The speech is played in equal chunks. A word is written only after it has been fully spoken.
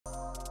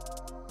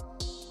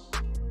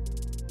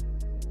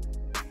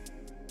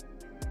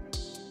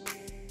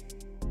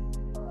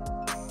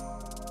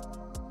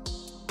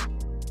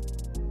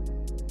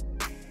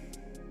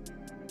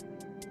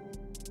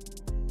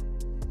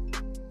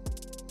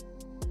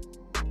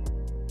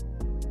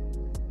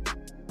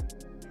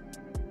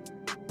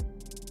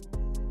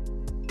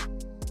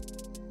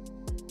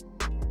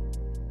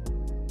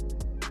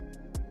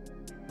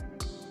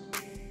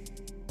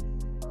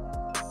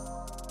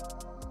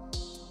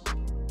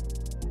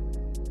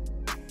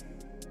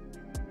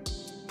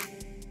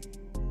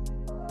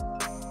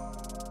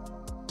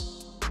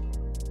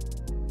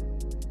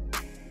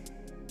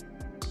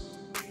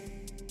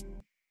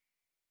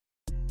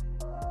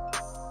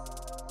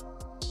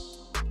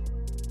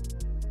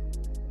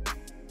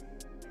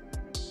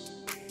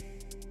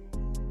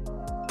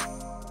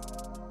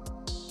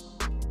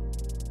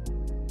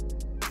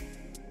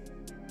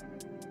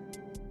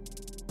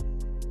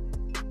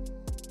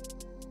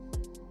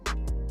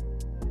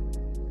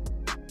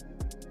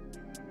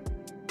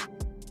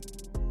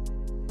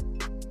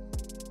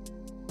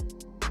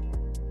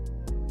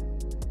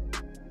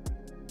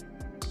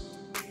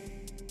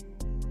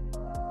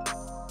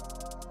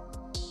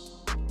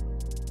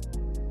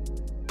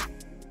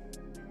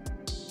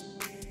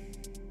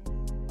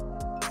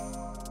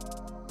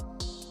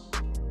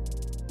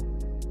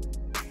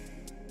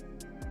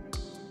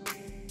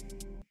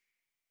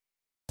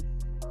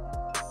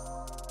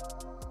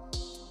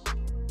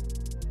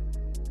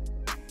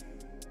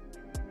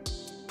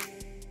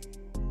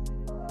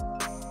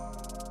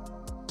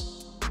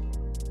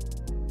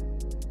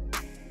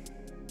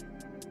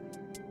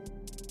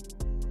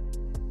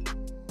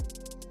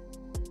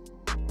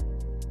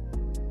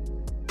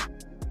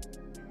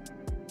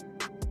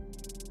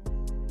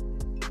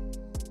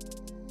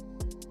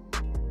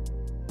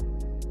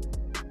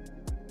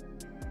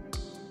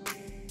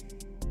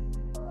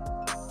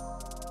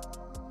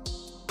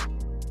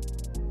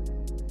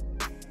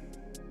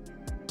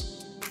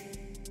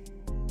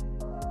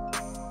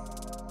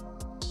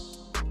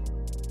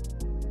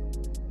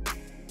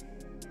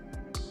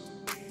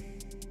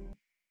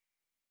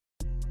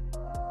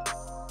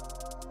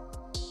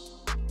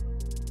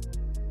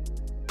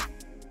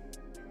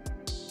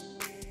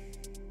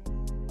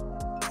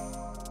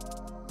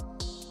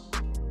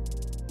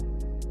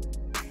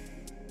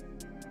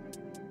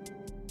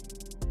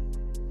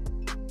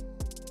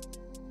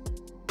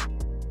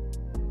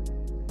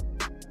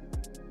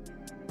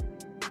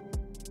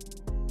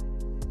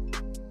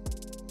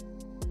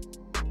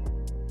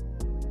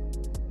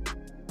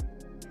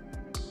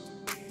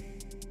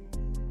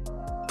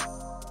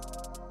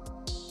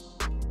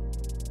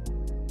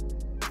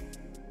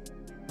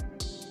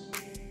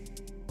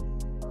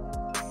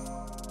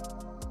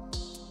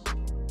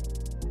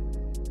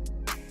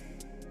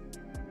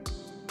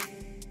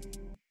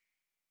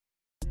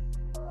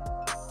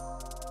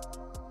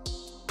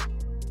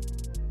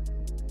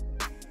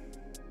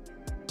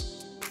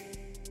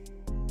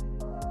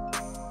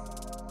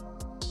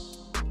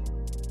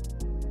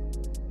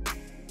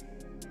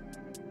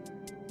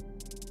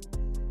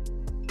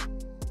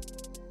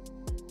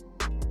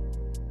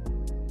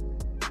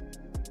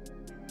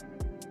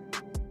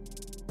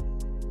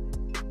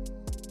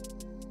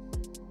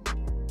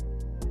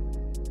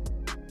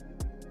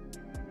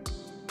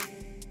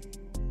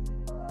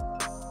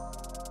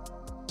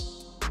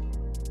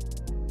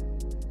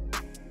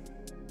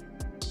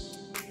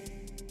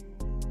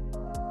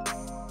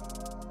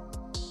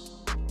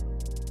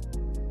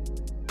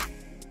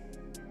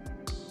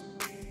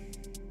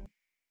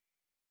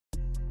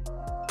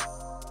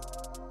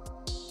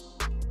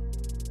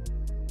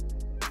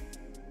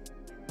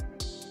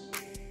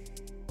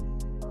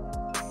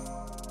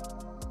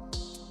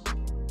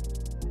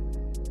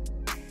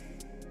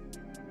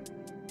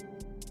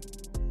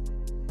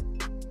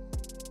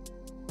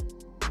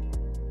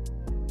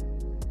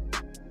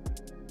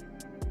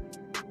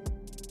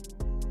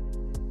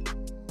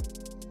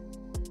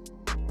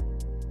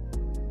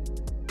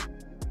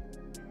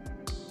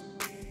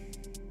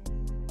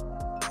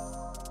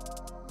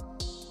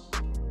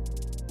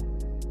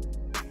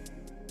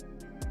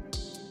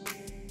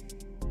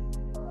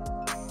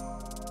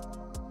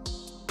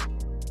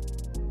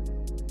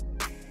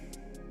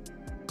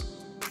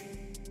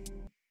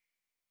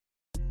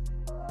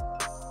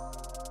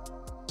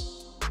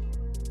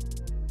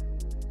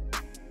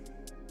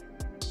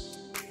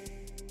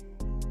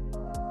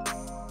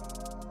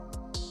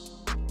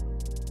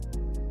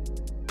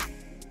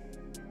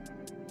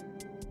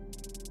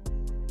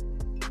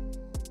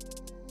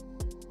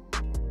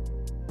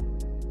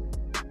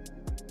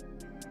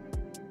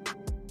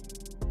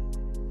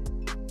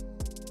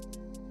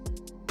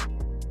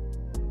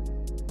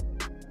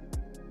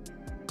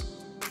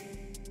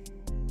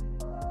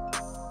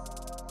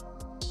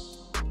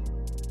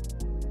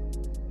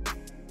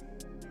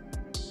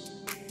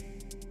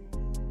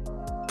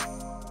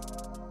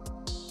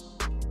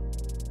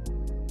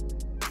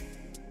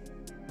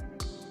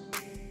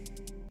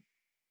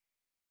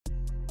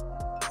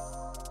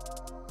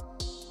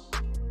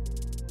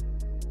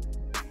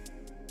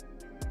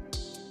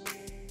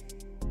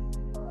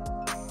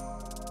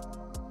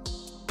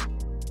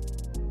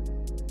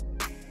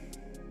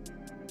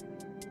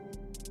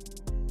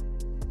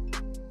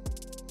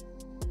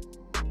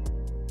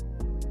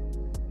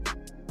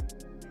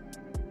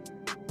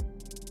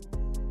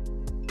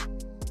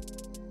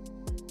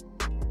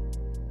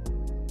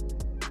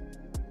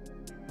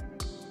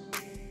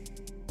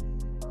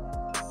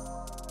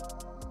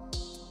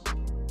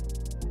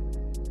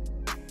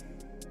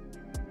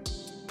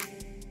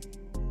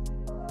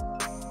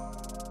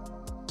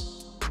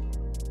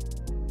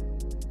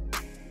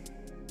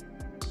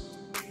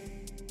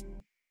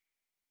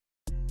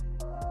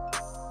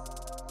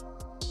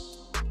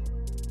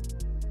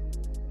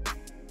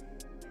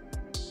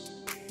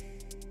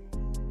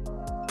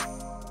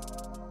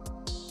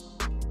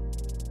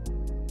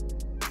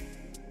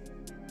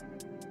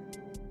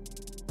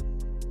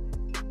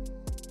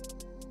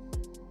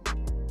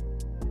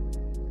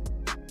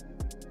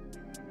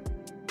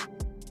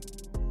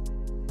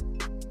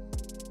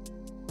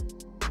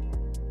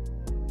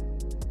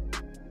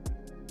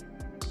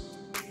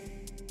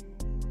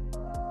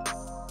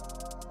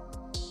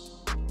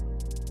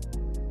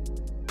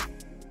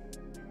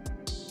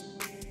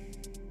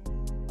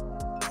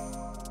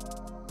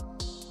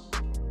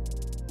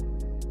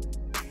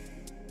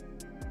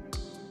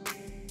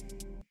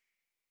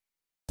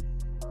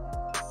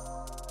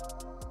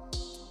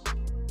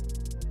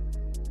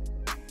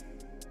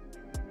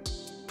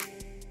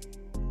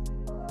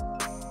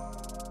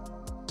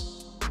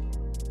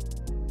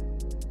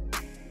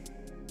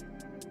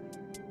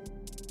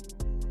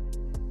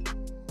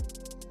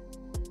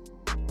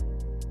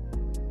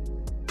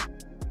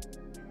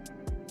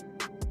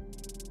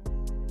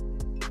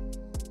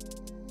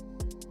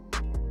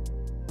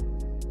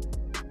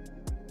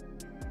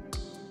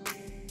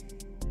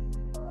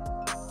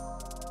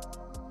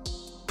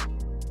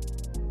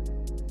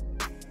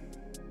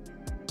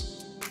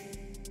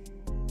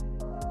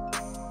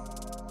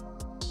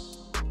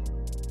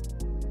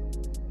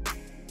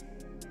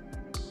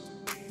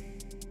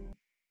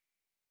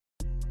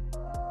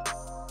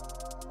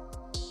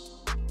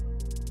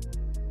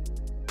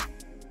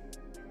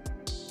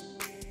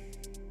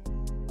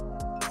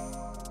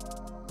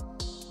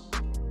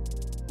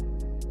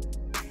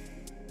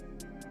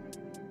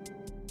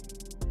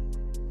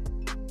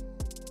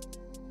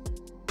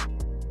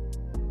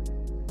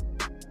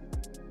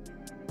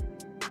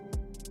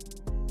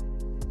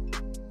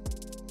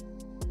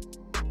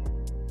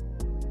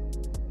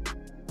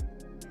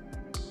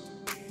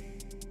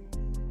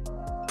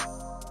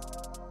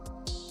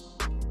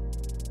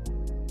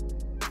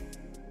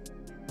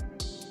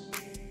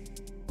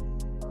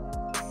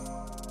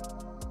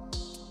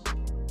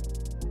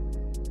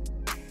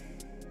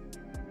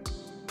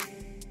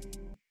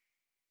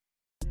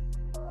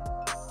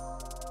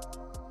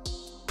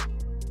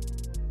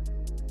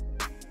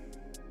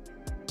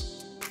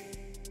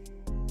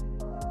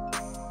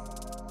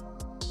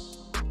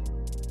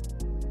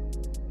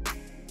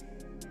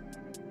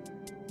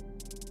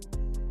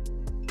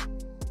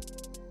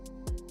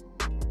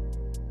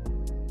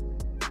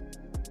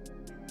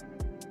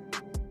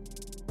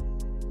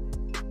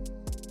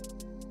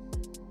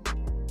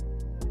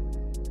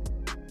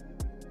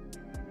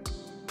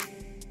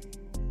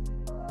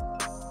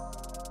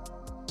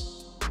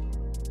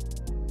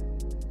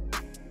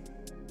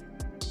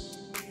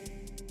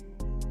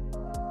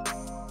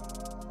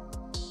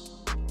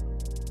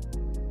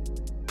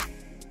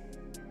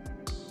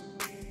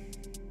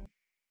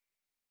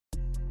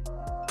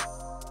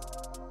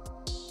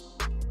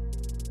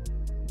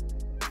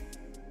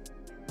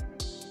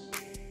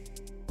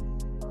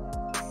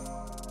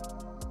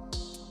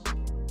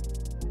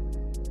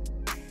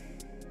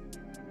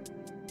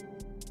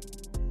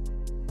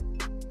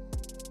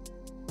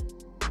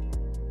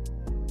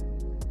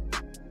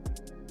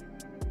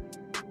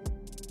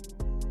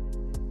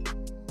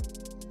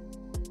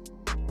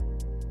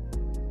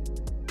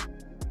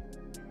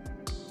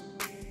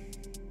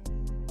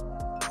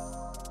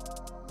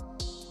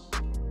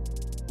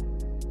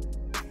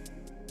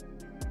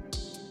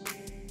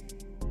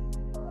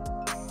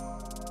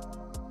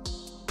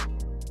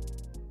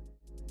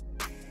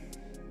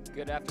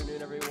Good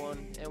afternoon,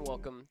 everyone, and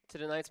welcome to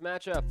tonight's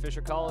matchup.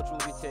 Fisher College will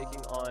be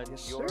taking on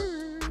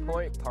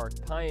Point Park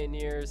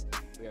Pioneers.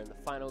 We are in the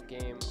final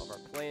game of our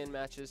play-in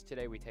matches.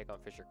 Today we take on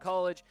Fisher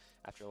College.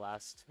 After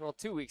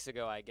 2 weeks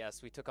ago, I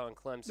guess, we took on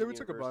Clemson Yeah, we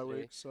took a bye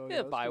week. So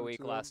yeah, bye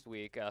week last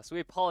week. So we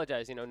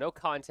apologize. No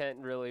content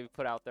really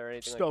put out there or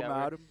anything Still like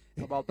that.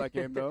 mad about that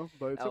game, though,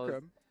 but it's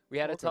okay. We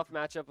had a tough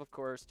matchup, of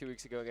course, 2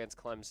 weeks ago against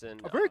Clemson.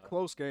 A very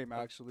close game,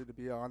 actually, to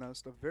be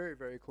honest. A very,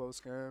 very close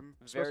game,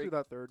 especially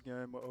that third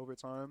game with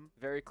overtime.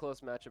 Very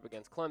close matchup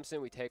against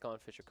Clemson. We take on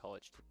Fisher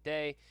College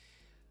today.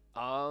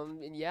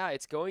 And yeah,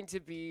 it's going to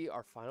be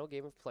our final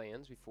game of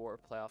play-ins before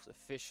playoffs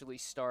officially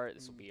start.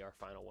 This will be our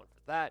final one for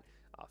that.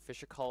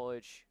 Fisher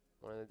College,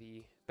 one of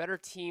the better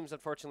teams,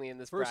 unfortunately, in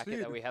this bracket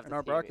that we have. In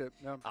our bracket,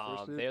 yeah.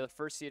 They're the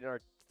first seed in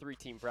our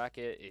three-team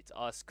bracket. It's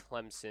us,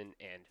 Clemson,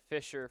 and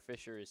Fisher.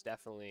 Fisher is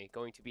definitely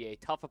going to be a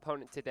tough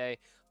opponent today,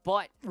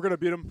 but we're gonna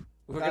beat them.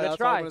 We're gonna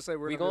try.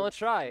 We're gonna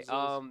try.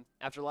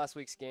 After last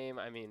week's game,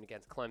 I mean,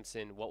 against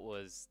Clemson, what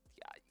was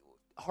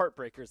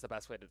heartbreaker is the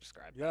best way to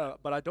describe it. Yeah,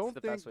 but I don't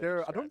think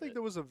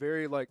there was a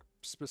very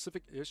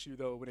specific issue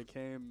though when it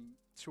came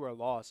to our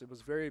loss. It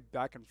was very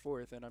back and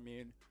forth, and I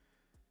mean,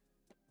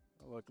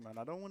 look, man,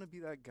 I don't want to be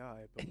that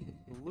guy, but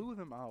blew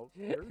them out.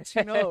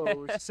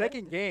 13-0,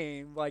 second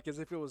game, as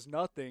if it was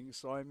nothing.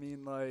 So I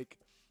mean,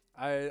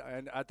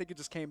 I think it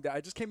just came down.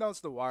 It just came down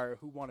to the wire.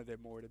 Who wanted it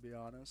more, to be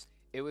honest?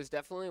 It was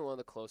definitely one of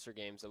the closer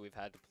games that we've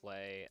had to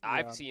play. Yeah.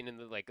 I've seen in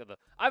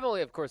I've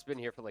only, of course, been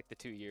here for the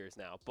 2 years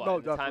now, but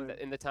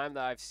in the time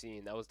that I've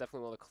seen, that was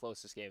definitely one of the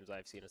closest games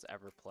I've seen us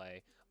ever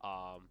play.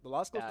 The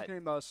last closest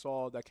game that I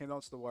saw that came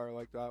down to the wire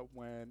like that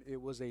when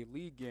it was a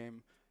league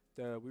game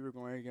that we were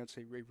going against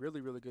a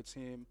really, really good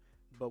team,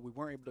 but we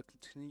weren't able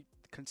to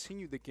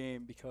continue the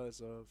game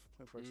because of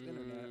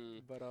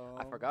internet. But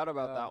I forgot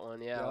about that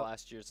one. Yeah,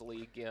 last year's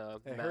league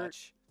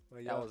match.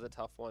 That was a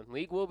tough one.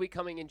 League will be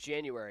coming in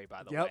January,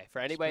 by the way. For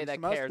anybody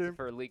that cares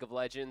for League of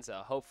Legends,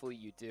 hopefully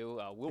you do.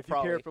 If you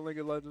care for League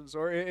of Legends,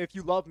 or if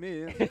you love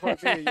me, you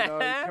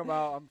come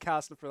out. I'm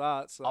casting for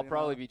that. So I'll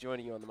probably be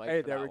joining you on the mic.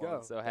 Hey, there we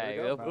go. So hey,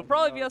 it'll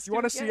probably be us. You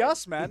want to see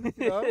us, man?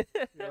 Go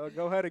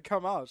ahead and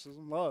come out. Show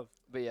some love.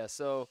 But yeah,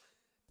 so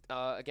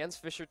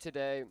against Fisher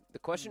today, the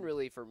question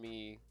really for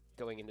me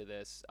going into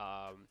this.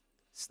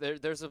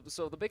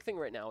 So the big thing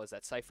right now is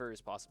that Cypher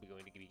is possibly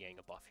going to be getting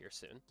a buff here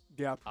soon.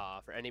 Yeah.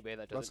 For anybody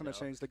that doesn't know. That's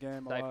going to change the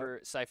game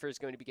Cypher is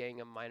going to be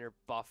getting a minor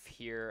buff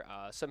here.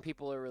 Some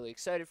people are really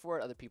excited for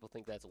it. Other people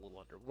think that's a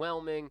little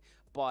underwhelming.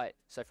 But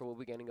Cypher will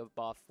be getting a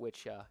buff,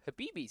 which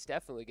Habibi's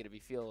definitely going to be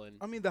feeling.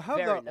 I mean, to have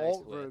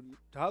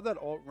that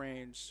alt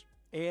range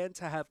and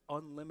to have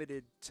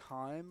unlimited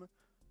time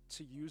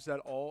to use that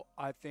alt,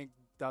 I think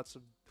that's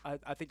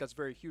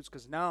very huge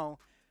because now,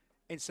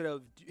 instead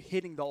of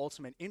hitting the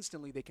ultimate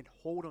instantly, they can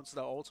hold onto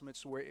the ultimate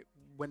so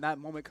when that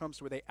moment comes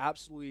to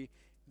where you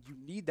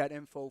need that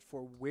info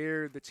for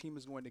where the team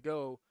is going to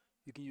go,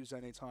 you can use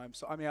that anytime.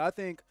 So, I mean, I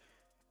think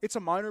it's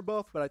a minor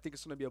buff, but I think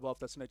it's going to be a buff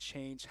that's going to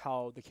change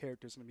how the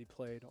character is going to be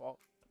played all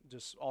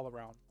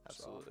around.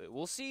 Absolutely. So.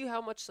 We'll see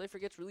how much Cypher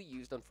gets really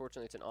used.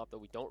 Unfortunately, it's an op that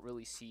we don't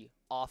really see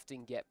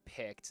often get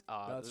picked.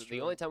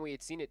 The only time we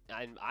had seen it,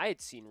 and I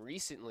had seen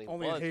recently,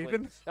 only on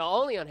Haven?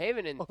 Only on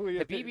Haven, and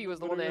Habibi was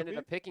the one that ended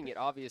up picking it,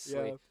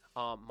 obviously.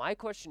 Yeah. My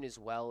question as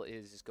well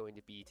is going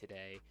to be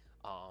today,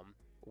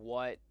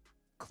 what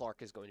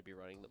Clark is going to be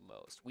running the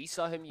most. We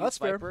saw him use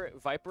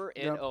Viper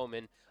and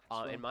Omen.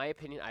 In my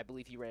opinion, I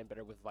believe he ran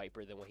better with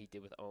Viper than what he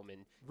did with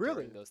Omen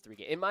during those 3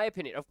 games. In my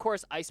opinion, of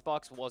course,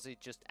 Icebox wasn't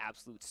just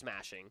absolute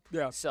smashing.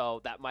 Yeah. So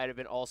that might have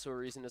been also a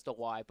reason as to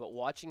why. But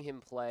watching him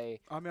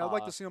play, I mean, I'd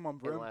like to see him on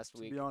Brim last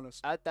week. To be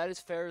honest, that is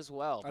fair as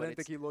well. I didn't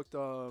think he looked.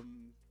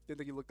 Didn't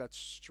think he looked that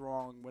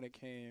strong when it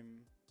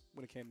came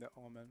to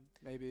Omen.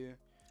 Maybe.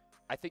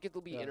 I think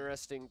it'll be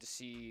interesting to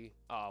see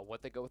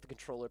what they go with the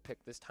controller pick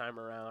this time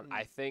around.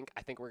 I think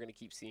we're going to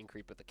keep seeing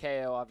Creep with the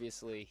KO,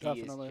 obviously.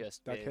 Definitely. He has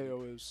just been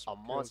KO is a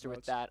monster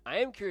with that. I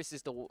am curious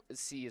as to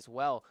see as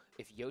well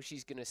if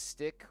Yoshi's going to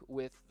stick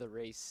with the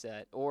race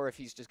set or if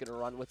he's just going to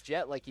run with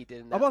Jet like he did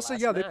in that I'm about to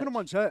say, match. they put him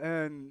on Jet,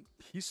 and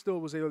he still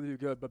was able to do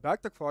good. But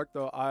back to Clark,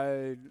 though,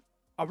 I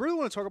really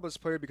want to talk about this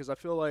player because I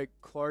feel like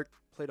Clark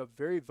played a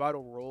very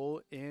vital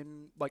role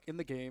in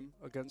the game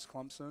against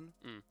Clemson.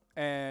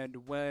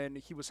 And when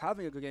he was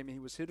having a good game and he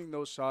was hitting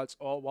those shots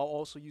while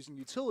also using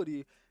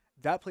utility,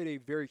 that played a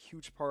very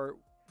huge part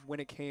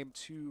when it came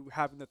to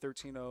having the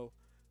 13-0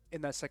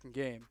 in that second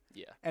game.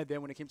 Yeah. And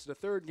then when it came to the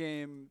third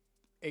game,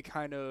 it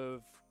kind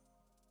of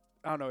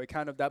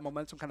that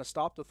momentum kind of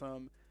stopped with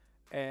him,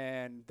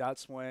 and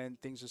that's when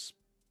things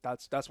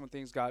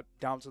got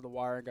down to the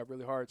wire and got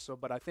really hard. So,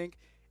 but I think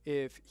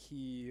if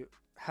he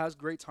has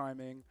great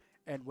timing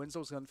and wins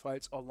those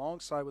gunfights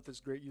alongside with his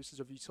great usage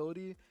of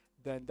utility,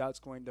 then that's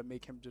going to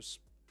make him just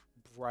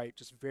bright,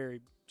 just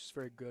very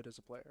good as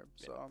a player.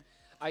 So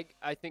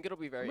I think it'll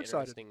be very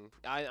interesting.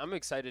 I'm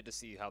excited to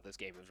see how this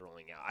game is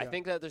rolling out. I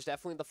think that there's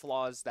definitely the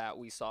flaws that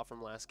we saw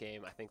from last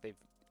game. I think they've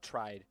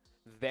tried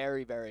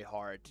very, very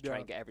hard to try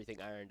and get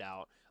everything ironed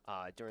out.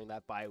 During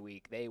that bye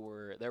week, they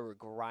were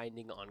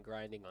grinding on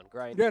grinding on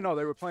grinding. Yeah, no,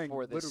 they were playing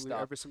literally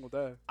every single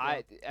day.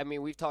 I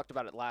mean, we've talked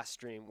about it last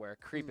stream where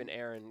Creep and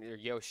Aaron or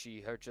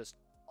Yoshi are just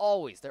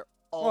always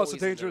it's a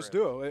dangerous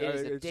duo.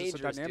 It's just a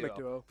dynamic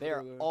duo. They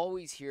are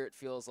always here. It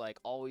feels like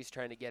always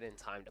trying to get in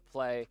time to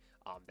play.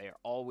 They are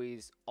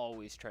always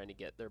trying to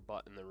get their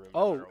butt in the room.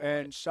 Oh,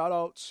 and shout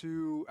out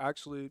to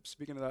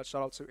speaking of that,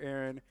 shout out to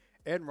Aaron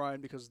and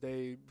Ryan because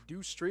they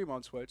do stream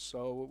on Twitch.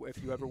 So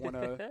if you ever want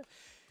to.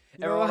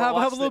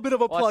 Have a little bit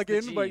of a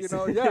plug-in, but if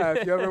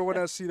you ever want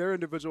to see their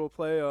individual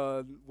play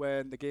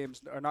when the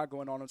games are not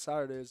going on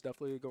Saturdays,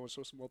 definitely go and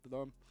show some love to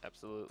them.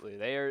 Absolutely,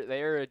 they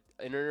are an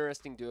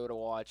interesting duo to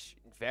watch.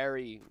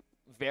 Very,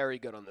 very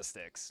good on the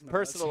sticks.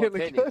 Personal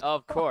opinion,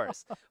 of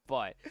course,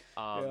 but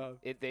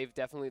they've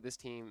definitely, this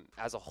team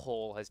as a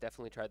whole has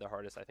definitely tried their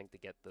hardest, I think, to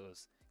get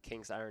those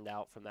kinks ironed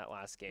out from that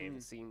last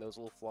game. Seeing those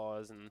little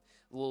flaws and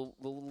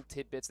little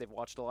tidbits. They've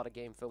watched a lot of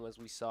game film, as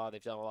we saw.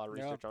 They've done a lot of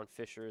research on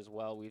Fisher as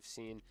well. We've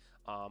seen.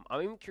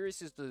 I'm even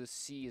curious as to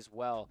see as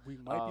well. We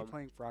might be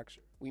playing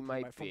Fracture. We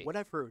might be. From what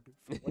I've heard,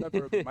 we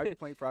might be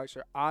playing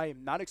Fracture. I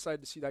am not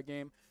excited to see that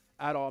game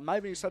at all. I'm not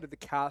even excited to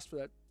cast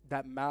for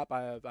that map.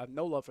 I have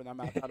no love for that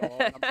map at all.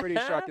 And I'm pretty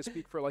sure I can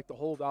speak for like the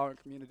whole Valorant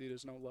community.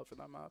 There's no love for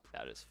that map.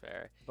 That is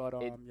fair. But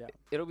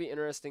it'll be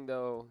interesting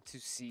though to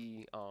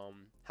see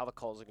how the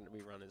calls are going to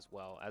be run as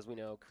well. As we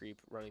know,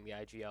 Creep running the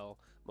IGL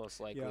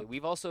most likely. Yeah.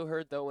 We've also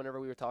heard though, whenever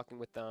we were talking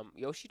with them,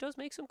 Yoshi does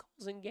make some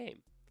calls in game.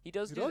 He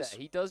does do that.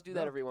 He does do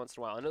that every once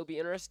in a while, and it'll be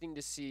interesting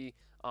to see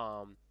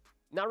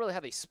not really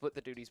how they split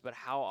the duties, but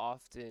how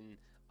often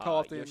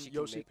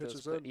Yoshi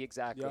pitches in.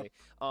 Exactly.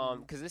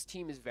 Because this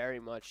team is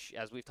very much,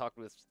 as we've talked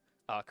with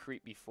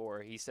Creep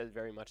before, he said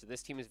very much that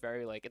this team is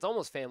very like, it's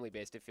almost family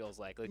based. It feels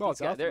like no,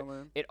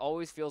 definitely. It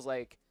always feels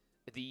like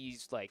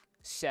these like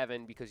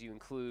 7, because you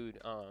include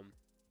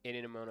in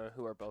Inamona,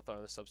 who are both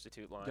on the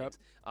substitute lines.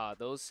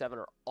 Those 7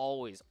 are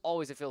always,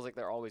 it feels like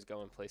they're always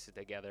going places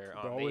together.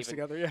 They're always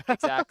together, yeah.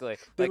 Exactly.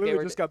 they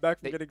just got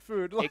back from getting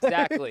food.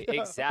 Exactly.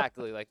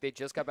 Like, they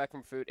just got back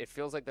from food. It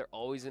feels like they're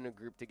always in a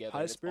group together.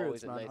 High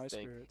spirits, it's always a nice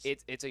thing.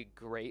 It's a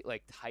great,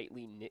 like,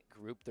 tightly knit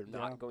group. They're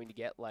not going to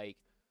get, like,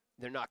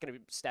 they're not going to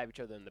stab each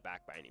other in the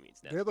back by any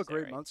means necessary. They have a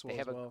great mental They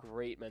have a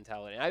great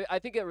mentality. And I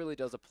think it really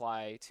does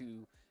apply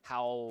to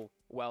how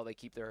well they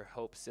keep their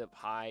hopes up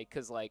high,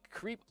 because like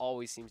Creep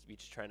always seems to be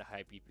just trying to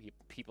hype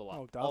people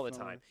up all the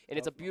time, and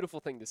it's a beautiful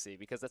thing to see,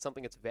 because that's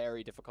something that's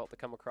very difficult to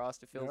come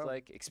across. It feels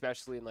like,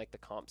 especially in like the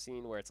comp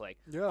scene where it's like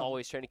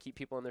always trying to keep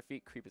people on their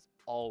feet. Creep is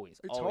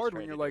always hard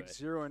when you're like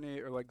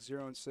 0-8 or like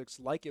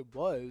 0-6, like it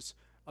was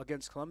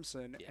against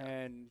Clemson,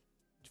 and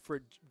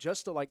for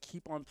just to like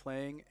keep on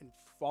playing and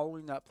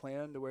following that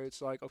plan to where it's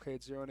like, okay,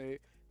 it's 0-8,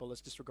 but let's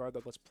disregard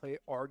that. Let's play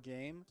our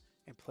game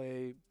and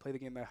play the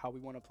game that how we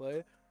want to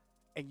play.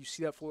 And you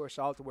see that flourish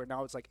out to where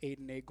now it's like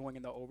 8-8 going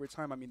into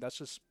overtime. I mean, that's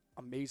just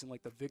amazing.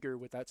 Like the vigor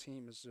with that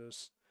team is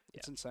just,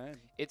 it's insane.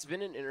 It's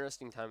been an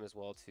interesting time as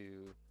well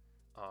to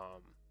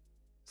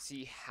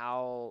see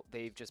how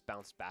they've just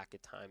bounced back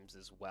at times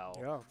as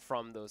well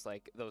from those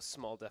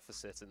small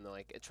deficits, and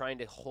like trying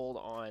to hold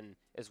on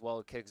as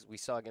well, because we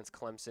saw against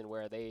Clemson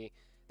where they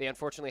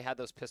unfortunately had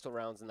those pistol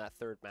rounds in that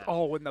third match.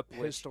 Oh, in the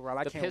pistol round.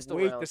 I can't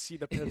wait to see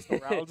the pistol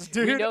rounds,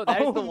 dude. We know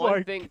that is the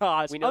one thing.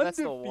 We know that's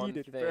the one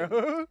thing.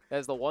 Bro. That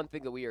is the one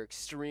thing that we are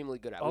extremely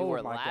good at. We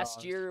were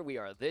last year. We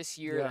are this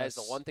year. That is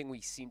the one thing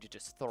we seem to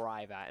just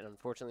thrive at. And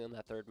unfortunately, on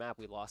that third map,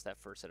 we lost that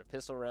first set of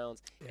pistol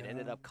rounds. It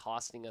ended up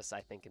costing us,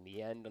 I think, in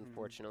the end,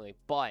 unfortunately.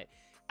 But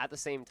at the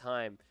same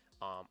time,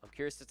 I'm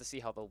curious to see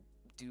how they'll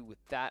do with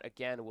that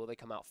again. Will they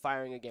come out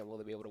firing again? Will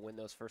they be able to win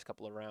those first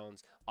couple of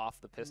rounds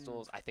off the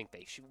pistols? I think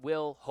they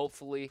will,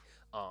 hopefully.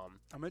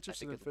 I'm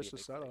interested in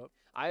Fisher's setup.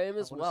 I am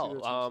as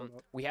well.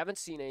 We haven't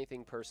seen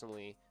anything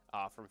personally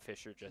from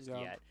Fisher just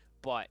yet,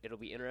 but it'll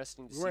be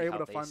interesting to see how they set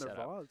up. We were able to find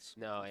their VODs.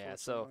 No, yeah.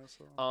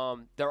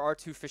 So there are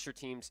 2 Fisher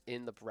teams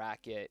in the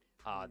bracket.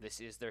 This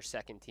is their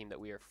second team that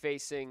we are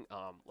facing.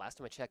 Last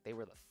time I checked, they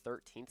were the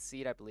 13th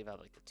seed, I believe, out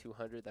of like the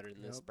 200 that are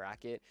in this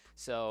bracket.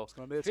 So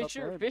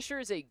Fisher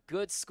is a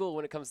good school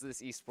when it comes to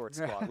this esports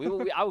squad.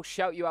 I will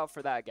shout you out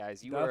for that,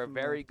 guys. You are a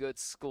very good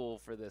school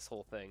for this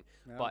whole thing.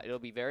 But it'll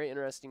be very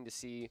interesting to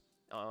see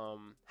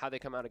how they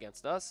come out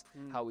against us,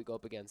 how we go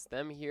up against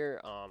them here.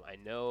 I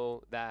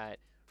know that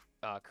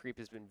Creep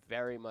has been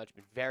very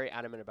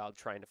adamant about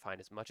trying to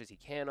find as much as he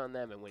can on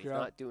them, and when he's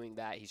not doing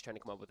that, he's trying to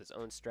come up with his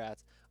own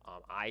strats.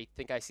 I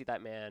think I see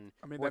that man.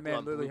 I mean, that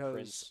man literally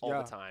has all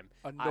the time.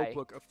 A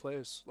notebook of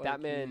plays. Like,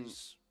 that man,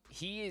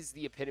 he is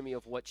the epitome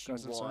of what you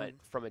want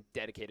from a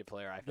dedicated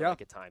player. I feel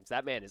like at times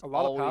that man is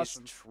always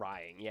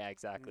trying. Yeah,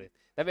 exactly.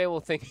 That man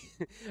will think.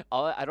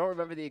 I don't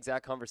remember the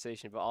exact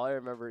conversation, but all I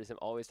remember is him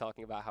always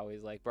talking about how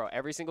he's like, bro,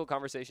 every single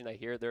conversation I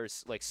hear,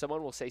 there's like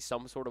someone will say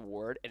some sort of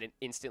word, and then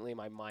instantly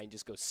my mind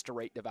just goes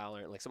straight to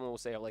Valorant. Like someone will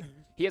say, like,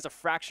 he has a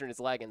fracture in his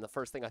leg, and the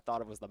first thing I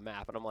thought of was the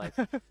map, and I'm like,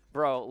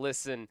 bro,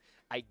 listen,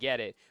 I get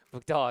it,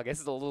 but dog, this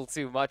is a little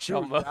too much.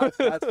 Dude, but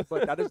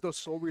that is the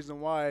sole reason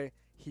why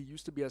he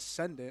used to be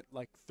Ascendant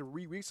like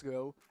 3 weeks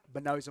ago,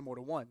 but now he's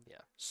Immortal 1. Yeah.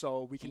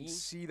 So we can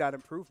see that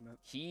improvement.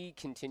 He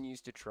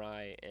continues to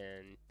try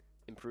and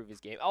improve his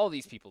game. All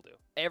these people do.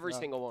 Every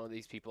single one of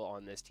these people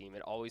on this team,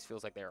 it always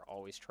feels like they're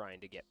always trying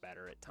to get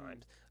better at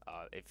times.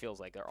 It feels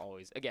like they're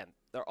always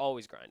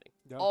grinding.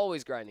 Yeah.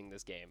 Always grinding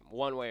this game,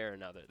 one way or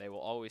another. They will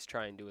always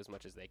try and do as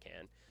much as they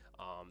can.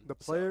 The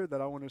player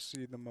that I want to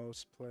see the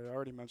most play, I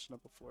already mentioned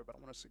it before, but I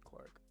want to see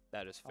Clark.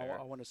 That is fair.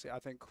 I want to see. I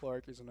think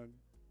Clark is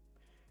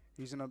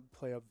he's gonna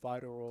play a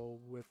vital role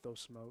with those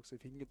smokes.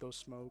 If he can get those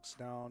smokes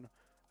down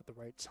at the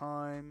right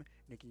time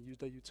and he can use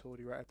that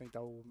utility right, I think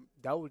that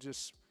will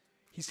just.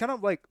 He's kind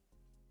of like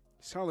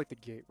the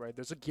gate, right?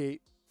 There's a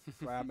gate.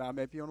 Right? I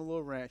may be on a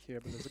little rant here,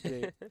 but there's a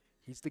gate.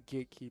 He's the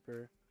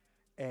gatekeeper,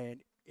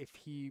 and if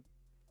he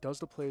does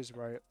the plays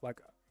right, like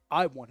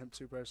I want him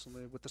to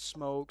personally, with the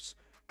smokes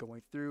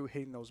going through,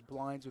 hitting those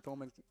blinds with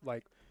Omen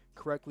like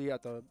correctly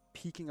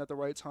peaking at the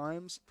right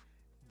times,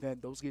 then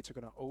those gates are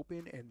gonna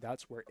open, and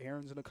that's where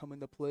Aaron's gonna come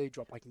into play,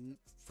 drop like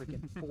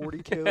freaking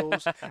 40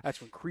 kills.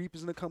 That's when Creep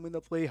is gonna come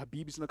into play.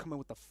 Habibi's gonna come in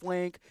with the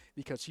flank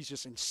because he's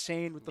just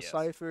insane with the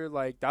Cypher.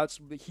 Like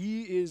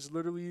he is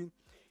literally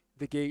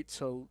the gate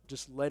to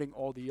just letting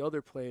all the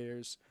other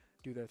players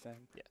do their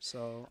thing. Yeah.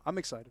 So I'm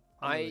excited.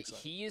 Really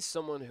excited. He is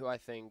someone who I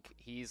think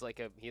he is like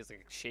a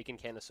shaken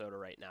can of soda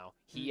right now.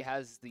 He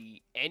has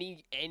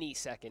any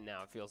second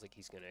now. It feels like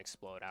he's going to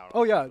explode out.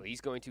 Oh yeah,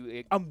 he's going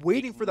to. I'm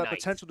waiting for that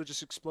potential to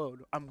just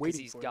explode. I'm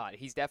waiting.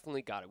 He's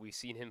definitely got it. We've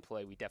seen him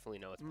play. We definitely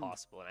know it's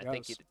possible, and I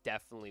think it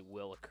definitely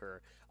will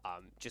occur.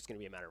 Just going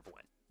to be a matter of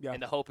when. Yeah.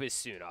 And the hope is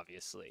soon,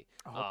 obviously.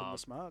 I hope in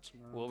this match.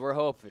 Man. Well, we're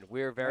hoping.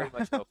 We're very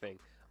much hoping.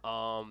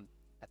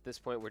 At this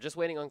point, we're just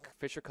waiting on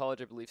Fisher College,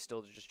 I believe,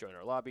 still to just join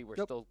our lobby. We're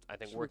still, I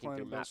think, working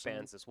through map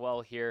bans as well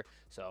here.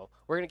 So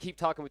we're going to keep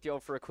talking with y'all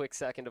for a quick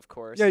second, of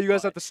course. Yeah, you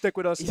guys have to stick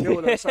with us and deal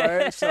with us, all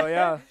right? So,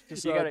 yeah.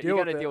 Just, you got to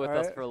deal with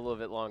us for a little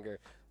bit longer.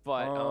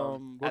 But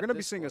we're going to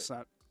be seeing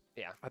Ascent.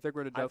 Yeah. I think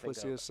we're going to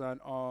definitely see Ascent.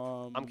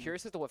 I'm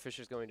curious as to what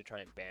Fisher's going to try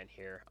and ban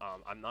here.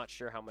 I'm not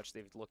sure how much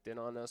they've looked in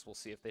on us. We'll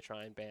see if they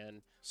try and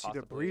ban. See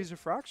the breeze or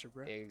fracture,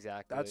 bro.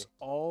 Exactly. That's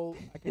all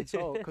I can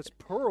tell. Because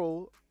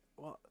Pearl,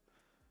 well,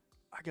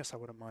 I guess I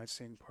wouldn't mind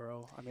seeing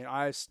Pearl. I mean,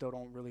 I still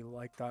don't really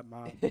like that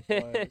map,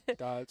 but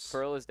that's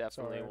Pearl is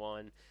definitely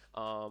one.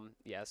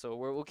 Yeah, so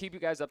we'll keep you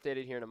guys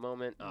updated here in a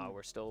moment.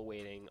 We're still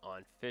waiting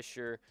on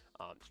Fisher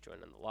to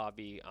join in the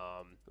lobby.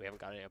 We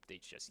haven't got any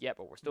updates just yet,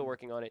 but we're still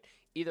working on it.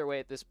 Either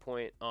way, at this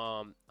point,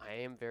 I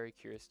am very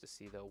curious to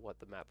see though what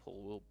the map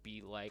pool will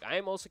be like. I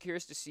am also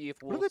curious to see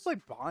if what do they play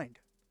Bind?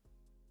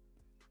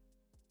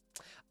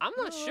 I'm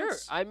not sure.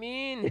 I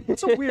mean,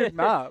 it's a weird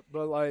map,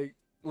 but like.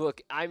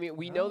 Look, I mean,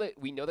 we know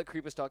that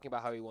Creep was talking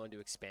about how he wanted to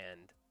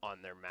expand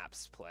on their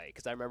maps play.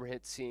 Because I remember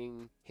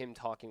seeing him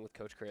talking with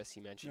Coach Chris. He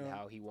mentioned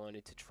how he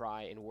wanted to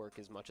try and work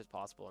as much as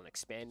possible on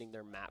expanding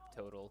their map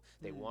total.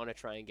 They want to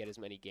try and get as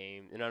many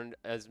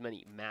as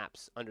many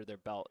maps under their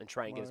belt and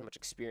try and get as much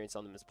experience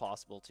on them as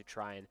possible to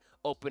try and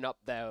open up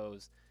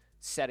those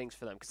settings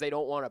for them, because they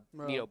don't want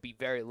to be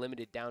very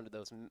limited down to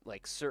those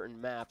like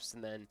certain maps,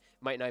 and then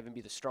might not even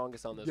be the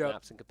strongest on those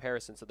maps in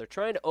comparison. So they're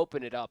trying to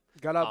open it up.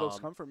 Gotta have those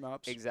comfort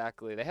maps.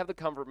 Exactly. They have the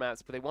comfort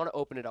maps, but they want to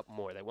open it up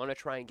more. They want to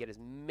try and get as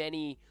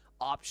many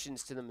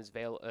options to them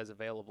as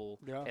available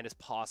and as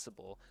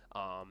possible,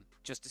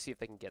 just to see if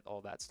they can get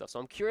all that stuff. So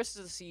I'm curious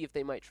to see if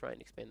they might try and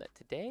expand that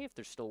today, if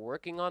they're still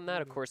working on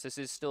that. Of course, this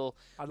is still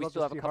we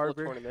still have a couple of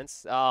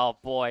tournaments. Oh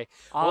boy,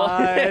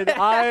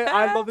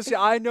 I love to see.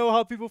 I know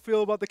how people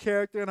feel about the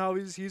character and how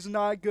he's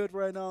not good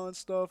right now and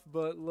stuff.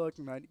 But look,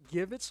 man,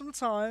 give it some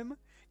time.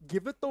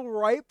 Give it the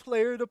right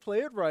player to play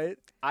it right.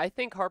 I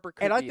think Harper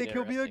could and I think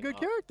he'll be a good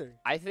character.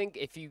 I think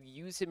if you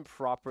use him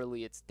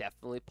properly, it's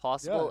definitely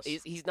possible.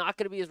 Yes. He's not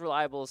going to be as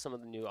reliable as some of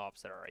the new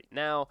ops that are right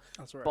now.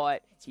 That's right.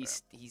 But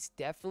he's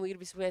definitely going to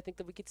be somebody I think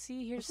that we could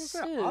see here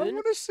soon. I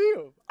want to see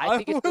him. I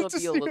think it's going to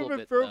be a little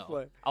bit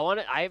though.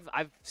 I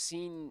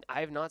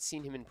have not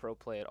seen him in pro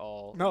play at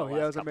all. No, he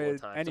hasn't made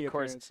any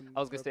appearance. I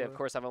was going to say, of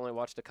course, I've only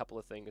watched a couple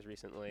of things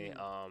recently.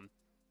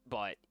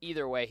 But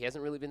either way, he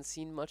hasn't really been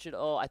seen much at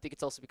all. I think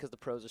it's also because the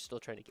pros are still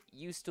trying to get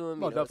used to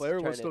him. No, definitely.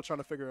 Everyone's still trying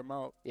to figure him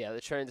out. Yeah,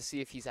 they're trying to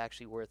see if he's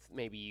actually worth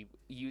maybe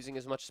using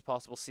as much as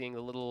possible, seeing the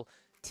little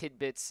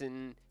tidbits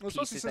and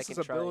pieces that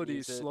can try and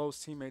use it. His slows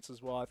teammates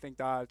as well. I think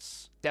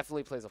that's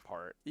definitely plays a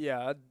part.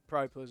 Yeah, it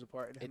probably plays a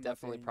part. It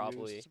definitely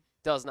probably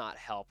does not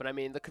help. And I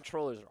mean, the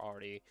controllers are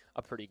already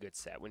a pretty good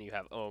set when you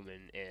have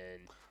Omen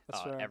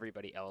and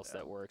everybody else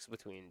that works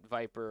between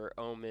Viper,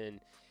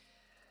 Omen.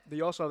 They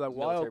also have that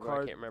wild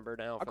card. I can't remember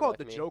now. I call it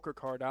the Joker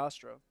card,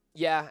 Astra.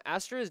 Yeah,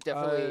 Astra is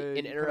definitely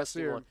an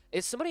interesting one.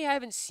 It's somebody I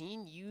haven't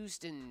seen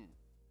used in.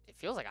 It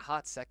feels like a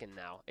hot second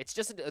now. It's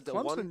just the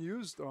Clemson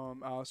used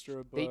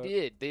Astra. But they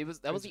did.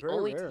 That was the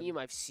only team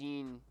I've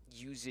seen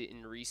use it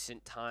in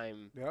recent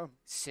time. Yeah.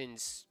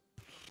 Since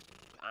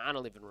I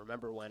don't even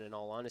remember when. In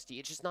all honesty,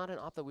 it's just not an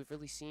op that we've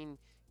really seen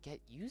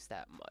get used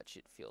that much.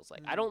 It feels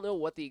like I don't know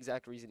what the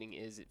exact reasoning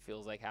is. It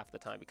feels like half the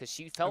time because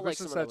she felt like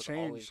someone that was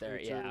always there.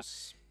 Yeah.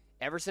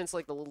 Ever since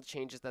like the little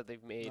changes that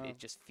they've made, it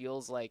just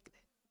feels like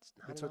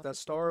They took that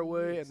star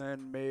away and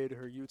then made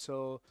her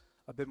util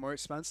a bit more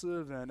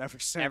expensive, and ever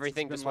since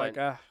everything it's just been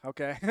like,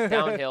 okay.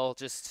 downhill,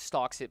 just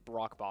stocks hit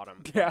rock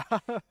bottom. Yeah.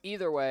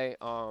 Either way,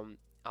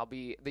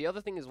 the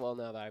other thing as well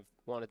now that I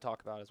want to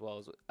talk about as well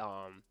is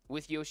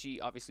with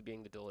Yoshi obviously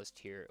being the duelist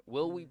here,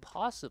 will we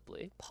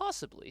possibly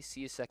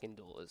see a second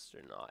duelist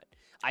or not?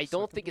 I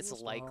don't think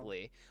it's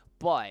likely,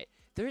 but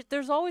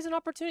there's always an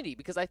opportunity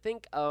because I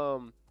think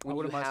when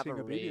you have a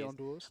raise,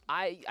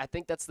 I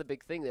think that's the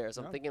big thing there. Is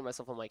I'm thinking to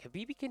myself, I'm like,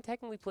 Habibi can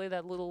technically play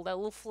that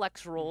little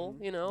flex role,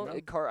 you know.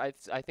 Yeah.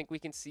 I think we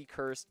can see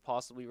Cursed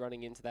possibly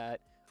running into that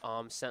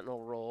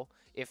Sentinel role.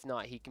 If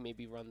not, he can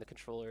maybe run the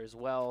controller as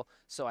well.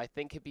 So I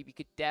think Habibi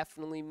could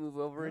definitely move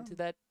over into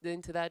that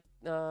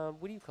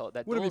what do you call it?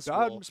 That wouldn't be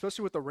bad, role.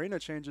 especially with the Reyna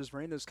changes.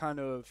 Reyna's kind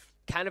of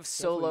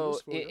solo.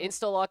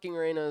 Insta locking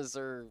Reynas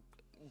are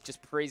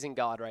just praising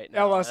God right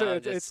now. Yeah, well,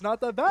 it's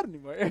not that bad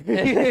anymore.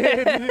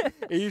 It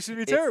used to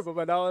be terrible,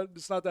 but now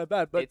it's not that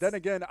bad. But then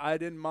again, I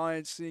didn't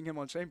mind seeing him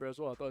on Chamber as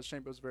well. I thought his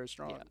Chamber was very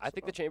strong. Yeah, I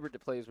think the Chamber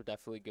plays were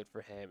definitely good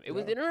for him. It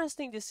was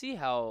interesting to see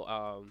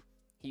how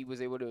he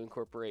was able to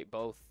incorporate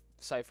both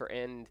Cypher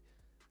and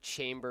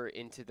Chamber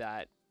into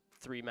that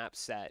 3-map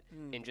set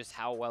and just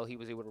how well he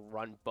was able to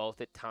run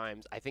both at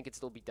times. I think it'd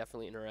still be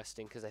definitely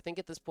interesting because I think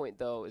at this point,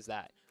 though, is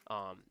that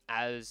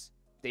as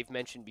they've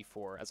mentioned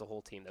before as a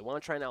whole team, they want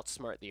to try and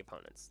outsmart the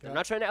opponents. They're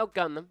not trying to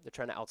outgun them. They're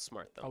trying to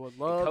outsmart them. I would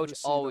love Coach to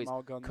see always, them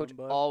outgun Coach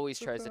them, always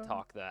tries to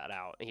talk that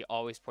out, and he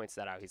always points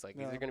that out. He's like,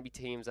 these are going to be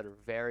teams that are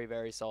very,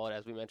 very solid.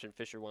 As we mentioned,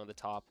 Fisher, one of the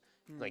top.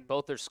 Like,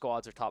 both their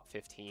squads are top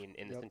 15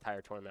 in this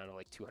entire tournament of,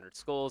 like, 200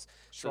 skulls.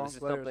 So this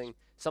is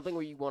something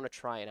where you want to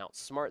try and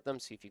outsmart them,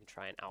 see if you can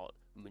try and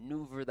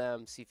outmaneuver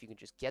them, see if you can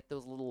just get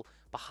those little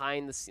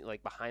behind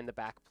the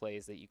back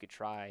plays that you could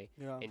try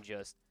and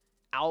just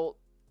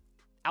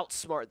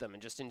outsmart them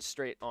and just in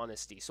straight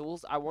honesty. So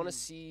I want to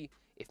see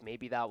if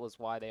maybe that was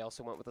why they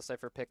also went with the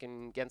Cypher pick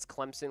against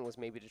Clemson, was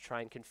maybe to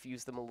try and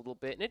confuse them a little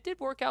bit. And it did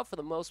work out for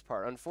the most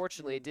part.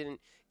 Unfortunately, it didn't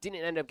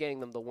end up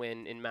getting them the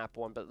win in map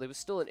 1, but it was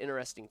still an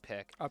interesting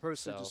pick. I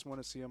personally just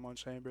want to see him on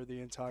Chamber the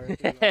entire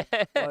thing.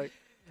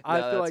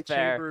 I feel like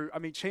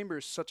Chamber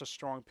is such a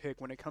strong pick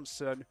when it comes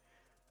to,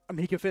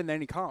 he can fit in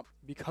any comp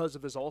because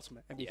of his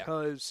ultimate and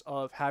because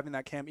of having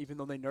that cam. Even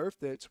though they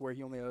nerfed it to where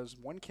he only has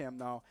one cam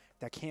now,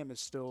 that cam is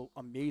still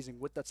amazing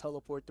with the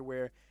teleport to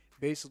where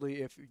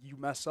basically if you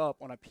mess up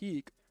on a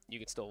peak, you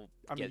can still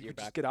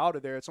just get out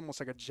of there. It's almost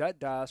like a jet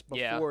dash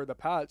before the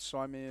patch.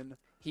 So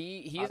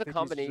he is a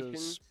combination.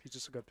 He's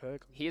just a good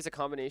pick. He is a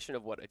combination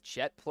of what a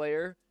Jet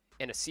player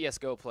and a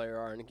CSGO player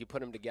are, and you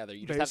put them together.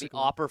 You just have the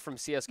Opera from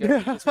CSGO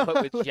you just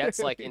put with Jets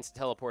like instant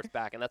teleports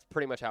back, and that's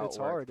pretty much how it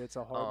works. It's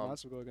a hard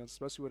match to go against,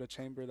 especially with a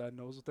Chamber that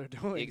knows what they're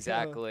doing.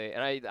 Exactly.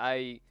 And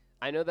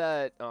I know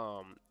that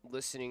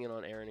listening in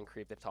on Aaron and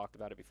Creep, they've talked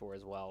about it before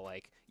as well.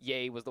 Like,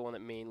 Ye was the one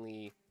that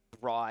mainly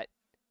brought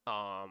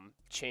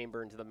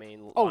Chamber into the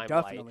main limelight.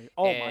 Definitely.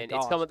 My gosh,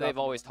 it's someone they've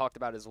always talked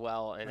about as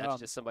well, and that's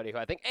just somebody who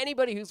I think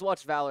anybody who's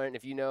watched Valorant,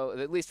 if you know,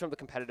 at least from the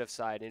competitive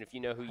side, and if you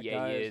know who Ye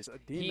is,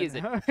 he is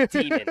a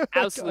demon,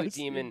 absolute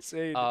demon.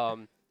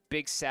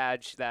 Big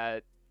Sag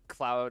that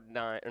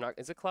Cloud9, or not,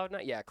 is it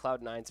Cloud9? Yeah,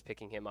 Cloud9's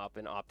picking him up,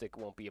 and Optic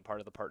won't be a part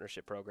of the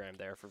partnership program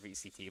there for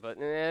VCT. But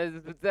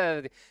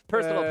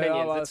personal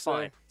opinions, it's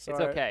fine. It's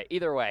okay.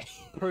 Either way.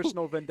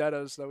 Personal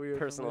vendettas that we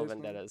Personal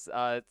vendettas.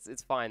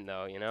 It's fine,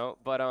 though, you know?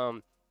 But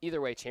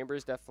either way, Chamber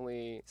is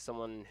definitely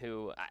someone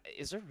who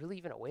is there really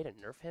even a way to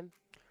nerf him?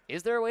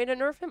 Is there a way to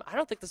nerf him? I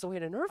don't think there's a way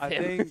to nerf him. I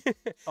think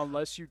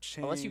unless you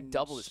change... unless you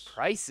double his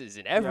prices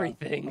and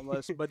everything.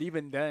 But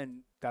even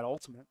then, that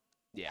ultimate.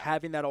 Yeah.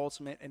 Having that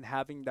ultimate and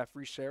having that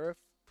free sheriff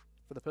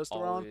for the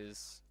pistol round,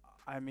 it's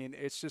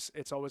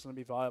always going to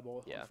be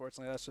viable. Yeah.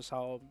 Unfortunately, that's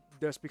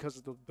just because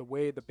of the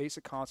way, the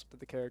basic concept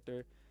of the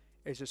character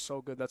is just so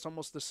good. That's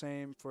almost the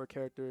same for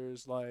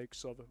characters like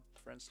Sova,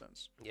 for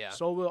instance. Yeah.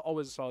 Sova,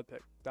 always a solid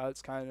pick.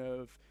 That's kind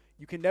of,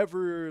 you can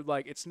never,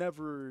 it's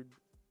never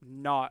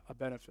not a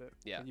benefit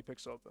when you pick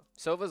Sova.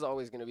 Sova's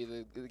always going to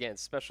be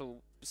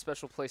special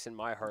place in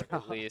my heart,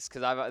 at least,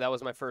 because that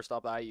was my first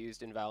op that I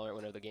used in Valorant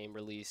whenever the game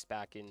released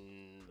back in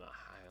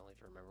I only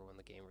remember when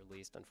the game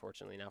released,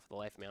 unfortunately. Now for the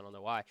life of me, I don't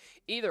know why.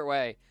 Either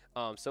way,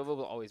 Sova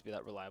will always be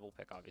that reliable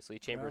pick, obviously.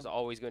 Chamber is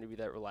always going to be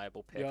that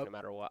reliable pick no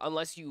matter what,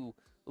 unless you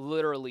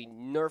literally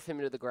nerf him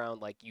into the ground,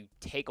 like you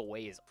take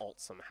away his ult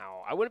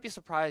somehow. I wouldn't be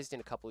surprised in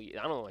a couple of years.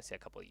 I don't want to say a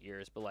couple of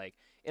years, but like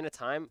in a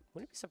time,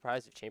 wouldn't be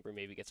surprised if Chamber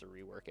maybe gets a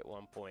rework at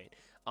one point.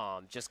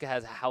 Just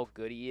because how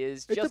good he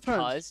is. Just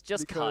cause.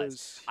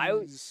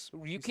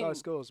 You can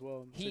go as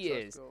well. He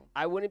is.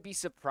 I wouldn't be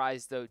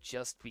surprised though,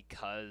 just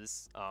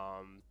because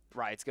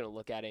Riot's gonna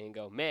look at it and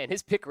go, man,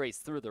 his pick rate's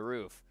through the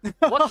roof.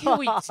 What can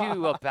we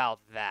do about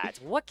that?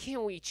 What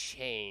can we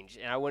change?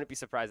 And I wouldn't be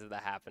surprised if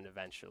that happened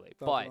eventually.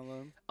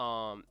 Definitely.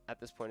 But at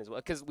this point as well,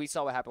 because we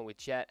saw what happened with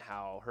Jet,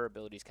 how her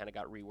abilities kind of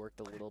got reworked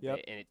a little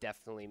bit, and it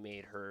definitely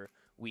made her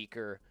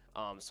weaker.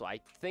 So I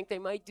think they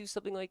might do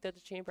something like that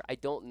to Chamber. I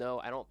don't know.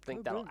 I don't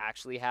think that'll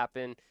actually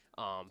happen.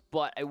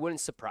 But it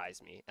wouldn't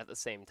surprise me at the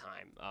same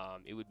time.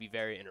 It would be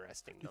very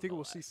interesting. You think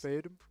we'll see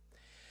Fade?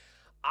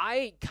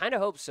 I kind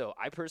of hope so.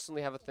 I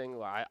personally have a thing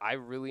where I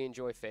really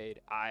enjoy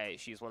Fade.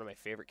 She's one of my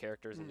favorite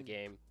characters in the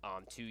game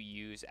to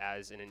use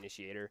as an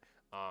initiator.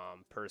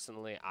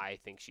 Personally, I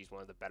think she's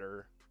one of the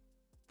better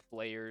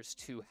players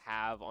to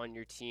have on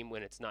your team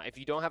when it's not. If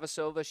you don't have a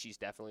Sova, she's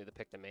definitely the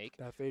pick to make.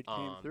 That Fade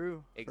came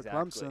through. Exactly.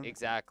 For Clemson.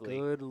 Exactly.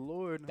 Good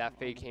Lord. That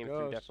Fade came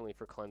through definitely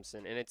for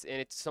Clemson, and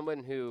it's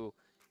someone who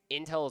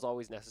intel is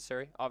always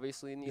necessary,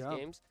 obviously, in these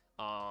games.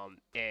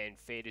 And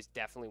Fade is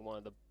definitely one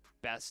of the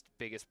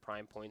biggest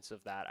prime points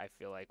of that. I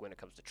feel like when it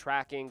comes to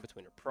tracking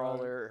between her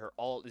brawler, her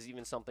ult is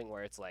even something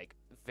where it's like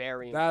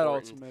very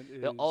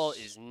important. The ult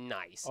is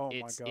nice. Oh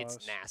it's my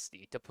gosh.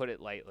 nasty, to put it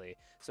lightly.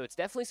 So it's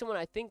definitely someone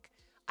I think.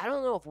 I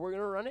don't know if we're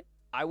gonna run it.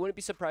 I wouldn't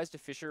be surprised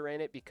if Fisher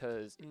ran it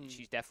because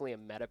she's definitely a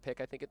meta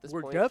pick. I think at this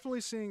point we're definitely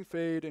seeing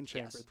Fade and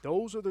Chamber. Yes.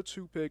 Those are the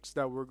two picks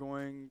that we're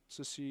going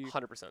to see.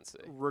 100% see.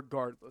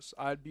 Regardless,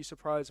 I'd be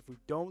surprised if we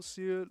don't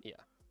see it. Yeah.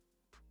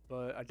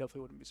 But I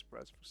definitely wouldn't be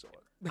surprised if we saw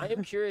it. I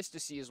am curious to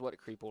see what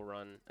Creep will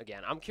run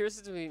again. I'm curious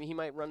if he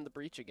might run the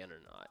Breach again or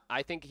not.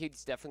 I think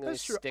he's definitely going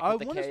to stick with the KO. I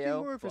want to see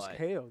more of his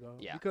KO, though.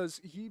 Yeah. Because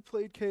he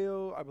played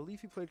KO, I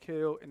believe he played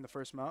KO in the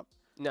first map.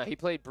 No, he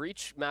played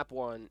Breach map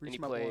 1, and he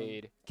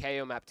played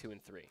KO map 2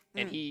 and 3.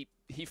 And he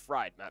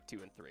fried map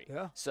 2 and 3.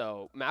 Yeah.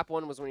 So map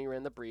 1 was when he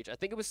ran the Breach. I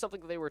think it was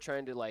something that they were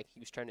trying to, like, he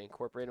was trying to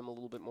incorporate him a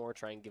little bit more,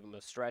 try and give him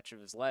a stretch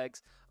of his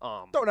legs.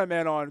 Throw that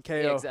man on KO.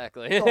 Yeah,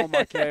 exactly. Throw him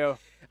on KO.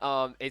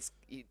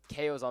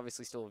 KO is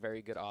obviously still a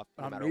very good op,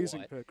 no matter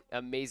what. Pick.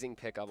 Amazing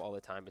pickup all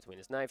the time between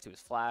his knife to his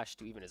flash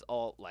to even his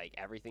ult. Like,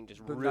 everything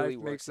just the really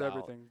knife works makes out.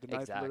 Everything. The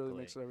knife literally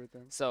makes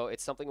everything. So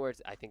it's something where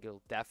I think he's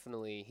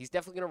definitely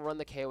going to run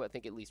the KO, I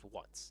think, at least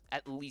once.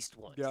 At least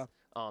once. Yeah.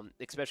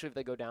 Especially if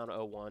they go down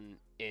 0-1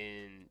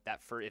 in that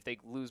if they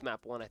lose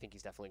map 1, I think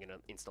he's definitely going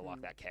to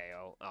insta-lock that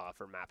KO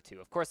for map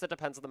 2. Of course, that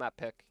depends on the map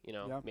pick. You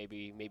know,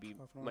 maybe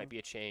might be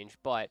a change.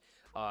 But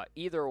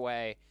either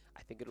way,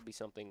 I think it'll be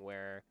something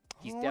where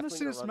he's definitely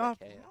going to run that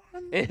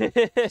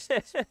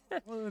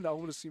KO. I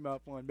want to see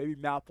map 1. Maybe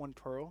map 1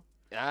 Pearl.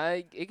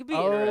 It could be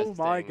interesting.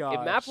 Oh, my gosh.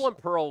 If map 1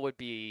 Pearl would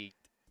be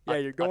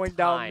you're going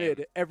down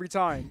mid every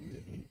time.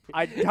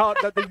 I doubt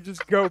that they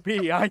just go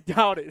B. I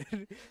doubt it.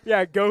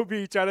 Yeah, go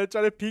B. Try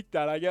to peek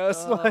that, I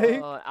guess.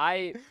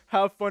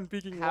 Have fun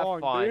peeking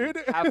long, dude.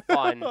 Have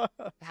fun.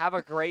 Have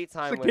a great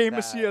time it's with a game that.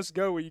 of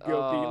CS:GO where you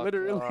go B,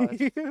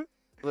 literally.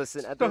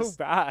 Listen,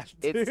 bad.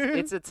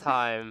 It's a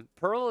time.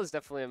 Pearl is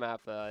definitely a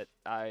map that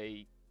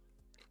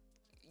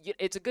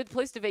it's a good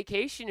place to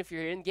vacation if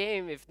you're in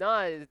game. If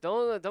not,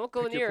 don't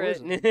go near it.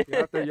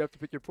 you have to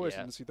pick your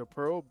poison. It's either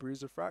Pearl,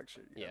 Breeze, or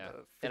Fracture.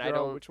 And I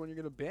don't. Which one you're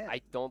gonna ban?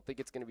 I don't think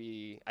it's gonna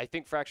be. I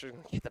think Fracture's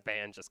gonna get the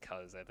ban just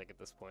cause. I think at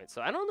this point.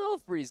 So I don't know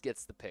if Breeze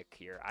gets the pick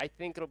here. I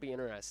think it'll be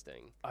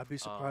interesting. I'd be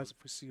surprised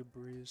if we see a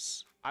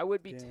Breeze. I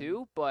would be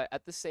too, but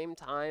at the same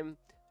time,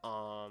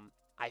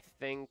 I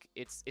think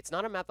it's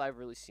not a map that I've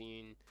really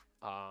seen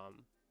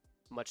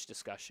much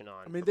discussion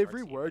on. I mean, they've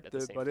reworked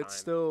it, but it's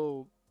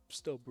still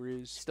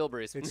Breeze. Still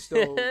Breeze. It's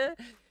still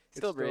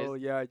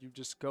Breeze. Yeah, you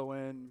just go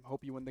in,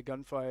 hope you win the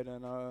gunfight,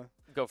 and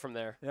go from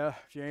there. Yeah,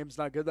 if your aim's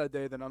not good that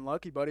day, then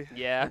unlucky, buddy.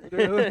 Yeah.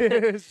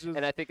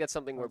 And I think that's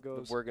something we're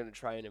going to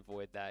try and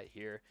avoid that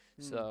here.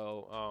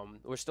 So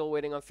we're still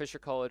waiting on Fisher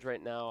College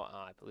right now.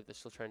 I believe they're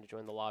still trying to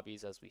join the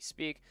lobbies as we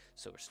speak.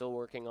 So we're still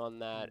working on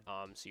that.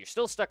 So you're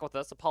still stuck with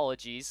us.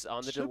 Apologies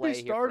on the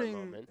delay here for a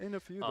moment. In a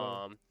few,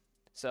 though.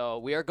 So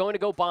we are going to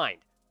go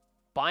Bind.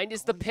 Bind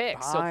is the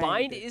pick. So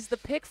Bind is the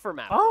pick for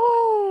map.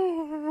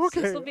 Oh,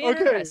 okay. So this will be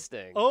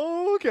interesting.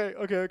 Oh, okay.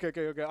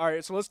 All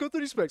right, so let's go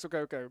through these picks.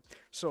 Okay.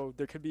 So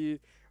we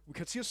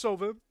could see a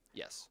Sova.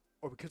 Yes.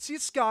 Or we could see a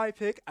Sky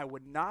pick. I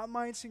would not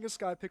mind seeing a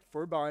Sky pick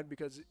for Bind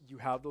because you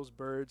have those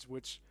birds,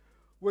 which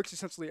works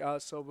essentially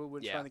as Sova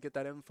when trying to get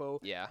that info.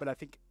 Yeah. But I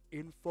think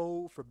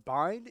info for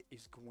Bind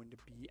is going to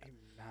be a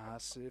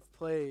massive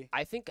play.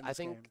 I think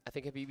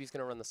Habibi's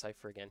going to run the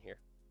Cypher again here.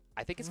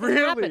 I think it's going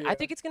to happen. I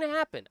think it's going to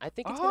happen.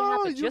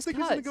 Just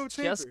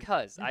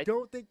because. I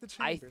don't think the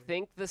Chamber. I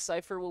think the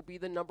Cypher will be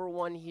the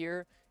 #1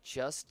 here.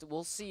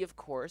 We'll see, of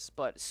course.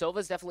 But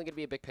Sova's definitely going to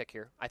be a big pick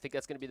here. I think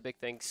that's going to be the big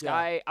thing.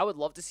 Sky, I would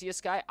love to see a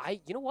Sky.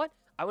 You know what?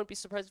 I wouldn't be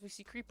surprised if we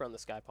see Creeper on the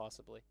Sky,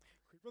 possibly.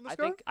 Creeper on the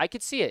Sky? Think I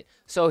could see it.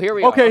 So here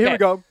we are. Okay, here we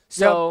go.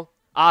 So,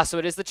 so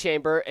it is the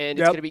Chamber, and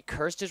it's going to be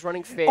Cursed is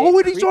running Fade. Oh,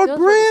 it is our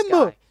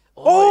Brim!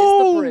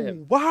 Oh, it is the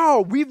Brim.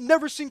 Wow. We've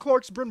never seen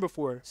Clark's Brim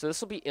before. So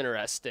this will be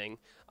interesting.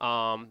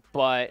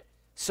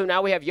 So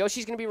now we have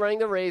Yoshi's going to be running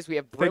the Rays. We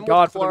have Brim Thank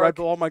God with for the Clark. Red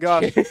Bull. Oh, my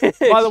God.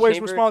 By the way,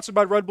 we're sponsored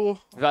by Red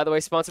Bull. By the way,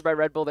 sponsored by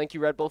Red Bull. Thank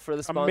you, Red Bull, for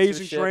the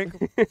sponsorship. Amazing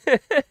drink.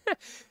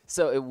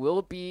 So it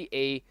will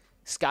be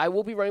Sky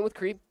will be running with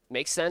Creep.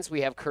 Makes sense.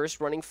 We have Curse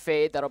running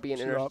Fade. That'll be an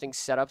interesting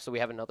setup. So we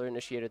have another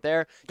initiator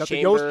there. Got the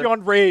Yoshi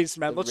on Rays,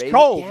 man. Let's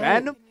go,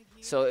 man.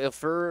 So it's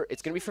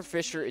going to be for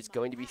Fisher. It's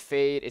going to be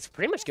Fade. It's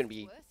pretty much going to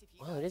be...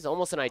 Well, it is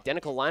almost an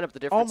identical lineup. The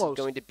difference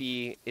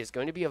is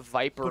going to be a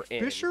Viper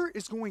in. Fisher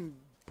is going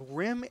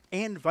Brim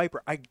and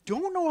Viper. I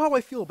don't know how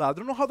I feel about it. I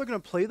don't know how they're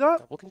going to play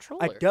that. Double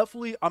controller.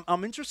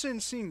 I'm interested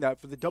in seeing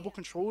that for the double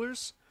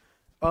controllers.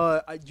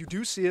 You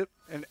do see it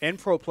in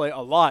pro play a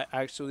lot,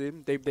 actually.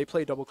 They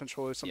play double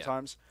controllers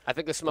sometimes. Yeah. I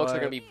think the smokes are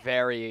going to be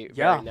very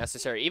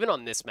necessary. Even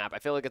on this map, I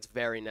feel like it's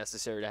very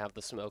necessary to have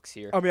the smokes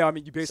here. I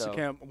mean, you basically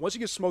can't. Once you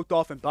get smoked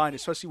off and bind,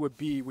 especially with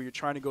B, where you're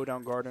trying to go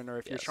down garden, or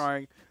if you're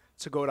trying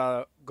to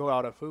go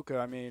out of hookah,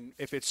 I mean,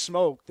 if it's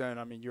smoked, then,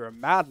 I mean, you're a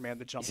madman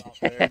to jump out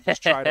there and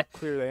just try to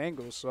clear the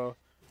angles, so...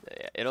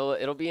 Yeah,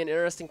 it'll be an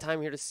interesting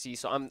time here to see.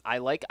 So I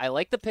like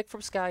the pick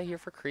from Sky here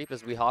for Creep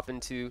as we hop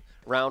into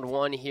round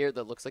 1 here.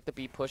 That looks like the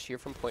B push here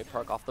from Point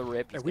Park off the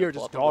rip. And we are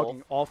just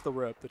dogging off the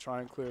rip to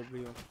try and clear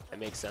B. That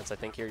makes sense, I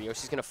think here.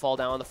 Yoshi's gonna fall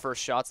down on the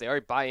first shots. They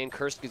already buy in.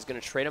 Kursk is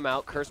gonna trade him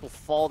out. Kursk will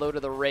fall though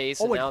to the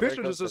race. Oh, and now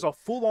Fisher just does a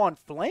full-on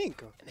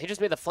flank. And they just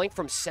made the flank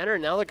from center.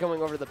 Now they're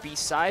going over to the B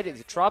side.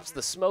 It drops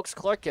the smokes.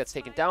 Clark gets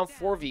taken down.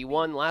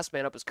 4v1. Last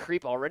man up is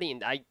Creep already,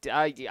 and I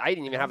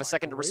didn't even have a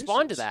second to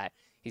respond to that.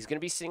 He's going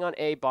to be sitting on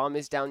A. Bomb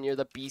is down near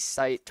the B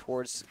site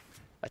towards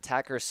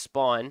attacker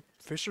spawn.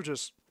 Fisher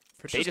just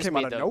came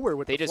out of nowhere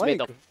with the flank. They just made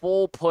the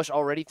full push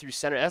already through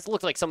center. That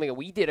looked like something that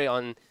we did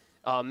on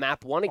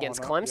map 1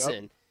 against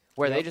Clemson,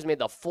 where they just made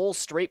the full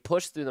straight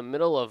push through the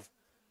middle of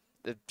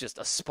just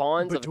a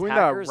spawns of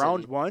attackers. That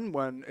round 1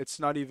 when it's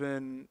not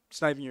even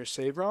your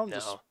save round,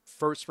 just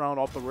first round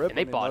off the rip. And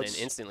they bought in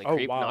instantly.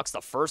 Creep knocks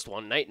the first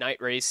one. Night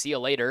raise. See you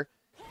later.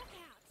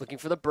 Looking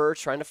for the bird,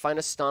 trying to find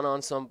a stun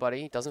on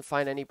somebody. Doesn't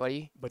find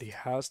anybody. But he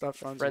has that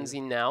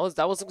frenzy now.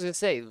 That was what I was going to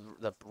say.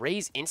 The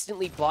Rays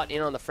instantly bought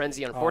in on the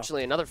frenzy.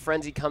 Unfortunately, another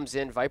frenzy comes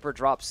in. Viper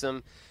drops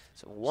him.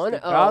 So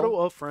 1-0. Battle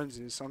of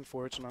frenzies.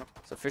 Unfortunate.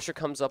 So Fisher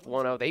comes up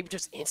 1-0. They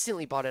just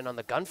instantly bought in on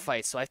the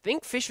gunfight. So I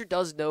think Fisher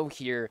does know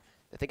here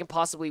that they can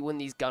possibly win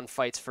these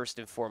gunfights first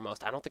and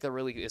foremost. I don't think they're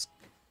really is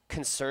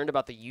concerned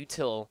about the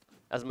util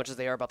as much as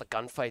they are about the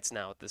gunfights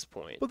now at this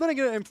point. But then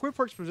again, in Point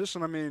Park's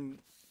position, I mean...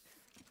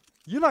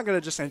 You're not gonna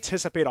just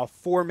anticipate a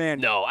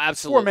four-man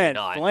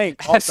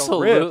flank off the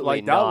rip.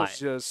 Like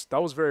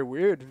that was very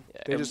weird.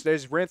 Yeah, they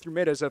just ran through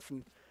mid as if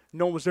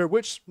no one was there,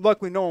 which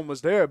luckily no one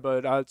was there,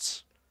 but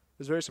it's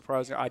very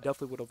surprising. I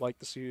definitely would have liked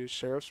to see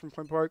sheriffs from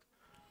Point Park.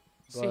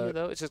 See here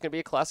though, it's just gonna be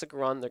a classic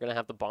run. They're gonna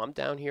have the bomb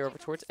down here over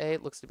towards A.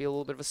 It looks to be a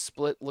little bit of a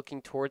split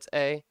looking towards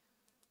A.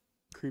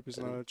 Creep is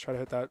gonna try to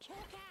hit that.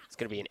 It's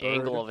gonna be an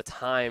angle of a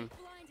time.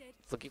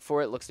 Looking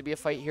for it. Looks to be a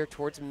fight here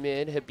towards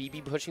mid.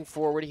 Habibi pushing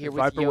forward here with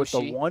Viper Yoshi.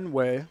 with the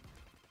one-way.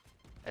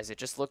 As it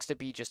just looks to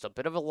be just a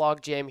bit of a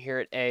log jam here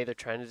at A. They're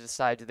trying to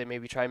decide, do they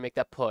maybe try and make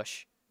that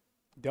push?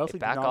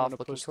 Definitely back off,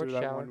 looking push towards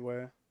that shower.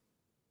 One-way.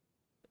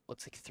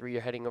 Looks like 3 are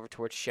heading over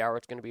towards shower.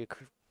 It's going to be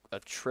a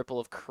triple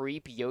of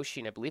Creep,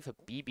 Yoshi, and I believe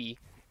Habibi.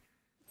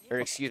 Or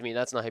excuse me,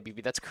 that's not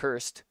Habibi. That's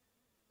Cursed.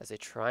 As they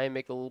try and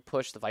make a little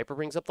push. The Viper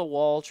brings up the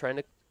wall, trying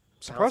to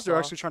surprised they're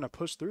actually trying to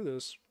push through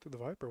the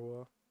Viper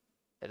wall.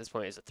 At this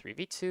point, it's a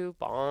 3v2.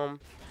 Bomb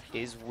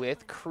is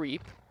with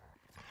Creep.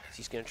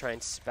 He's going to try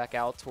and spec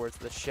out towards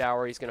the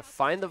shower. He's going to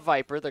find the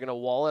Viper. They're going to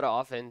wall it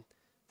off and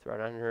throw it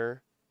on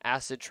her.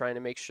 Acid trying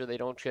to make sure they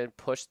don't get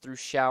pushed through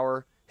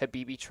shower.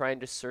 Habibi trying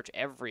to search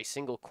every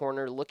single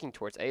corner looking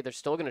towards A. They're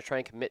still going to try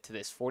and commit to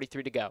this.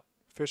 43 to go.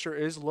 Fisher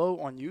is low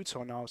on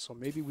Utah now, so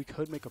maybe we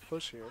could make a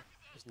push here.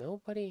 There's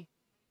nobody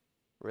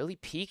really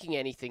peeking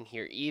anything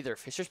here either.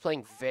 Fisher's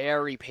playing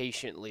very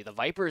patiently. The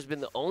Viper has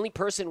been the only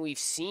person we've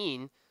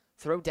seen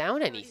throw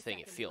down anything,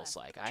 it feels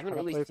like. I haven't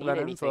really seen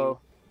anything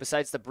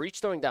besides the breach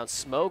throwing down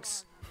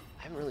smokes.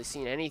 I haven't really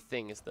seen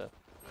anything as the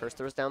Curse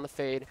throws down the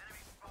fade.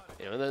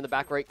 You know, they're in the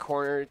back right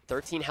corner.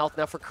 13 health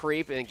now for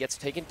Creep, and gets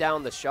taken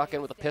down. The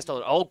shotgun with a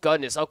pistol. Oh,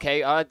 goodness.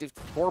 Okay,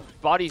 4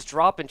 bodies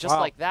dropping just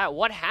like that.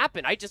 What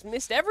happened? I just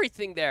missed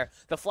everything there.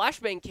 The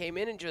flashbang came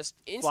in and just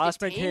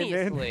instantaneously. Flashbang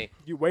came in.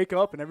 You wake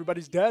up and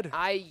everybody's dead.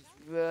 I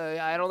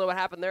don't know what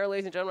happened there,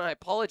 ladies and gentlemen. I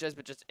apologize,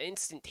 but just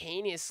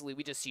instantaneously,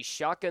 we just see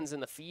shotguns in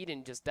the feed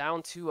and just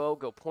down 2-0,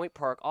 go Point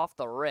Park off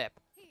the rip.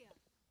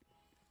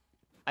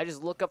 I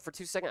just look up for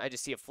 2 seconds. I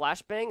just see a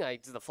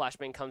flashbang. The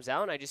flashbang comes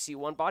out, and I just see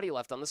 1 body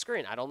left on the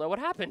screen. I don't know what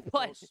happened.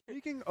 But well,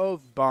 speaking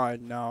of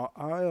bind now,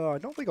 I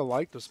don't think I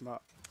like this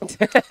map.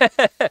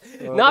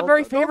 Not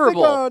very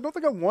favorable. I don't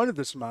think I wanted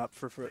this map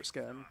for first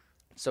game.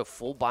 So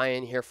full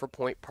buy-in here for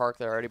Point Park.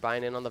 They're already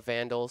buying in on the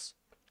Vandals.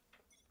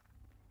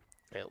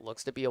 It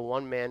looks to be a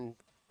one-man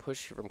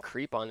push from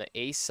Creep on the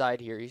A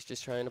side here. He's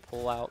just trying to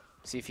pull out,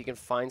 see if he can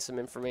find some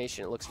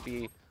information. It looks to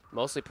be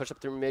mostly push up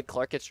through mid.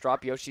 Clark gets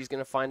dropped. Yoshi's going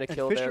to find a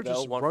kill there,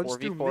 though.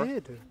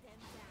 4v4.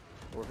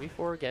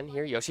 4v4 again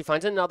here. Yoshi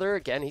finds another.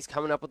 Again, he's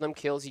coming up with them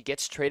kills. He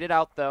gets traded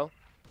out, though.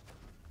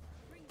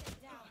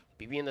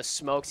 BB in the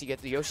smokes.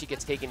 Yoshi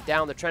gets taken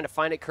down. They're trying to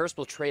find it. Curse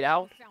will trade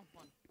out.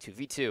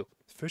 2v2.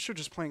 Fisher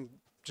just playing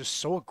just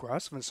so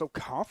aggressive and so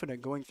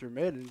confident going through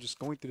mid and just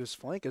going through this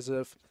flank as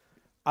if,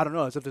 I don't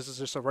know, as if this is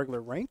just a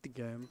regular ranked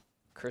game.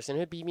 Curse and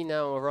Habibi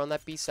now over on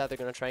that B side. They're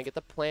going to try and get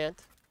the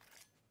plant.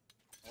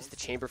 As the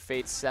chamber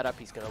fade setup,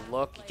 he's going to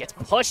look. He gets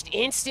pushed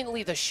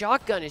instantly. The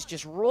shotgun is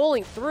just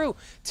rolling through.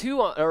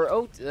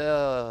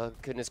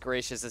 Goodness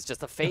gracious. It's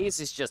just the phase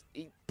is just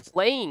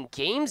playing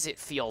games, it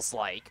feels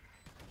like.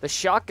 The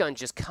shotgun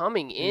just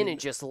coming in and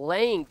just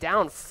laying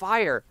down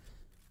fire.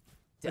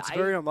 It's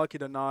very unlucky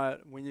to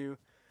not, when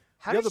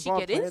How did she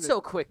get in so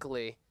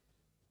quickly?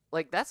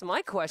 Like, that's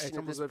my question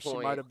at this point. It's almost as if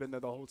she might have been there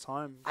the whole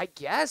time. I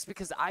guess,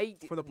 because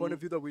from the point of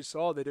view that we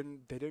saw, they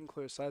didn't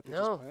clear sight. They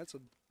just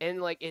planted.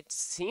 And, like, it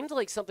seemed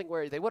like something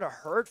where they would have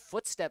heard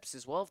footsteps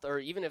as well, or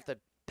even if the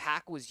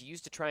pack was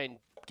used to try and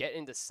get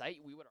into sight,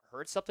 we would have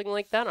heard something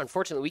like that.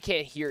 Unfortunately, we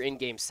can't hear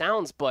in-game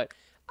sounds, but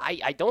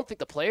I don't think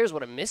the players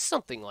would have missed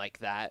something like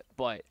that.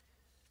 But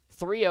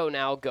 3-0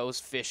 now goes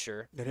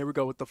Fisher. And here we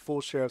go with the full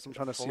sheriffs. I'm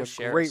trying to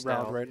see a great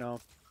round right now.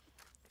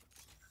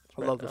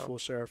 I love the full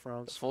sheriff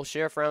rounds. The full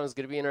sheriff round is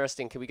going to be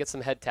interesting. Can we get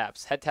some head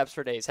taps? Head taps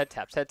for days. Head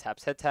taps, head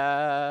taps, head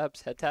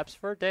taps, head taps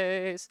for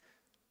days.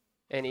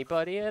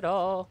 Anybody at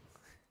all?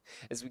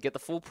 As we get the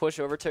full push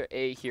over to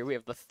A here, we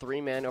have the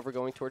 3-man over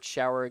going towards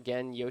shower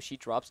again. Yoshi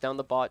drops down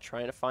the bot,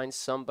 trying to find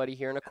somebody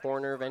here in a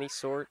corner of any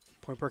sort.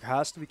 Point Park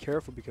has to be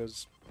careful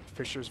because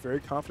Fisher is very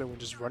confident when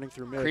just running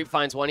through mid. Creep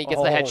finds one. He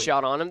gets the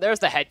headshot on him. There's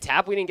the head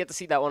tap. We didn't get to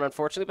see that one,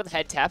 unfortunately, but the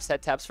head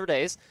taps for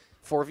days.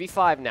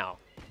 4v5 now.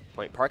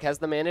 Point Park has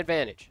the man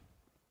advantage.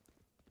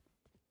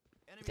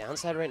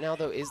 Downside right now,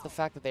 though, is the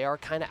fact that they are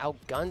kind of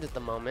outgunned at the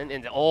moment.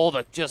 And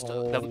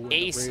the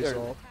ace,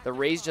 the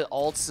Raze just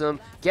ults him,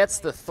 gets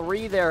the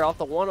 3 there off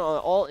the 1 on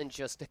the ult, and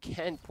just,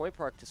 again, Point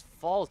Park just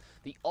falls.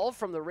 The ult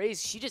from the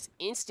Raze, she just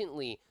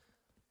instantly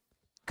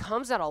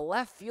comes out of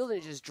left field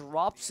and just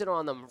drops it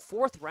on them.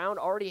 4th round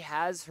already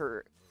has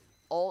her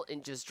ult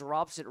and just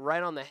drops it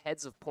right on the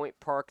heads of Point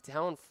Park,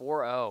 down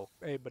 4-0.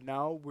 Hey, but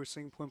now we're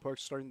seeing Point Park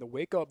starting to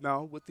wake up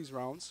now with these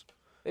rounds.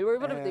 They were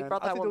able to, they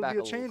brought that one back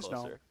a little closer.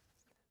 Now.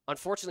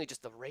 Unfortunately,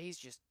 just the Raze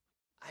just,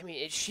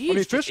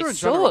 Fisher is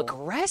so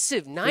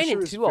aggressive.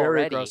 9-2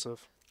 already.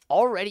 Aggressive.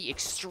 Already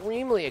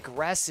extremely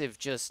aggressive,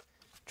 just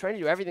trying to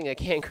do everything I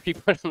can. Creep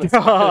on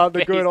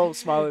the good old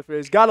smiley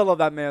face. Gotta love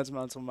that man's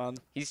mental, man.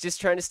 He's just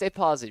trying to stay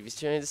positive.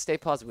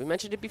 We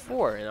mentioned it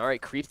before. And all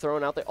right, Creep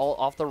throwing out all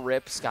off the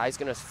rip. Sky's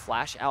gonna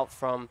flash out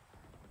from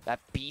that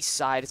B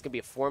side. It's gonna be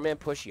a 4-man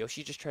push.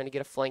 Yoshi just trying to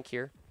get a flank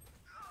here.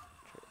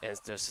 And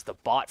just the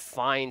bot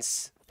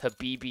finds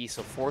Habibi,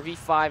 so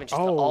 4v5 and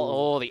just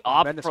the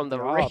op from the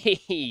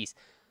Raze.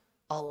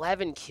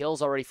 11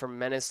 kills already from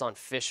Menace on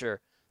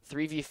Fisher.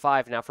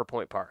 3v5 now for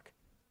Point Park.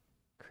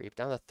 Creep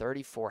down to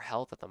 34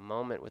 health at the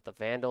moment with the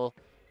Vandal.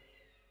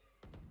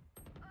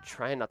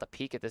 Trying not to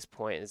peek at this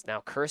point as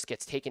now Curse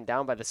gets taken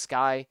down by the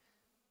Sky.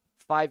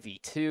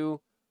 5v2.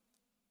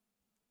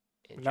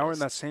 Now we're in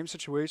that same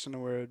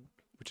situation where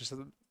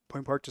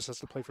Point Park just has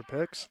to play for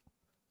picks.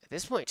 At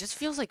this point, it just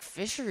feels like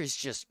Fisher is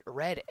just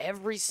read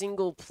every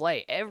single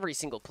play. Every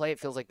single play, it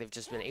feels like they've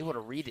just been able to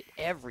read it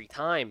every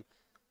time.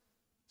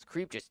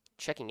 Creep just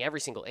checking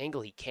every single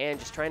angle he can,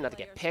 just trying not to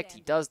get picked.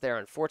 He does there,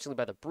 unfortunately,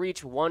 by the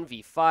breach.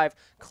 1v5.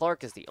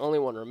 Clark is the only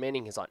one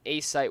remaining. He's on A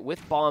site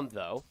with bomb,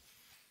 though.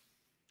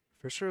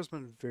 Fisher has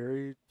been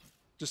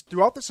just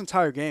throughout this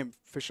entire game,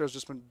 Fisher has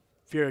just been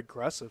very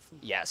aggressive.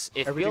 Yes,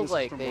 it feels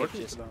like they've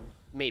just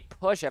made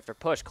push after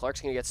push.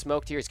 Clark's going to get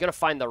smoked here. He's going to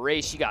find the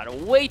Raze. She got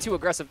way too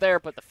aggressive there,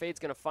 but the Fade's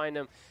going to find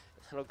him.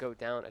 That'll go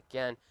down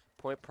again.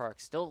 Point Park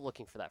still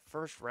looking for that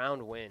first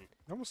round win.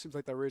 It almost seems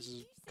like that Raze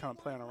is kind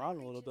of playing around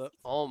a little bit.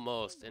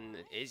 Almost, and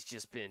it's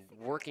just been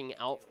working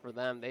out for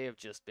them. They have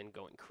just been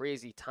going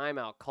crazy.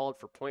 Timeout called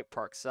for Point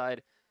Park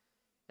side.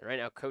 And right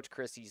now, Coach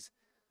Chris, he's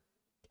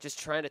just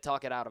trying to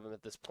talk it out of him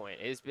at this point.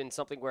 It's been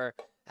something where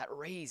that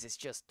Raze is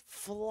just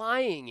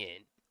flying in.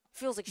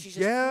 Feels like she's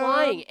just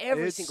flying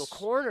every single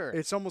corner.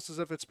 It's almost as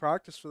if it's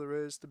practice for the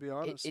Raze, to be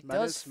honest. It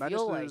does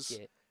feel like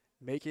it.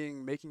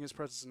 Making his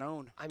presence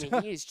known. I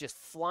mean, he is just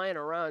flying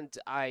around.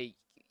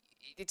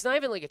 It's not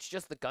even like it's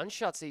just the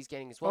gunshots that he's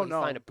getting as well.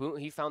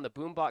 He found the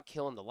boombot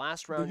kill in the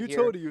last round. The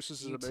utility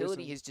uses is amazing. The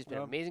utility has just been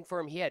amazing for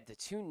him. He had the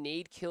 2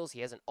 nade kills.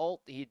 He has an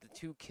ult. He had the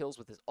 2 kills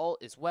with his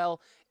ult as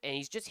well, and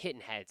he's just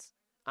hitting heads.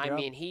 I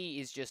mean, he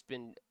has just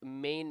been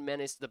main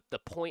menace. The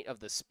point of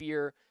the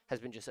spear has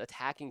been just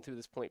attacking through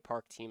this Point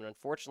Park team, and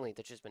unfortunately,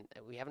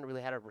 we haven't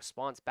really had a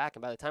response back.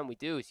 And by the time we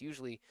do, it's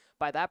usually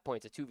by that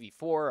point it's a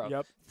 2v4,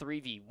 a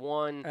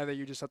 3v1, and then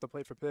you just have to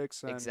play for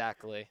picks. And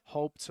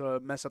hope to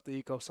mess up the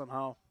eco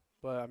somehow.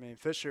 But I mean,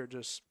 Fisher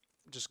just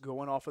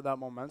going off of that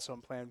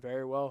momentum, playing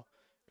very well.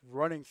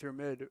 Running through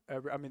mid,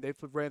 they've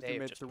ran through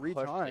mid 3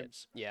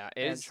 times. Yeah,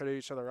 and try to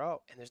each other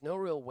out. And there's no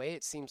real way,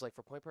 it seems like,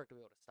 for Point Park to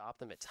be able to stop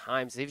them at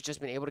times. They've just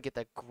been able to get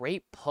that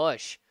great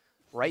push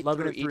right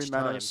through each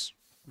time.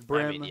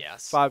 Brim,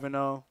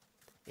 5-0.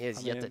 He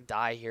has yet to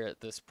die here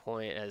at this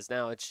point, as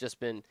now it's just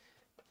been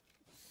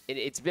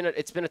it's been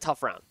a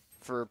tough round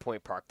for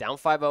Point Park. Down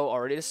 5-0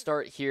 already to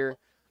start here.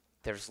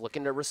 They're just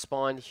looking to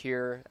respond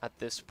here at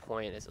this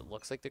point, as it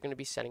looks like they're going to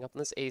be setting up on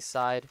this A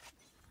side.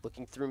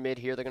 Looking through mid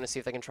here, they're going to see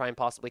if they can try and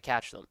possibly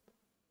catch them.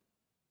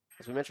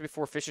 As we mentioned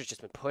before, Fisher's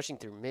just been pushing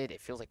through mid. It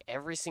feels like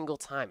every single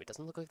time. It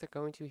doesn't look like they're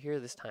going to here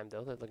this time,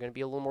 though. They're going to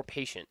be a little more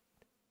patient.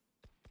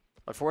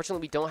 Unfortunately,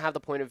 we don't have the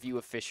point of view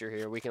of Fisher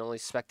here. We can only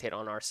spectate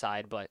on our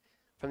side, but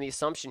from the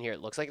assumption here, it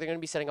looks like they're going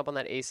to be setting up on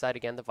that A side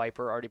again. The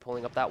Viper already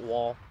pulling up that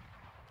wall.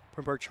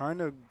 Point Park trying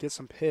to get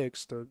some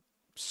picks to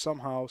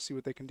somehow see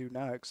what they can do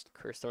next.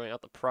 Curse throwing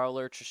out the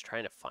Prowler, just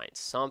trying to find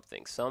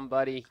something,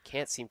 somebody. He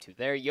can't seem to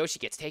there. Yoshi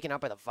gets taken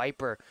out by the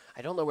Viper.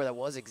 I don't know where that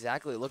was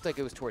exactly. It looked like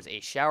it was towards A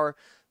Shower.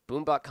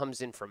 Boombot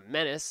comes in from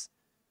Menace.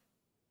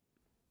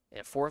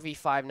 And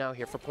 4v5 now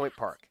here for Point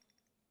Park.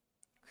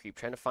 Creep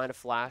trying to find a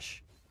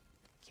flash.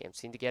 Can't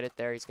seem to get it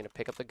there. He's going to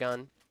pick up the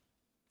gun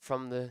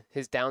from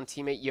his down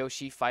teammate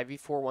Yoshi.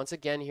 5v4 once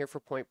again here for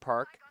Point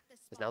Park.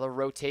 As now they'll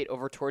rotate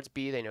over towards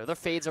B. They know the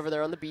fades over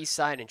there on the B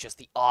side. And just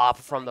the op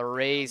from the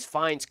Rays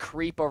finds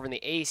Creep over in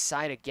the A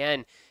side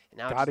again. And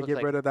now Gotta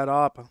get rid of that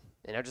op.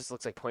 And now it just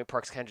looks like Point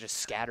Park's kind of just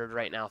scattered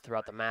right now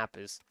throughout the map.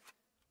 As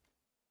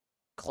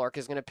Clark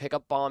is going to pick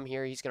up bomb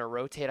here. He's going to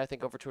rotate, I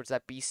think, over towards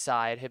that B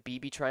side.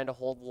 Habibi trying to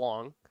hold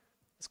long.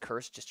 As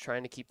Curse just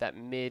trying to keep that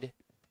mid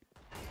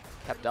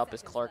kept up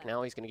as Clark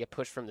now. He's going to get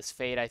pushed from this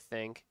fade, I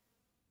think.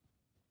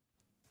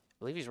 I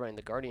believe he's running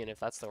the Guardian if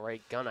that's the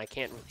right gun. I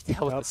can't really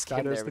tell with the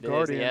skin there, but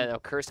it is. Yeah, now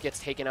Curse gets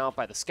taken out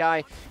by the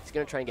Sky. He's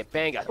going to try and get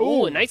banged.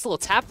 Oh, a nice little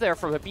tap there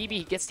from Habibi.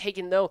 He gets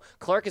taken, though.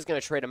 Clark is going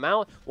to trade him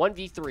out.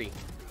 1v3.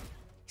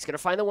 He's going to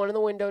find the one in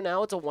the window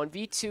now. It's a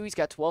 1v2. He's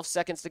got 12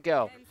 seconds to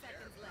go.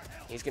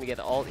 He's going to get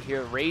the ult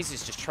here. Raze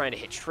is just trying to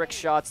hit trick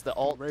shots. The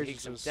ult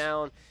takes him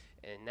down.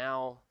 And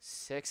now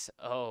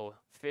 6-0.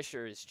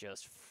 Fisher is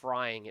just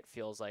frying, it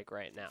feels like,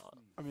 right now.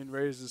 I mean,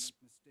 Raze is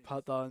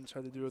popped on and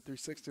tried to do a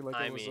 360 like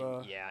it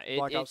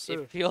was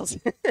it feels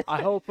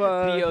I hope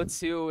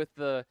PO2 with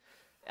the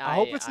I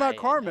hope it's not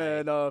karma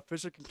and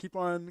Fisher can keep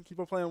on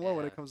playing well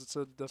when it comes to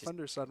the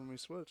defender side when we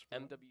switch.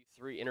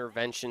 MW3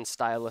 intervention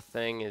style of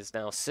thing is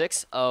now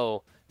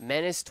 6-0.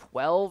 Menace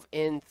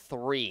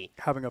 12-3.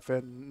 Having a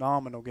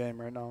phenomenal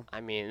game right now. I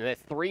mean, the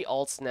 3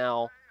 ults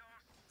now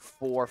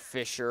for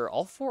Fisher.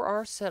 All 4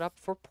 are set up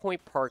for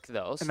Point Park,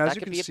 though, so that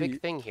could be a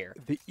big thing here.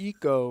 The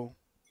eco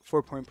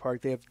for Point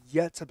Park, they have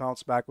yet to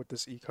bounce back with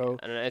this eco.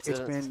 It's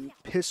been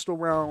pistol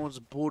rounds,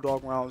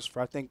 bulldog rounds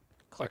for, I think,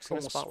 Clark's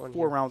almost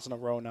 4 rounds in a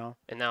row now.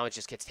 And now it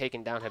just gets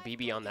taken down.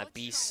 Habibi on that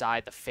B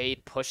side. The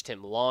fade pushed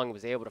him long,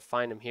 was able to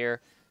find him here.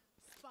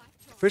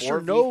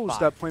 Fisher knows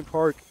that Point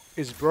Park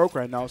is broke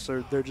right now,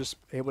 so they're just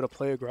able to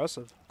play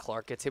aggressive.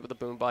 Clark gets hit with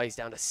the Boombot. He's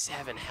down to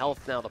 7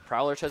 health now. The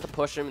Prowler tries to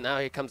push him. Now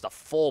here comes the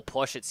full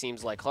push, it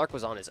seems like. Clark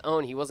was on his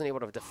own. He wasn't able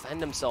to defend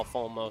himself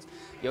almost.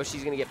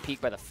 Yoshi's going to get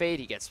peeked by the fade.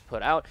 He gets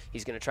put out.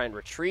 He's going to try and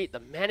retreat. The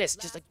Menace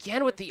just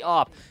again with the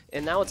op.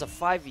 And now it's a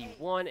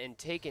 5v1 and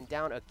taken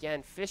down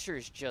again.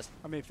 Fisher's just...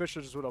 I mean,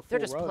 Fisher's with a full They're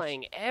just rush.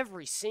 playing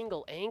every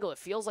single angle. It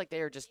feels like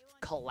they are just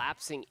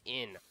collapsing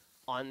in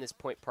on this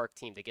Point Park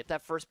team. They get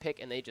that first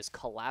pick and they just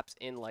collapse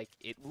in like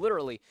it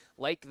literally,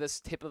 like this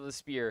tip of the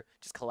spear,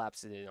 just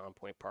collapses in on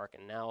Point Park.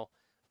 And now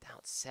down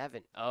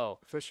 7-0.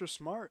 Fisher's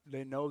smart.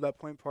 They know that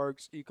Point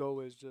Park's eco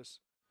is just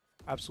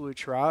absolutely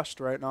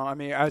trashed right now. I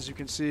mean, as you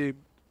can see,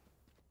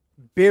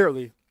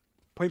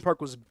 Point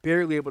Park was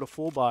barely able to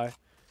full buy.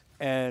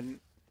 And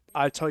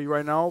I tell you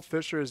right now,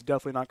 Fisher is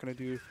definitely not going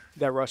to do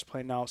that rush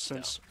play now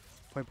since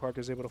Point Park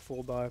is able to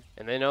full buy.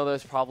 And they know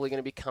there's probably going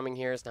to be coming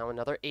here. Is now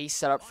another A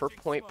setup for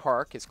Point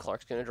Park as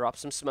Clark's going to drop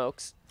some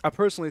smokes. I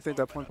personally think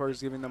that Point Park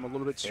is giving them a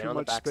little bit too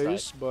much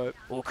space, but...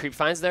 Well, Creep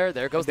finds there.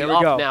 There goes the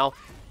off now.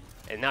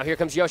 And now here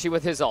comes Yoshi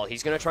with his ult.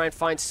 He's going to try and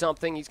find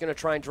something. He's going to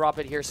try and drop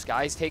it here.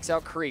 Skies takes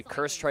out Creep.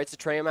 Curse tries to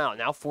tray him out.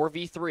 Now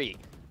 4v3.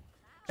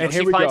 And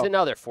Yoshi finds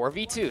another.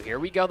 4v2. Here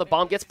we go. The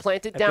bomb gets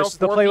planted down.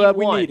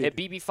 4v1.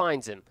 Habibi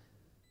finds him.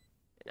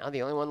 Now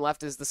the only one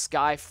left is the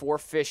Sky for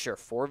Fisher.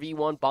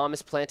 4v1 bomb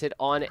is planted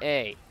on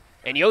A.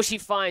 And Yoshi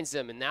finds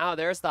him, and now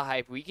there's the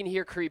hype. We can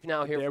hear Creep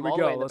now here from all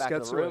the way in the back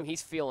of the room.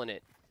 He's feeling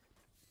it.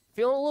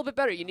 Feeling a little bit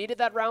better. You needed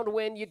that round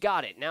win. You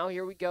got it. Now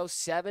here we go.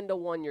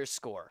 7-1 your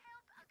score.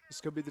 This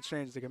could be the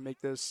change. They can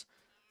make this.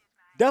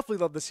 Definitely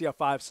love to see a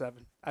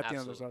 5-7 at the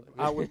end of this.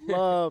 I would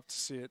love to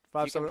see it.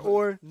 5-7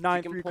 or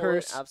 9-3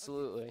 Curse.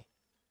 Absolutely.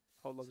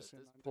 I would love to see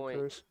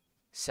it.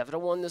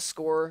 7-1 the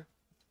score.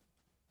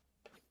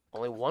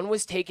 Only one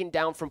was taken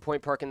down from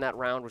Point Park in that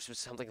round, which was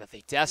something that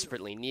they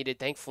desperately needed.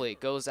 Thankfully, it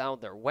goes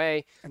out their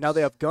way. And now they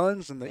have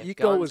guns, and the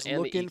eco is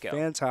looking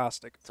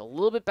fantastic. It's a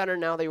little bit better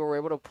now. They were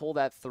able to pull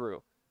that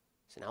through.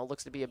 So now it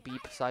looks to be a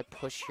B-side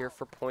push here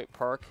for Point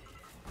Park.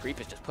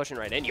 Creep is just pushing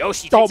right in.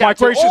 Yoshi takes out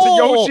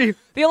Yoshi!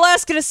 The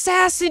Alaskan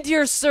Assassin,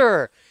 dear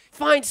sir!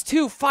 Finds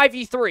 2,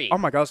 5v3. Oh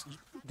my gosh.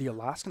 The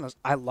Alaskan,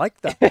 I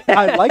like that.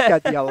 I like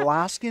that. The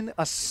Alaskan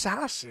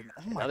Assassin.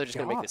 Oh my gosh. Now they're just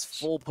going to make this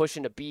full push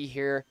into B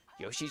here.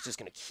 Yoshi's just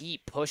going to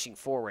keep pushing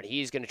forward.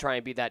 He's going to try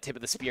and be that tip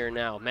of the spear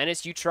now.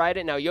 Menace, you tried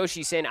it. Now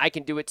Yoshi's saying, I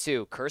can do it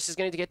too. Curse is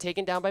going to get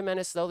taken down by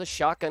Menace, though. The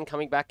shotgun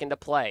coming back into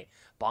play.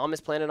 Bomb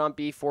is planted on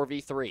B,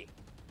 4v3.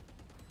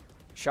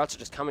 Shots are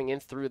just coming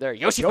in through there.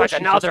 Yoshi finds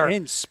another.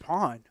 In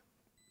spawn.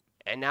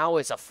 And now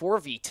it's a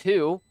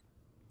 4v2.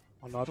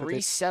 Well,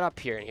 3 set up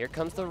here. And here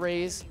comes the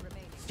Raze.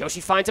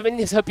 Yoshi finds him, and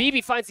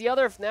Habibi finds the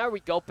other. Now we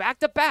go back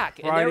to back.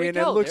 And there we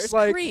go. It looks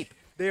like Creep.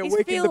 They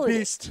awakened the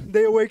beast.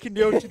 They awakened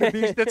Yoshi the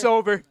beast. It's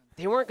over.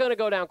 They weren't going to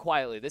go down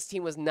quietly. This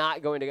team was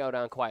not going to go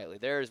down quietly.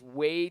 There's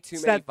way too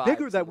many vibes. It's that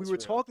vigor that we were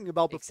talking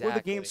about before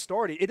the game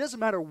started. It doesn't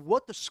matter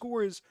what the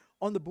score is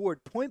on the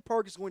board. Point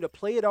Park is going to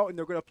play it out, and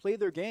they're going to play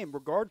their game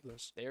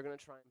regardless. They are going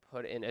to try and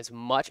put in as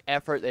much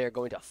effort. They are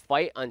going to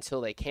fight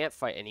until they can't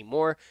fight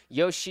anymore.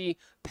 Yoshi,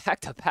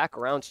 back-to-back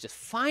rounds, just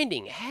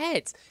finding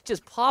heads,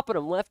 just popping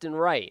them left and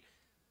right.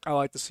 I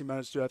like to see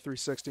Menace do that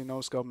 360 no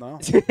scope now.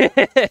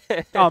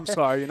 I'm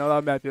sorry,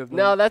 that might be a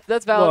no,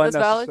 that's valid. That's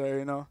valid.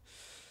 You know.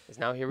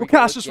 Now here we we'll go.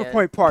 Cast this for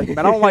Point Park, man.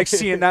 I don't like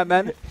seeing that,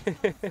 man.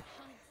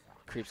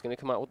 Creep's going to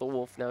come out with the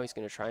wolf now. He's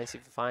going to try and see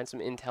if he finds some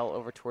intel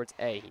over towards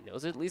A. He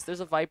knows at least there's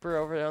a Viper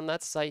over on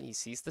that site. He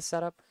sees the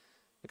setup.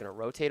 They're going to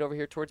rotate over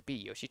here towards B.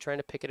 Yoshi trying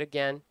to pick it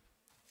again.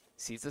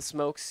 Sees the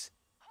smokes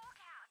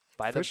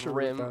by the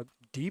brim. With that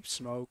deep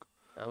smoke.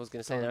 I was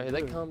going to say, now here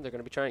they come. They're going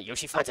to be trying.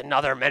 Yoshi finds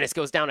another. Menace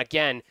goes down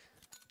again.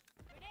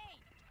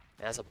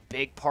 That's a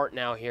big part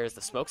now here as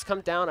the smokes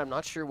come down. I'm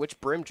not sure which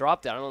brim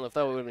dropped it. I don't know if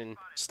that would have been.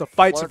 It's the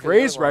fights of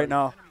Raze right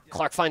now.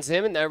 Clark finds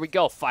him, and there we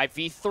go.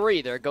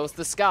 5v3. There goes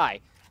the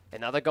Sky.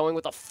 And now they're going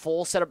with a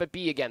full setup at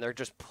B again. They're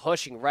just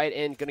pushing right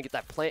in. Going to get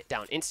that plant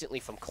down instantly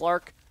from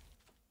Clark.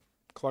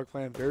 Clark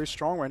playing very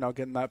strong right now,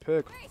 getting that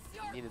pick.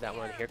 Needed that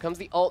one. Here comes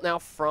the ult now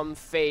from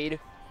Fade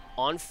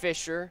on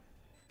Fisher.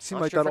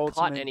 Seemed like that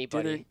ultimate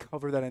didn't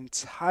cover that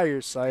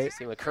entire site.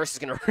 Seemed like Curse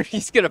is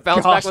he's gonna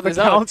bounce back with his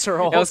own.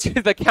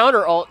 The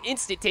counter ult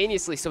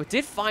instantaneously. So it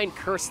did find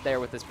Curse there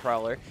with his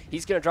Prowler.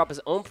 He's gonna drop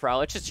his own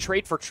Prowler. It's just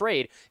trade for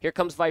trade. Here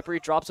comes Viper. He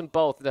drops them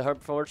both.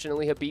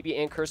 Unfortunately, Habibi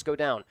and Curse go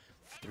down.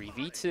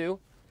 3v2.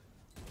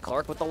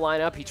 Clark with the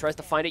lineup. He tries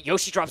to find it.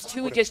 Yoshi drops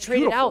 2. He gets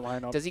traded out.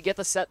 Lineup. Does he get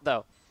the set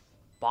though?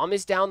 Bomb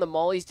is down. The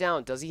Molly's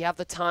down. Does he have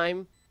the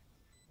time?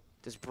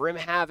 Does Brim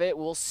have it?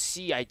 We'll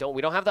see.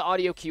 We don't have the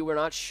audio cue. We're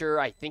not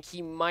sure. I think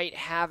he might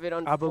have it,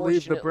 unfortunately. I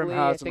believe the Brim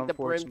has it, I think the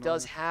Brim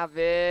does have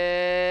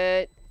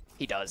it.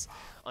 He does.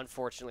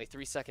 Unfortunately,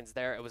 3 seconds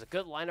there. It was a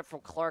good lineup from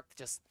Clark.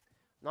 Just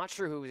not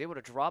sure who was able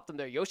to drop them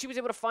there. Yoshi was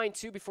able to find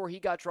 2 before he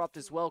got dropped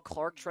as well.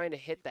 Clark trying to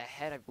hit the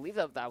head. I believe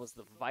that was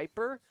the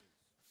Viper.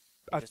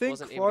 I think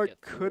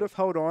Clark could have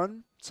held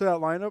on to that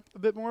lineup a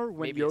bit more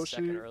when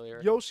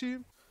Yoshi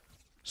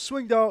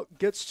swinged out,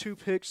 gets 2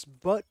 picks,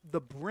 but the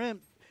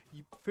Brim,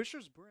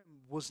 Fisher's Brim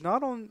wasn't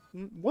on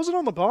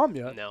the bomb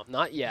yet. No,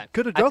 not yet.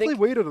 Could have definitely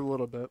waited a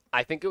little bit.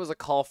 I think it was a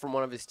call from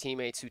one of his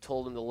teammates who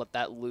told him to let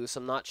that loose.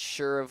 I'm not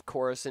sure of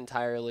course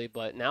entirely,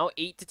 but now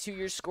 8-2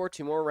 your score.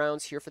 2 more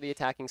rounds here for the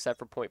attacking set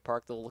for Point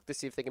Park. They'll look to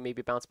see if they can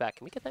maybe bounce back.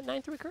 Can we get that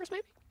 9-3 Curse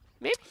maybe?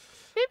 Maybe.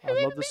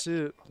 I'd love to see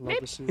it. Love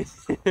to see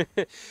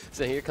it.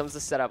 So here comes the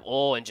setup.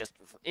 Oh, and just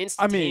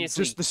instantaneously. I mean,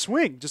 just the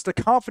swing, just the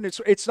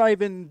confidence. It's not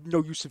even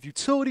no use of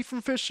utility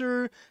from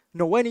Fisher,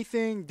 no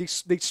anything.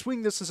 They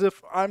swing this as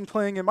if I'm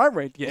playing in my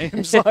ranked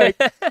games,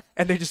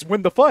 and they just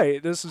win the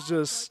fight. This is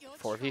just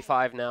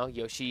 4v5 now.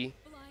 Yoshi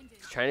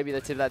trying to be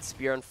the tip of that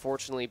spear.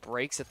 Unfortunately,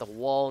 breaks at the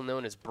wall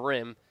known as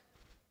Brim.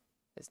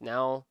 Is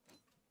now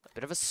a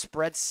bit of a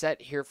spread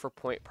set here for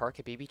Point Park.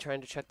 Habibi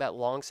trying to check that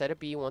long side of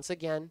B once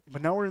again.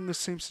 But now we're in the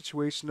same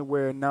situation to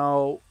where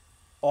now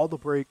all the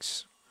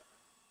breaks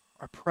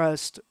are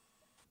pressed.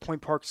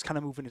 Point Park is kind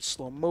of moving in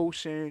slow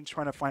motion,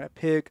 trying to find a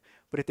pick.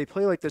 But if they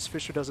play like this,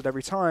 Fisher does it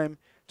every time.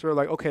 So they're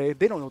like, okay,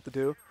 they don't know what to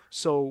do.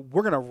 So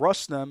we're going to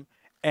rush them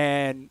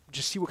and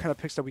just see what kind of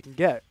picks that we can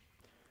get.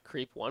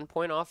 Creep 1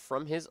 point off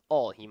from his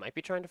ult. He might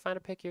be trying to find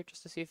a pick here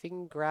just to see if he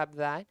can grab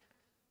that.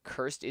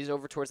 Cursed is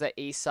over towards that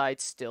A side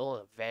still.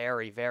 A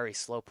very, very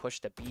slow push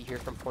to B here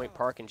from Point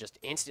Park. And just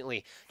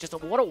instantly,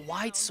 what a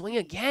wide swing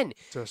again.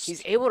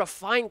 He's able to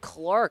find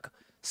Clark.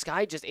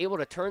 Sky just able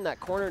to turn that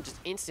corner and just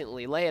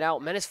instantly lay it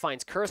out. Menace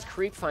finds Curse.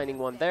 Creep finding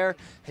one there.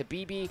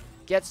 Habibi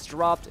gets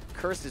dropped.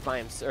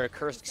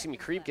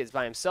 Creep gets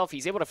by himself.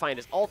 He's able to find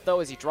his ult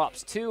though as he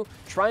drops 2,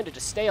 trying to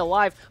just stay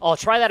alive. Oh,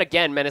 try that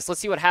again, Menace. Let's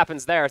see what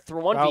happens there.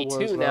 Through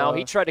 1v2 now.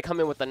 He tried to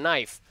come in with the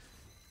knife.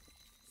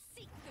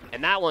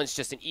 And that one's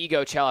just an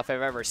ego chow if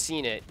I've ever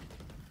seen it.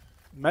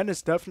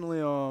 Menace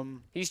definitely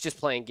he's just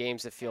playing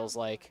games, it feels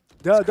like.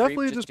 Yeah,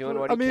 definitely just doing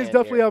what he can. I mean, he's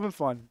definitely having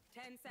fun.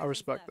 I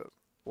respect it.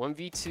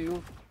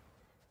 1v2.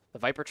 The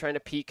Viper trying to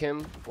peek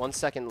him. 1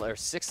 second or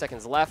 6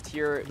 seconds left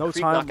here. No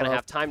Creep time not going to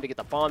have time to get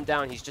the bomb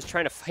down. He's just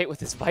trying to fight with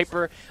his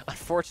Viper.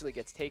 Unfortunately,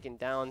 gets taken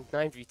down.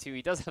 9v2.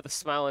 He does have the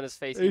smile on his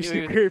face. A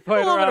little bit of a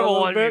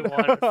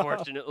 1v1,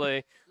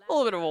 unfortunately. A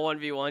little bit of a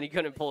 1v1. He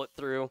couldn't pull it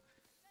through.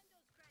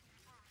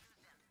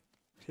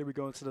 Here we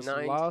go into this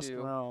last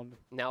round.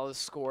 Now the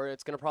score,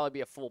 it's going to probably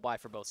be a full buy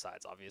for both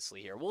sides,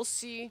 obviously, here. We'll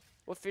see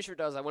what Fisher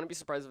does. I wouldn't be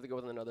surprised if they go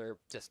with another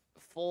just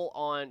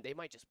full-on. They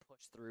might just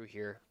push through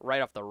here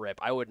right off the rip.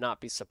 I would not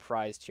be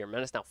surprised here.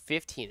 Menace now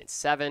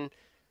 15-7.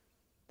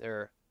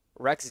 They're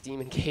Rex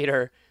Demon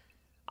Gator.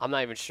 I'm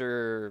not even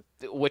sure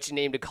which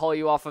name to call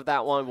you off of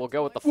that one. We'll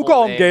go with the full name. We'll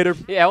call him Gator.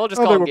 Yeah, we'll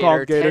just call him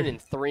Gator.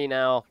 10-3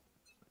 now.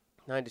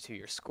 9-2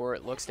 your score.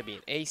 It looks to be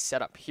an ace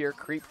setup here.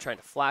 Creep trying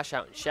to flash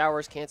out in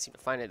showers. Can't seem to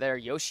find it there.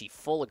 Yoshi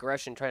full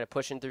aggression trying to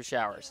push in through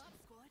showers.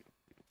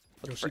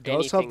 Yoshi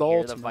does have the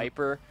ultimate. The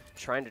Viper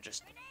trying to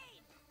just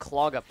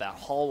clog up that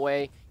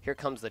hallway. Here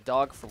comes the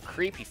dog from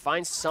Creep. He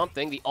finds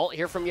something. The ult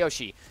here from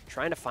Yoshi.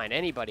 Trying to find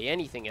anybody,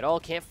 anything at all.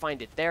 Can't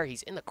find it there.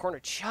 He's in the corner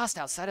just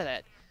outside of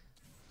that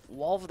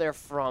wall there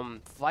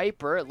from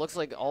Viper. It looks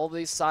like all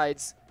these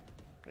sides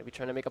going to be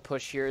trying to make a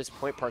push here as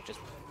Point Park just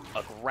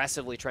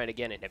aggressively trying to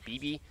get in.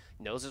 Habibi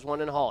knows there's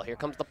one in Hall. Here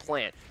comes the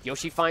plant.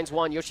 Yoshi finds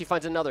one. Yoshi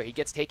finds another. He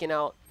gets taken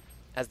out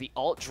as the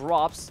ult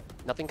drops.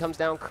 Nothing comes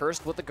down.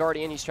 Cursed with the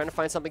Guardian. He's trying to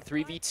find something.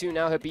 3v2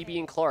 now. Habibi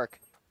and Clark.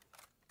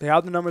 They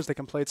have the numbers. They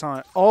can play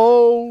time.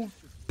 Oh,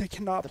 they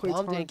cannot play time.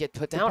 The bomb didn't get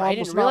put down. I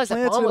didn't realize the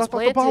bomb was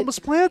planted. The bomb was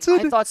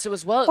planted. I thought so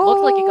as well. It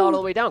looked like it got all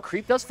the way down.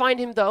 Creep does find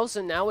him, though,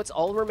 so now it's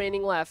all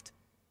remaining left.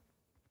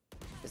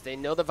 As they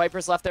know the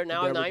Viper's left there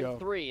now.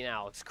 9-3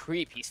 now. It's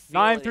Creep. He's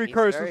feeling 9-3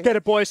 curse. Let's get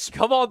it, boys.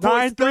 Come on,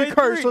 boys. 9-3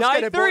 curse.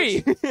 Let's get it,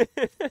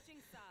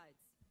 boys.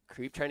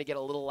 Creep trying to get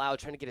a little loud,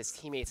 trying to get his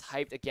teammates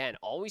hyped again.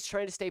 Always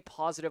trying to stay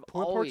positive.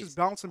 Point Park is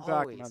bouncing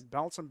back, man.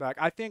 Bouncing back.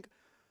 I think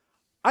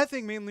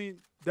mainly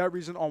that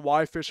reason on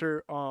why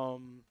Fisher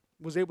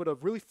was able to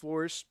really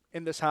flourish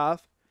in this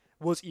half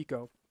was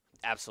eco.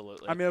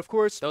 Absolutely. I mean, of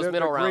course, those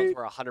middle rounds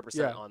were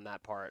 100% on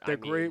that part. They're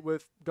great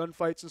with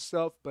gunfights and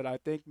stuff, but I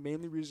think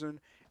mainly reason,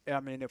 I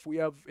mean, if we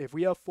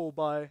have full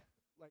buy,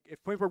 like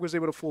if Point Park was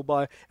able to full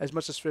buy as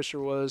much as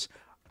Fisher was,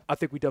 I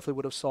think we definitely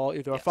would have saw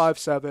either a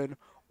 5-7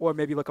 or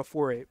maybe like a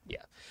 4-8.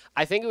 Yeah,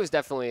 I think it was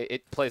definitely,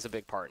 it plays a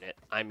big part in it.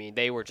 I mean,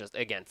 they were just,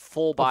 again,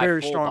 full buy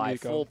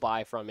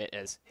from it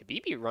as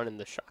Habibi running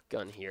the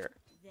shotgun here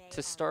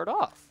to start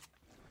off.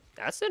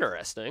 That's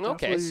interesting.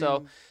 Definitely. Okay,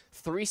 so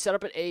 3 set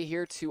up at A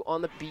here, 2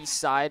 on the B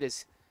side.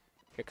 As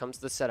here comes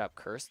the setup.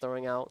 Curse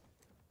throwing out,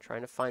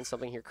 trying to find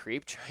something here.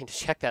 Creep trying to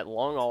check that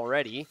long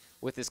already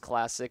with his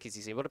classic as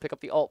he's able to pick up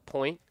the ult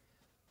point.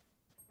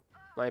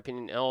 My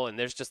opinion. Oh, and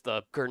there's just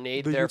the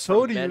grenade there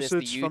from Menace.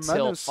 The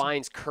util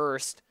finds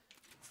Cursed.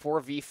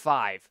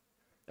 4v5.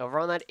 Over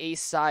on that A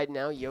side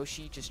now,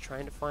 Yoshi just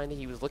trying to find it.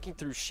 He was looking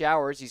through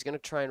showers. He's going to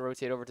try and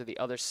rotate over to the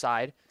other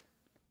side.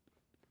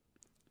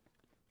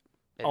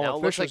 And now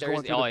it looks like they're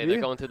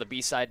going through the B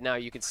side now.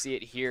 You can see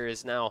it here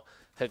is now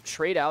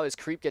trade out as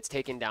Creep gets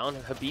taken down.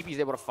 Habibi's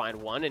able to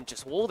find one and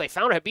just, whoa, they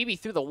found Habibi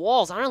through the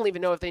walls. I don't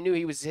even know if they knew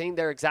he was sitting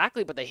there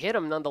exactly, but they hit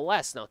him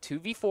nonetheless. Now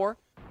 2v4.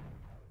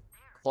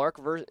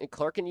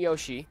 Clark and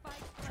Yoshi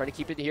trying to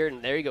keep it here.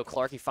 And there you go,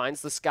 Clark. He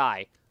finds the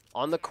sky.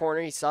 On the corner,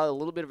 he saw a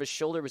little bit of his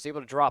shoulder, was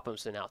able to drop him.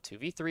 So now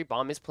 2v3.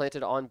 Bomb is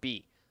planted on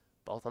B.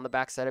 Both on the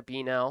backside of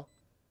B now.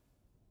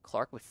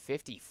 Clark with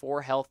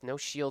 54 health. No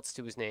shields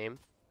to his name.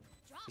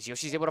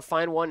 Yoshi's able to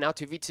find one, now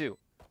 2v2.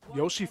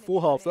 Yoshi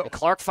full health. And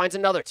Clark finds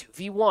another,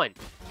 2v1.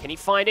 Can he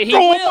find it? He will!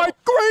 Oh my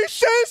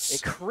gracious!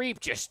 And Creep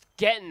just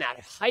getting that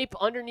hype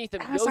underneath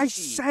him. As I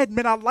said,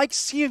 man, I like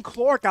seeing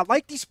Clark. I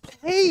like these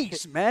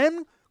plays,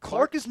 man.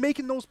 Clark is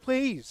making those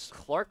plays.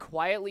 Clark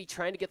quietly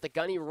trying to get the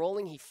gunny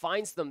rolling. He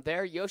finds them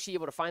there. Yoshi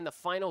able to find the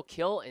final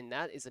kill, and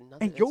that is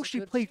another. And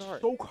Yoshi played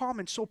so calm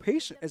and so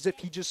patient, as if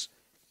he just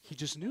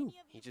knew.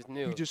 He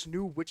just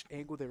knew which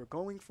angle they were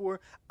going for.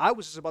 I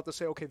was just about to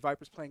say, okay,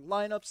 Viper's playing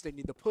lineups. They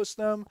need to push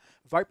them.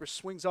 Viper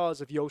swings out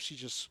as if Yoshi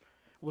just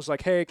was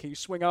like, hey, can you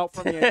swing out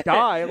from me and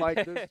die?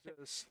 Like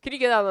this. Can you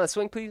get out on the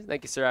swing, please?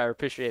 Thank you, sir. I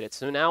appreciate it.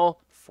 So now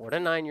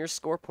 4-9, your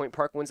score. Point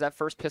Park wins that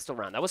first pistol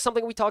round. That was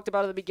something we talked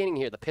about at the beginning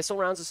here. The pistol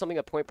rounds is something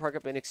that Point Park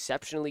have been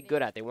exceptionally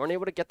good at. They weren't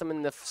able to get them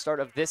in the start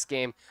of this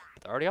game,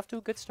 but they're already off to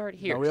a good start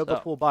here. Now we have the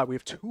full buy. We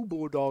have 2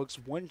 Bulldogs,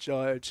 1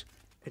 Judge,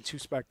 and 2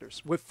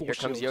 Spectres with 4 Here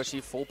comes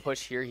Yoshi, full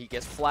push here. He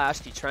gets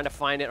flashed. He's trying to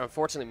find it.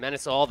 Unfortunately,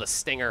 Menace, the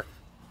stinger.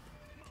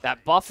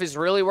 That buff has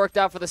really worked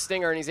out for the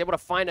stinger, and he's able to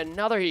find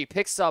another. He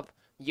picks up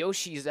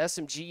Yoshi's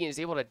SMG and is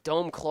able to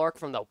dome Clark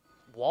from the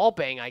wall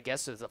bang, I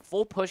guess. There's a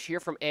full push here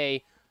from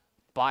A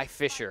by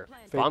Fisher.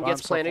 Bomb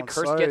gets planted.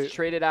 Curse gets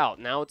traded out.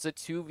 Now it's a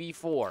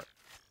 2v4.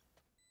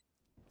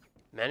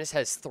 Menace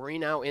has 3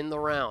 now in the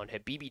round.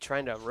 Habibi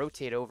trying to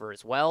rotate over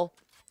as well.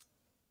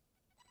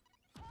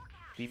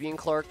 Habibi and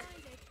Clark,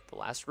 the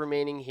last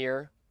remaining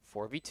here.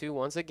 4v2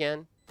 once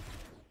again.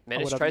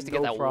 Menace tries to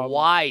get that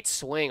wide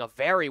swing, a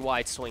very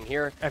wide swing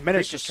here. And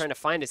Menace just trying to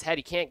find his head.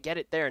 He can't get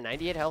it there.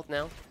 98 health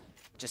now.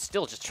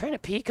 Just trying to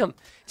peek him.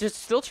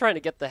 Still trying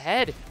to get the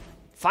head.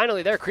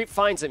 Finally there, Creep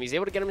finds him. He's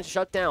able to get him to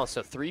shut down.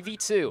 So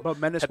 3v2. But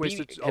Menace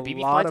wasted a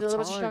Habibi lot finds of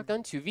another time.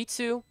 shotgun.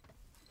 2v2.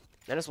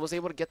 Menace was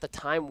able to get the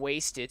time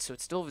wasted, so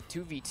it's still a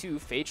 2v2.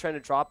 Fade trying to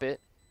drop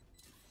it.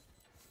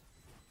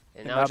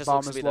 And now it just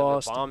looks to be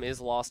that the bomb is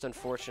lost,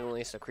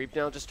 unfortunately. So Creep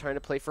now just trying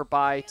to play for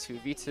buy.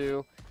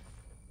 2v2.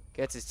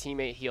 Gets his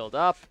teammate healed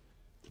up.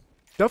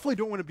 Definitely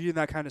don't want to be in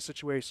that kind of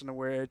situation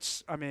where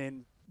it's, I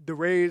mean, the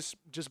Rays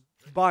just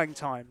buying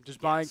time,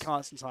 buying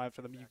constant time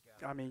for them.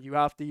 I mean, you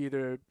have to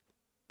either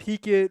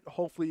peek it,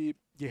 hopefully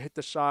you hit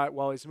the shot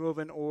while he's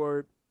moving,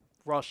 or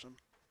rush him.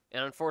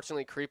 And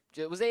unfortunately, Creep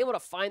was able to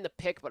find the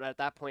pick, but at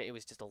that point, it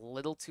was just a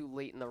little too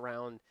late in the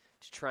round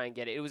to try and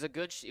get it. It was a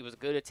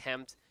good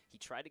attempt. He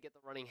tried to get the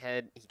running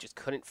head. He just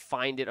couldn't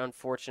find it,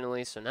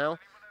 unfortunately. So now,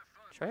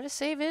 trying to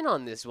save in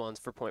on this one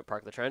for Point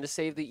Park. They're trying to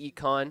save the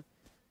econ,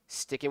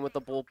 sticking with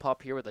the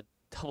bullpup here with the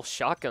double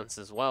shotguns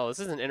as well. This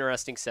is an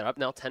interesting setup.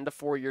 Now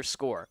 10-4 your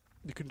score.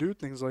 You can do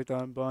things like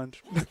that in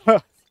Bunch.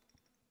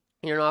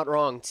 You're not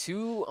wrong.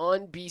 2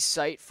 on B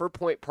site for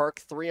Point Park,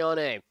 3 on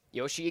A.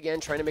 Yoshi again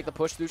trying to make the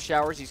push through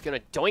showers. He's going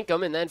to doink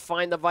him and then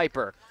find the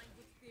Viper.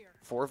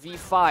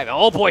 4v5.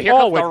 Oh, boy, here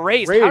comes the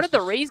Raze. How did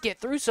the Raze get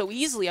through so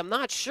easily? I'm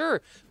not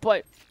sure.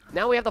 But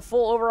now we have the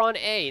full over on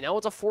A. Now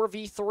it's a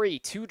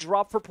 4v3. 2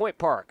 drop for Point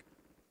Park.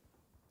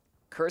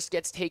 Curse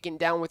gets taken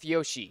down with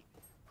Yoshi.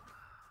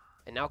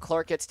 And now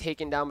Clark gets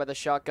taken down by the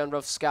shotgun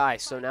of Sky.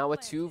 So now a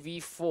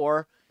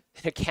 2v4.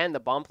 And again, the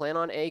bomb plan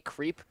on A.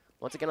 Creep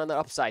once again on the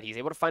upside. He's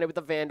able to find it with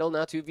the Vandal.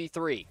 Now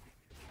 2v3.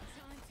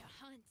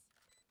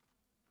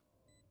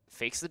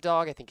 Fakes the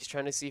dog. I think he's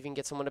trying to see if he can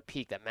get someone to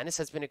peek. That Menace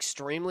has been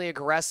extremely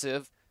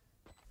aggressive.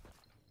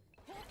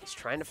 He's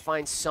trying to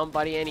find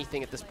somebody,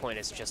 anything at this point.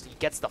 It's just he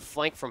gets the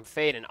flank from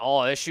Fade, and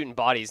oh, they're shooting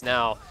bodies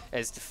now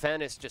as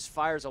Defennis just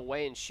fires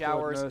away in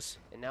showers. Goodness.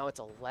 And now it's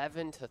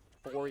 11-4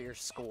 your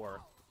score.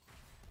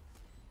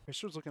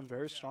 Fisher's looking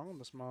very strong on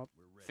this map.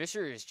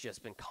 Fisher has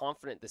just been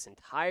confident this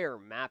entire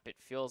map. It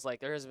feels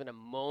like there has been a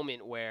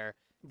moment where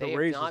they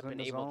have not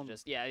been able to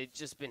just, it's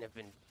just been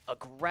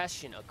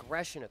aggression.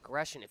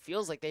 It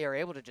feels like they are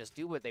able to just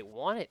do what they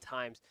want at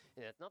times.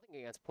 And it's nothing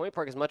against Point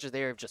Park as much as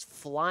they are just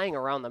flying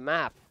around the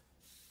map.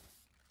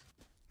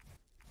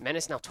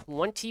 Menace now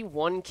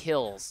 21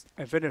 kills.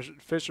 And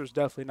Fisher's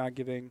definitely not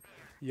giving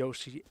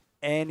Yoshi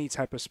any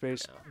type of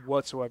space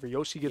whatsoever.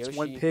 Yoshi gets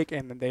one pick,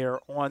 and then they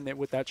are on it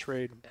with that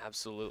trade.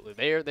 Absolutely.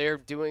 They're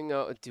doing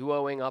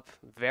duoing up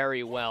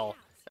very well.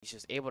 He's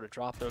just able to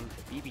drop them.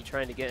 BB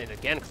trying to get in.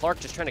 Again,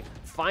 Clark just trying to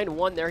find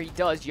one there. He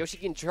does.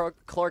 Yoshi and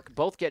Clark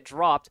both get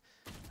dropped.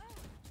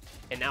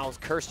 And now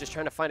Curse just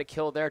trying to find a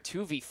kill there.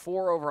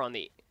 2v4 over on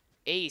the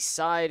A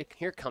side.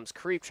 Here comes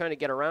Creep trying to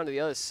get around to the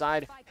other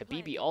side.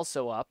 Habibi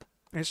also up.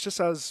 It's just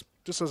as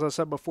I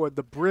said before,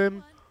 the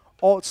Brim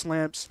alt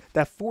slams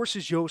that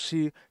forces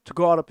Yoshi to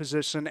go out of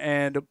position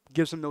and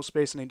gives him no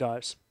space, and he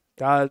dies.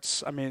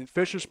 That's, I mean,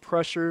 Fisher's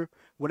pressure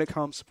when it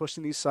comes to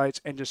pushing these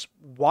sites and just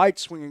wide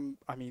swinging,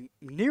 I mean,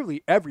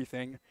 nearly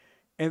everything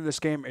in this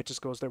game, it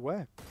just goes their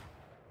way.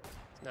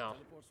 Now,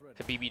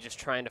 Habibi just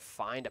trying to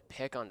find a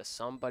pick onto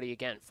somebody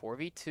again.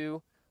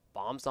 4v2,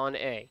 bombs on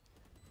A.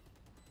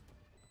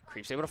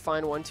 Creep's able to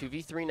find one,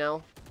 2v3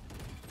 now.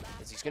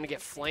 As he's going to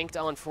get flanked,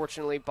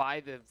 unfortunately, by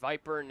the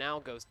Viper. Now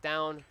goes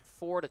down,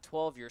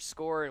 4-12 your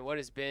score, and what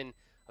has been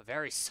a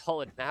very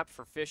solid map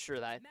for Fisher.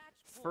 That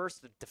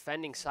first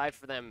defending side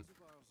for them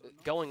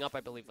going up,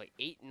 I believe, like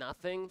 8-0. I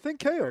think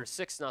KO. Or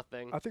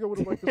 6-0. I think I would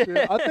have liked to see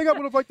it. I think I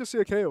would have liked to see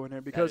a KO in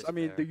here because, I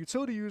mean, fair. the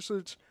utility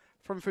usage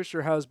from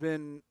Fisher has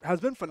been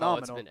phenomenal. Oh,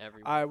 it's been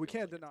everywhere. We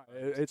can't deny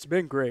it. It's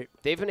been great.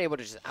 They've been able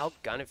to just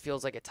outgun, it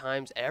feels like, at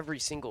times, every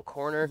single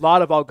corner. A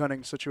lot of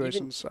outgunning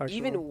situations, actually.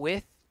 Even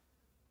with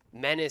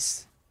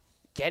Menace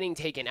getting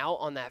taken out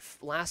on that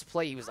last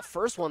play, he was the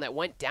first one that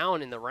went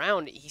down in the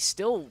round. He's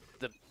still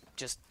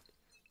just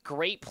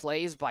great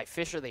plays by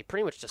Fisher. They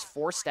pretty much just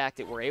four-stacked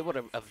it. Were able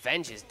to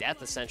avenge his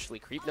death, essentially.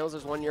 Creep knows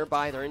there's one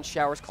nearby. They're in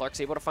showers. Clark's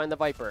able to find the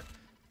Viper.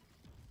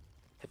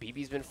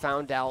 Habibi's been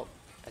found out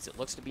as it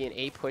looks to be an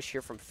A push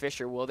here from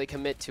Fisher. Will they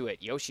commit to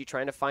it? Yoshi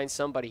trying to find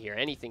somebody here.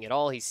 Anything at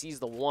all. He sees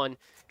the one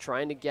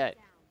trying to get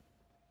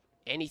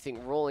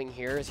anything rolling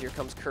here as here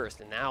comes Curse.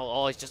 And now,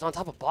 oh, he's just on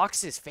top of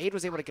boxes. Fade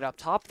was able to get up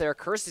top there.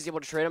 Curse is able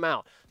to trade him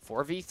out.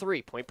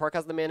 4v3. Point Park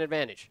has the man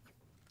advantage.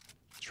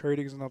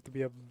 Trading is enough to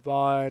be a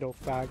vital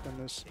fact in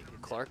this.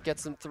 Clark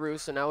gets them through.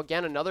 So now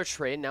again, another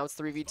trade. Now it's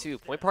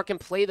 3v2. Point Park can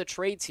play the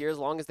trades here as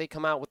long as they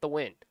come out with the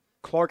win.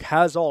 Clark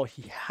has all.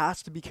 He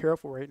has to be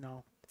careful right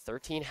now.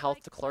 13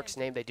 health to Clark's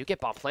name. They do get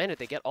bomb planted.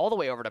 They get all the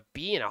way over to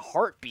B in a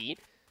heartbeat.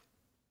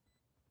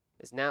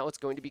 As now it's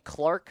going to be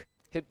Clark,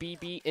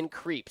 Habibi, and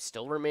Creep.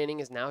 Still remaining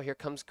is now here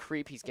comes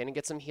Creep. He's going to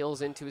get some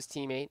heals into his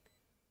teammate.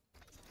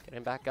 Get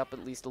him back up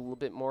at least a little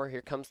bit more.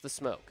 Here comes the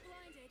smoke.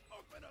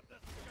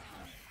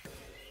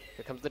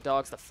 Here comes the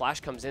dogs. The flash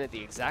comes in at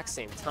the exact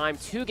same time.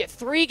 2 get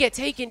 3 get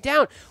taken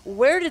down.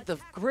 Where did the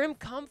Grim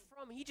come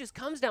from? He just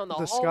comes down the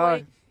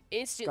hallway,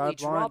 instantly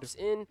drops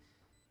in.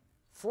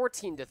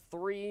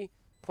 14-3.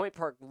 Point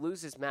Park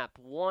loses map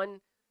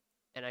 1.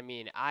 And I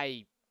mean,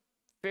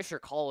 Fisher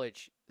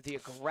College, the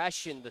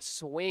aggression, the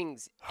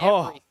swings,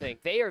 everything.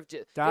 They are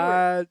just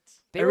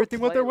everything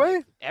went their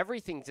way.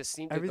 Everything just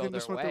seemed to go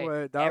their way.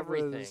 Went their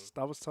way.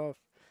 That was tough.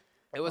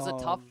 It was a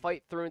tough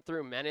fight through and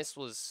through. Menace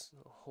was,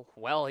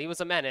 well, he was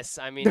a menace.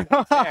 I mean, to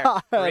be fair,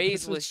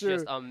 Raze was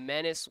just a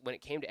menace when it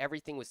came to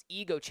everything. Was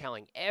ego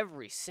challenging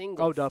every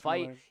single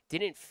fight.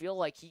 Didn't feel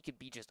like he could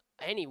be just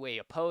any way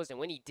opposed. And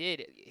when he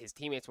did, his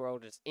teammates were able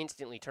to just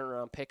instantly turn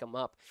around, pick him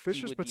up.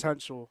 Fisher's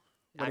potential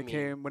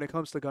when it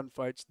comes to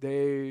gunfights,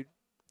 they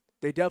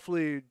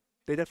definitely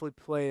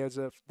play as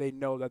if they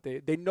know that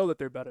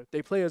they're better.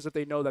 They play as if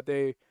they know that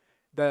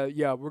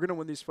we're gonna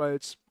win these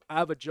fights. I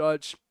have a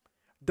judge.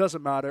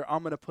 Doesn't matter.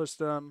 I'm gonna push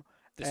them,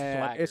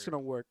 and it's gonna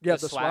work. Yeah,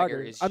 the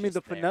swagger. I mean,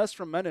 the finesse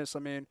from Menace. I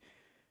mean,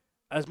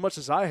 as much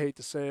as I hate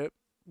to say it,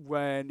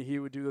 when he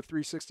would do the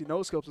 360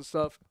 no scopes and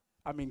stuff,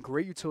 I mean,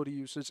 great utility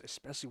usage,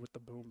 especially with the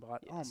boom bot.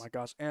 Yes. Oh my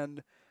gosh,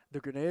 and the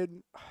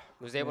grenade.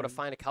 Was able to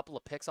find a couple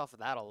of picks off of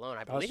that alone.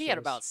 I believe he had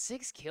about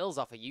 6 kills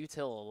off of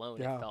util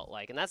alone. It felt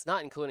like, and that's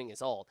not including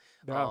his ult.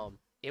 Yeah.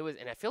 It was,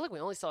 and I feel like we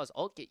only saw his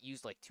ult get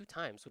used like 2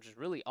 times, which is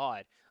really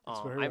odd.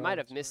 Very I might odd,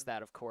 have missed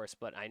that, of course,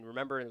 but I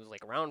remember it was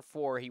like round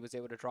 4 he was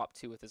able to drop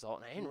 2 with his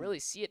ult, and I didn't really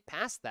see it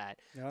past that.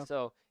 Yeah.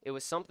 So it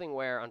was something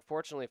where,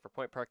 unfortunately for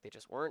Point Park, they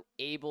just weren't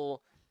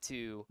able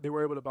to. They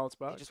were able to bounce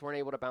back. They just weren't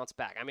able to bounce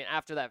back. I mean,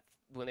 after that,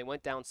 when they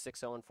went down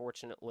 6-0,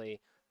 unfortunately,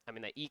 I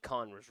mean, that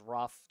econ was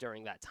rough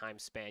during that time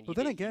span. But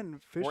then again,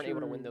 Fisher weren't able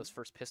to win those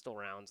first pistol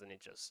rounds, and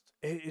it just.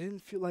 It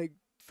didn't feel like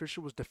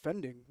Fisher was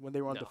defending when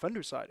they were on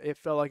defender side. It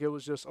felt like it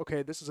was just,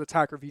 okay, this is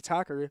attacker v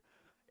attacker.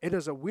 It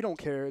is we don't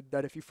care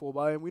that if you full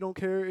buy, and we don't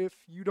care if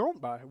you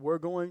don't buy. We're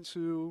gonna push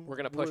you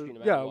no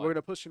matter what. We're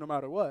gonna push you no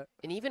matter what.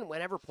 And even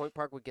whenever Point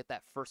Park would get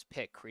that first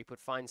pick, Creep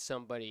would find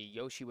somebody,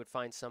 Yoshi would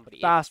find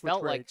somebody. Fast it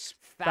felt with trades.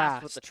 Like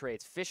fast with the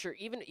trades. Fisher,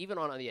 even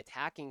on the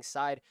attacking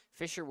side,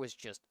 Fisher was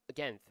just,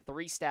 again,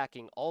 3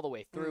 stacking all the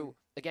way through.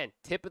 Again,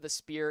 tip of the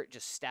spear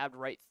just stabbed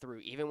right through.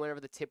 Even whenever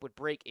the tip would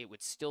break, it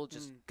would still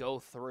just go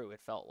through, it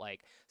felt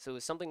like. So it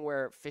was something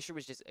where Fisher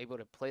was just able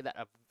to play that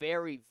a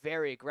very,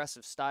 very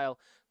aggressive style.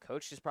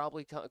 Coach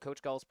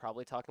Gull's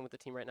probably talking with the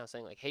team right now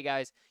saying, like, hey,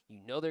 guys, you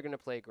know they're going to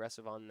play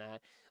aggressive on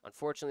that.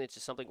 Unfortunately, it's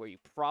just something where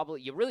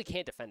you really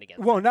can't defend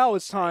against. Well, now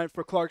it's time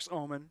for Clark's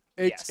Omen.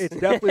 It's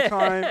definitely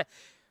time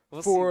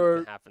we'll for see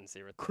what happens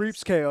here with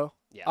Creep's KO.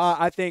 Yes.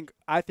 I think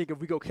if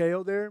we go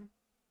KO there,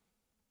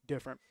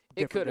 different.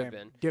 It could have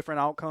been.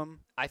 Different outcome.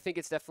 I think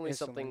it's definitely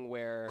something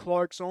where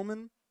Clark's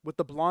Omen with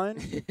the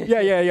blind.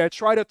 yeah.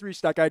 Try to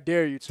 3-stack. I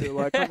dare you to.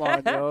 Like, come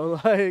on, yo.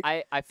 Like,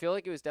 I feel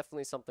like it was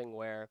definitely something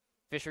where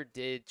Fisher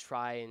did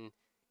try and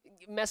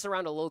mess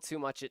around a little too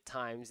much at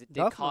times. It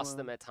did cost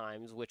them at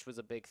times, which was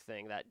a big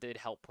thing. That did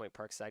help Point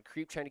Park side.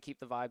 Creep trying to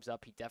keep the vibes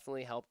up. He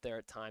definitely helped there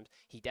at times.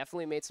 He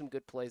definitely made some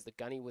good plays. The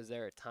Gunny was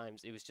there at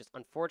times. It was just,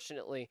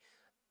 unfortunately,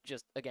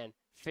 again,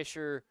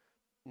 Fisher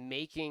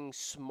making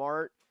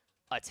smart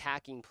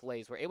attacking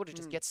plays. We're able to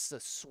just get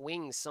the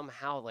swing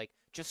somehow, like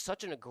just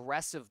such an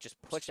aggressive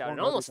just push out. It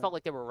almost felt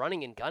like they were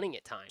running and gunning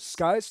at times.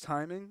 Sky's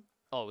timing.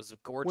 Oh, it was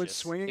gorgeous. When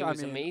swinging, it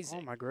was amazing.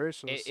 Oh my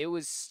gracious! It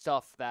was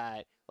stuff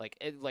that, like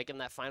in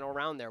that final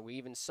round there, we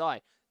even saw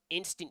it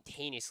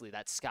instantaneously.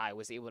 That Sky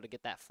was able to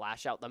get that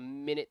flash out the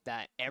minute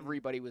that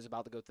everybody was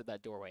about to go through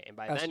that doorway, and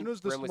by then, soon as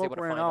the Brim was smoke able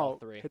to ran find out, all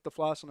 3. hit the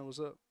flash, and it was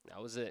it. That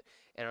was it.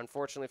 And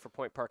unfortunately for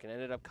Point Park, it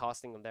ended up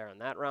costing them there on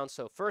that round.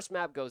 So first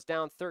map goes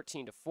down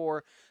 13-4.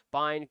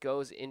 Bind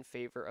goes in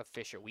favor of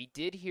Fisher. We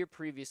did hear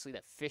previously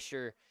that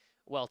Fisher,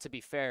 well, to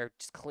be fair,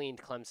 just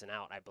cleaned Clemson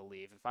out, I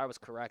believe. If I was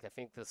correct, I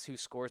think the 2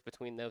 scores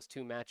between those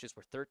 2 matches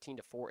were 13-4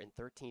 and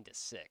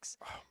 13-6,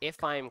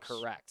 if I am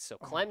correct. So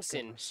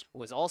Clemson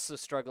was also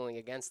struggling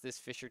against this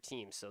Fisher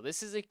team. So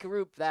this is a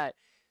group that,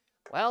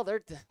 well,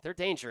 they're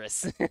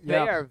dangerous. They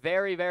are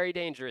very, very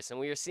dangerous, and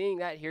we are seeing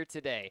that here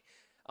today.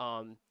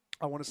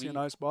 I want to see an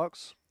ice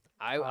box.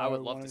 I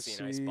would love to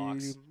see an ice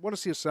box. Want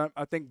to see a set.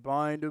 I think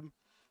Bind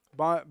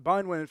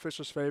went in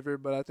Fisher's favor,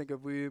 but I think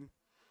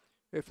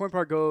if Point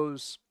Park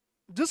goes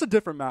just a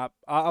different map,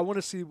 I want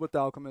to see what the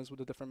outcome is with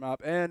a different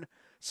map and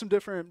some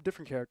different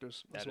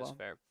characters as well. That is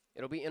fair.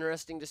 It'll be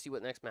interesting to see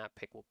what next map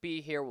pick will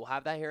be here. We'll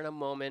have that here in a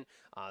moment.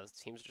 The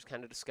teams are just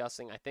kind of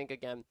discussing. I think,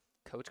 again,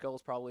 Coach Gull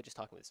is probably just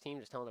talking with his team,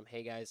 just telling them,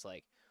 hey, guys,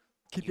 like,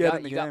 keep your head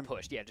in the game. You got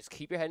pushed. Yeah, just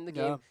keep your head in the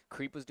game.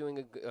 Creep was doing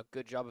a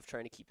good job of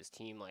trying to keep his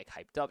team, like,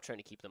 hyped up, trying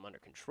to keep them under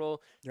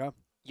control. Yeah.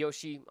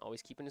 Yoshi,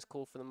 always keeping his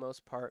cool for the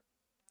most part.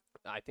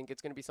 I think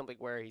it's going to be something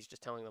where he's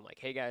just telling them, like,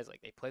 hey, guys,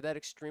 like, they play that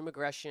extreme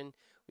aggression.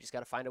 We just got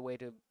to find a way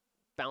to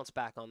bounce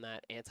back on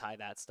that, anti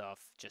that stuff.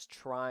 Just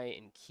try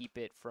and keep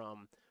it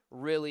from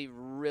really,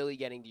 really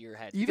getting to your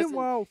head. Even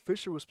while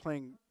Fisher was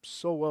playing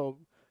so well,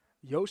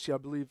 Yoshi, I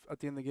believe, at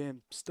the end of the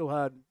game, still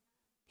had.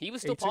 He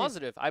was still 18.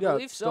 Positive. I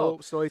believe so.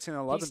 Still 18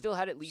 and 11. He still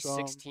had at least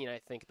 16, I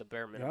think, the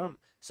bare minimum.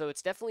 So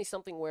it's definitely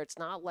something where it's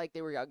not like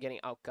they were getting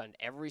outgunned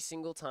every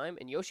single time.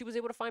 And Yoshi was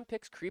able to find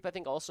picks. Creep, I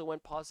think, also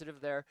went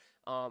positive there.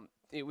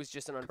 It was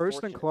just an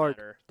unfortunate Kirsten Clark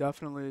matter.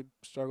 Definitely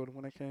struggled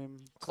when it came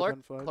to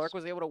gunfights. Clark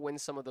was able to win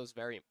some of those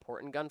very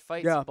important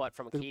gunfights, but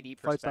from a KD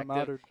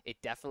perspective, it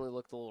definitely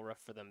looked a little rough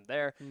for them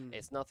there.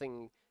 It's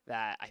nothing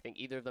that I think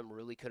either of them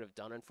really could have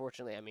done,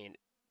 unfortunately. I mean,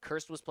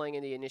 Kirst was playing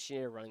in the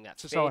initiator, running that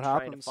fade,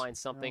 trying to find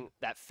something.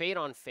 That fade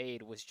on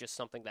fade was just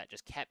something that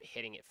just kept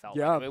hitting, it felt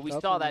like. I mean, we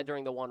saw that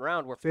during the one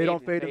round where fade on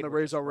fade and the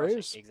raise on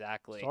raise.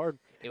 Exactly. It's hard.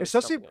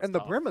 Especially, and the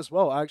Brim as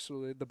well,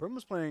 actually. The Brim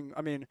was playing,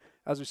 I mean,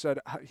 as we said,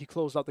 he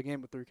closed out the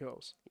game with 3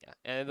 kills. Yeah,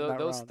 and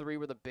those 3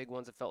 were the big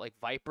ones. It felt like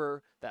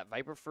Viper, that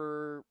Viper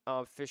for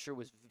Fisher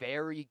was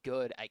very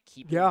good at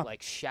keeping,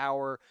 like,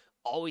 Shower,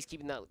 always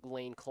keeping that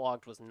lane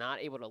clogged, was not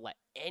able to let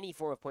any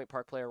form of Point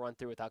Park player run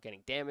through without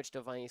getting damaged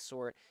of any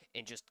sort,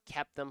 and just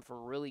kept them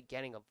from really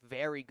getting a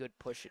very good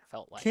push, it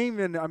felt like.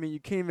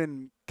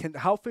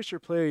 How Fisher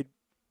played,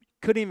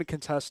 couldn't even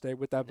contest it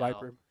with that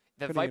Viper.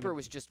 The Viper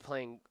was just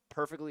playing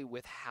perfectly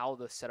with how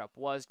the setup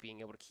was,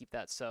 being able to keep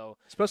that so.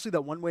 Especially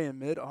that one way in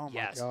mid. Oh,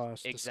 my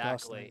gosh. Exactly.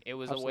 Disgusting. It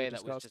was Absolutely a way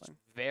that was just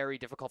very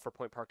difficult for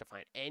Point Park to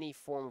find any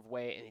form of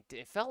way. And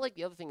it felt like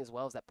the other thing as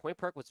well is that Point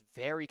Park was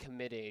very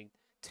committed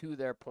to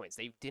their points.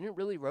 They didn't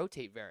really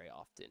rotate very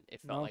often,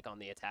 it felt like, on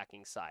the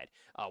attacking side.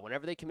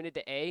 Whenever they committed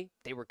to A,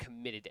 they were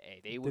committed to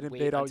A. They would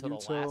wait until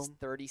the last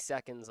 30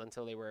 seconds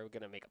until they were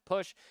going to make a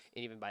push,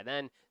 and even by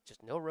then,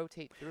 just no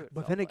rotate through it.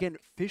 But then again,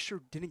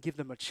 Fisher didn't give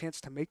them a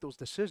chance to make those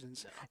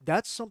decisions. No.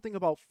 That's something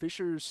about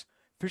Fisher's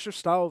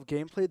style of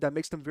gameplay that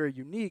makes them very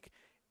unique,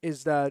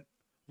 is that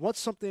once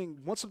something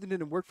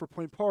didn't work for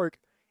Point Park,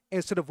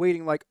 instead of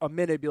waiting like a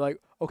minute, be like,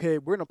 okay,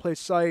 we're gonna play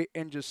site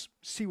and just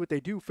see what they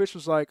do.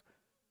 Fisher's like,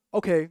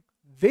 okay,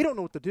 they don't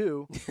know what to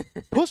do.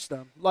 Push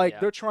them. Like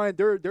they're trying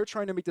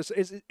to make this.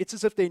 It's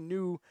as if they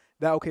knew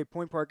that, okay,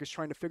 Point Park is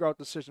trying to figure out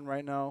the decision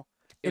right now.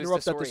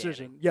 Interrupt that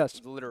decision.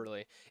 Yes,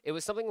 literally. It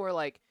was something where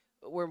like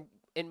we're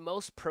in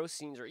most pro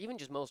scenes or even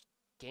just most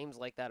games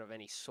like that of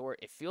any sort,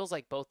 it feels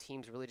like both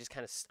teams really just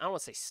kind of, I don't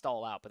want to say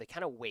stall out, but they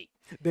kind of wait.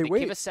 They wait.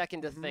 Give a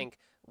second to think.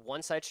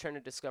 One side's trying to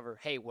discover,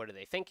 hey, what are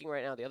they thinking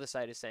right now? The other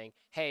side is saying,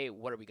 hey,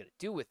 what are we going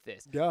to do with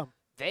this? Yeah.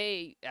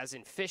 They, as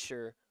in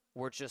Fisher,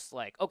 were just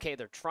like, okay,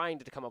 they're trying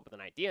to come up with an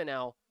idea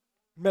now.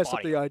 Mess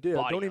up the idea.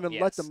 Don't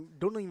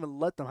even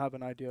let them have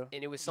an idea.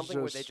 And it was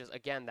something where they just,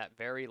 again, that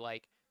very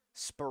like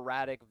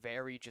sporadic,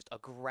 very just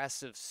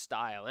aggressive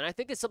style. And I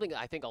think it's something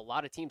I think a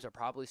lot of teams are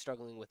probably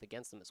struggling with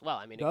against them as well.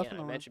 I mean, again,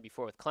 I mentioned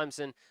before with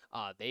Clemson,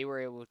 they were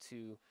able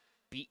to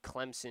beat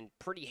Clemson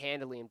pretty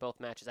handily in both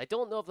matches. I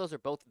don't know if those are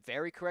both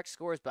very correct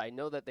scores, but I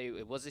know that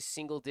it was a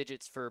single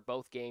digits for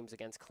both games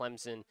against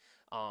Clemson.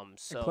 And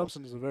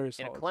Clemson is a very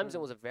solid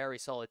Clemson was a very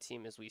solid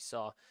team, as we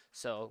saw.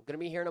 So going to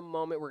be here in a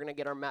moment. We're going to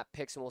get our map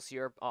picks, and we'll see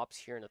our ops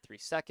here in 3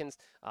 seconds.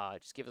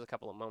 Just give us a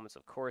couple of moments,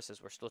 of course,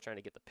 as we're still trying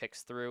to get the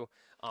picks through.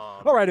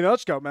 All right,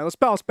 let's go, man. Let's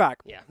bounce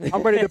back. Yeah.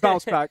 I'm ready to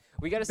bounce back.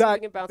 We got to see if we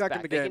can bounce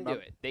back. They can do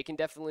it. They can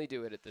definitely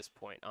do it at this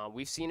point.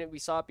 We've seen it. We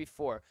saw it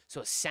before.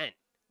 So Ascent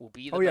will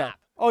be the map.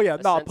 Oh, yeah.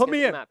 No, put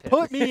me in.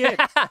 Put me in.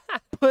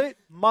 Put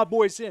my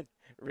boys in.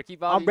 Ricky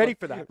Bobby, I'm ready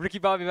for that. Ricky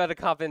Bobby about to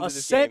cop into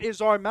this game. Ascent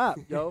is our map,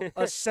 yo.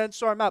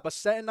 Ascent's our map.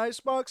 Ascent and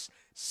Icebox,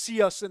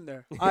 see us in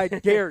there. I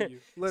dare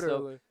you,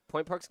 literally. So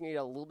Point Park's gonna get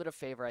a little bit of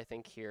favor, I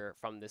think, here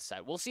from this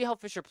side. We'll see how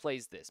Fisher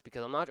plays this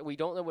because we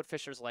don't know what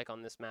Fisher's like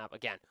on this map.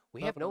 Again,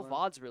 we have no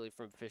VODs really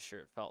from Fisher.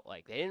 It felt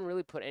like they didn't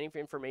really put any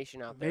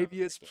information out there.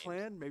 Maybe it's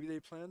planned. Maybe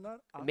they planned that.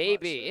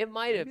 Maybe it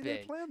might have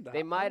been.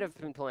 They might have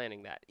been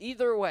planning that.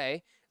 Either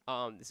way.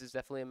 This is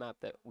definitely a map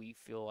that we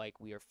feel like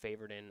we are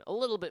favored in a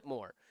little bit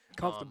more.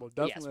 Comfortable,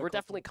 definitely. Yes, we're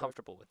definitely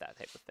comfortable with that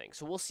type of thing.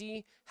 So we'll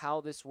see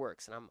how this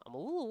works. And I'm a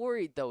little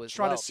worried, though, as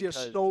well. Trying to see a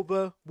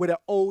Stova with an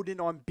Odin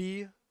on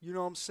B, you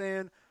know what I'm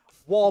saying?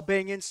 Wall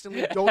bang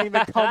instantly, don't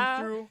even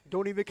come through,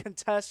 don't even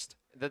contest.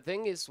 The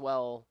thing is,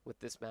 well, with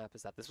this map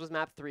is that this was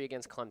map 3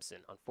 against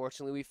Clemson.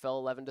 Unfortunately, we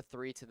fell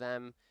 11-3 to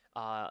them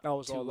that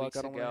was 2 all luck. weeks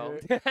I don't ago.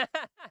 I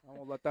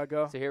won't let that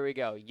go. So here we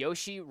go.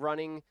 Yoshi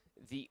running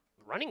the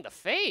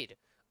fade.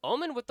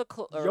 Omen with the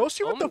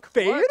Yoshi with the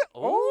fade?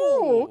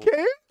 Oh,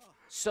 okay.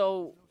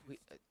 So,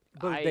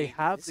 but they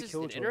have the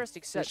Killjoy. This is an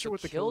interesting set. So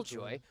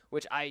Killjoy,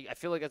 which I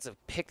feel like that's a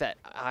pick that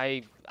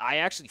I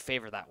actually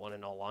favor that one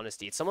in all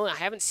honesty. It's someone I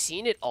haven't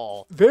seen it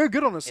all. Very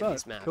good on the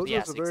set.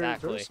 Yes,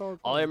 exactly.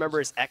 All I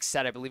remember is X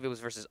set. I believe it was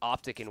versus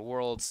Optic in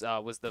Worlds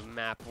was the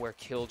map where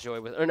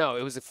Killjoy was. Or no,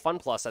 it was a Fun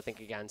Plus I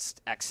think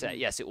against X set.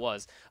 Yes, it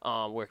was.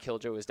 Where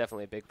Killjoy was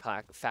definitely a big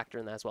factor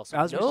in that as well. So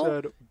as we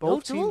said,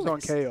 both teams on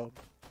KO.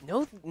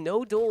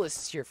 No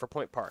duelists here for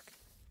Point Park.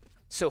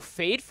 So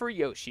Fade for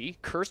Yoshi.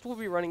 Cursed will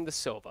be running the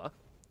Sova.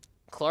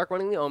 Clark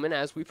running the Omen,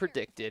 as we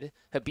predicted.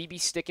 Habibi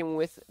sticking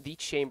with the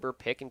Chamber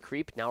pick, and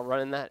Creep now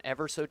running that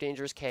ever so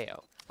dangerous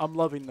KO. I'm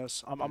loving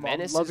this.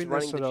 Menace loving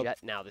is running the Jet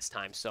now this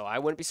time, so I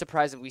wouldn't be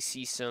surprised if we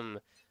see some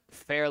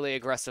fairly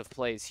aggressive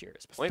plays here.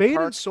 Fade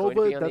and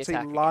Sova, that's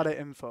a lot of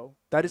info.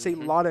 That is a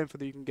lot of info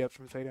that you can get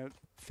from Fade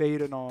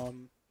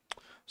and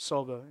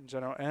Sova in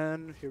general.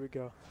 And here we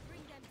go.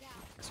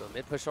 So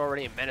mid push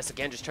already, and Menace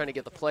again just trying to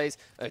get the plays.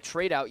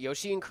 Trade out.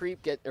 Yoshi and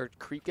Creep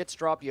gets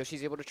dropped.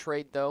 Yoshi's able to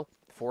trade though.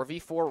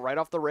 4v4 right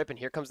off the rip, and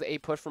here comes the A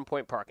push from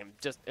Point Park. And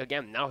just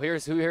again, now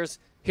here's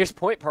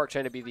Point Park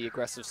trying to be the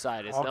aggressive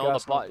side. It's now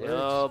the bot.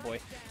 Oh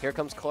boy, here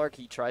comes Clark.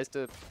 He tries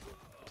to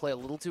play a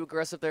little too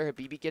aggressive there.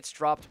 Habibi gets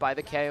dropped by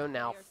the KO.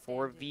 Now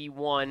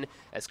 4v1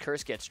 as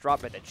Curse gets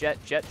dropped by the Jet.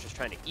 Jet just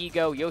trying to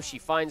ego. Yoshi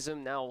finds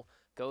him. Now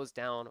goes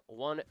down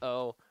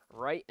 1-0.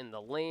 Right in the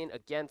lane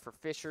again for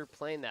Fisher,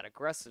 playing that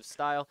aggressive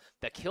style.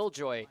 The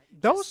Killjoy.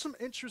 That was an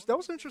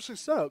interesting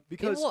setup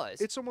because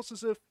it's almost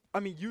as if, I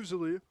mean,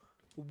 usually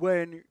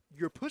when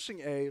you're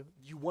pushing A,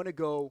 you want to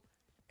go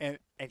and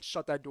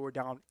shut that door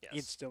down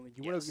instantly.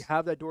 You want to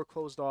have that door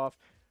closed off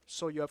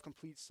so you have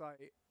complete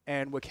sight.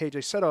 And with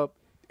KJ setup,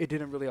 it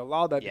didn't really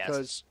allow that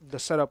because the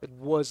setup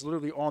was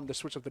literally on the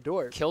switch of the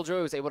door. Killjoy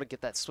was able to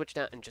get that switch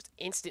down and just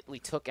instantly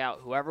took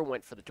out whoever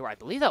went for the door. I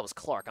believe that was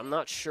Clark. I'm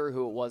not sure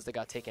who it was that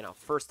got taken out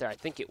first there. I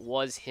think it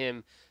was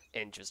him,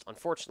 and just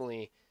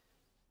unfortunately,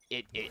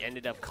 it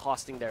ended up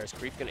costing there as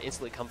Creep going to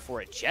instantly come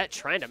for it. Jet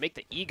trying to make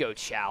the ego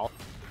chow.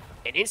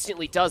 and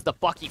instantly does. The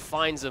Bucky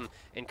finds him,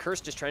 and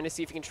Curse just trying to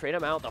see if he can trade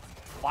him out. The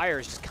fire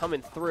is just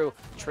coming through.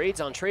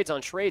 Trades on trades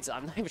on trades.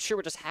 I'm not even sure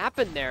what just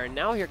happened there. And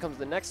now here comes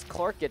the next.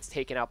 Clark gets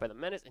taken out by the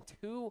Menace, and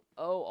 2-0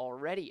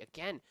 already.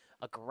 Again,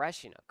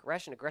 aggression.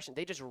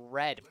 They just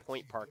read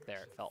Point Park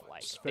there, it felt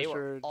like. They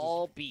were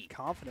all beat.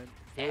 Confident.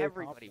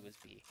 Everybody was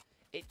beat.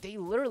 They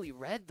literally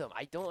read them.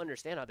 I don't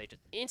understand how they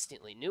just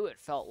instantly knew it.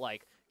 Felt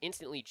like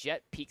instantly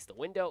Jet peeks the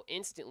window,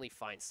 instantly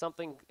finds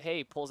something.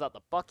 Hey, pulls out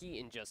the Bucky,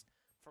 and just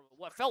from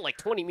what felt like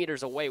 20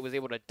 meters away was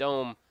able to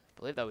dome. I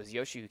believe that was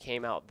Yoshi who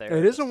came out there.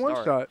 It is a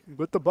one-shot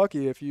with the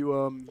Bucky. If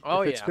you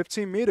if it's yeah.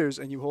 15 meters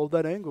and you hold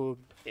that angle,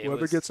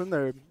 whoever gets in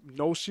there,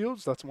 no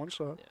shields, that's one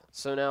shot. Yeah.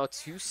 So now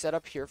 2 set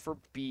up here for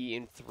B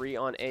and 3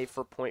 on A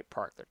for Point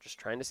Park. They're just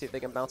trying to see if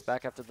they can bounce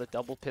back after the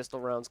double pistol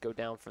rounds go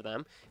down for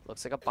them.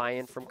 Looks like a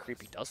buy-in from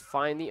Creepy. Does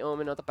find the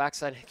Omen on the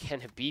backside.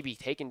 Again, Habibi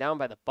taken down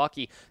by the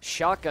Bucky.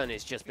 Shotgun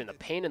has just been the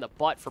pain in the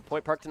butt for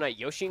Point Park tonight.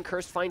 Yoshi and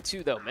Curse find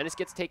 2, though. Menace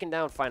gets taken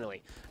down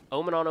finally.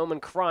 Omen on Omen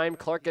crime.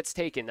 Clark gets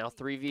taken. Now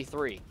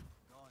 3v3.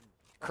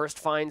 Cursed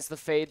finds the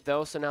fade,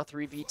 though, so now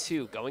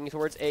 3v2. Going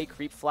towards A,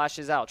 Creep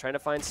flashes out, trying to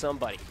find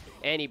somebody.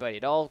 Anybody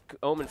at all.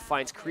 Omen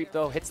finds Creep,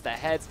 though, hits the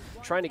heads,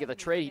 trying to get the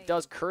trade. He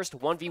does. Cursed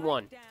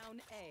 1v1.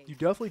 You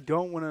definitely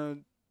don't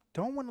want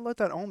to let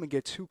that Omen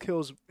get 2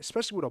 kills,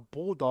 especially with a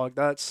Bulldog.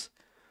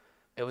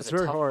 It was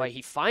a tough fight.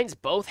 He finds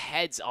both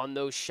heads on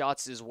those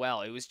shots as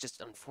well. It was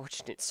just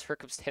unfortunate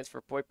circumstance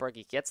for Point Park.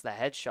 He gets the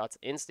headshots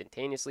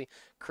instantaneously.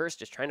 Curse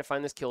just trying to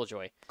find this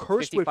Killjoy.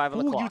 Curse with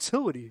full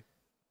utility.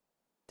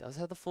 Does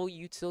have the full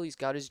util. He's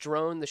got his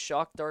drone, the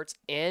shock darts,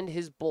 and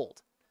his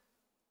bolt.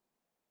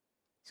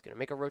 He's gonna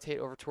make a rotate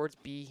over towards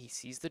B. He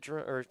sees the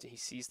drone, or he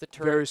sees the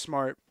turret. Very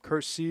smart.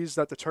 Curse sees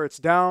that the turret's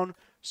down,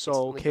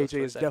 so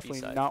KJ is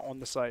definitely not on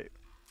the site.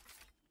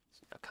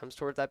 So now comes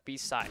towards that B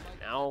side.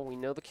 Now we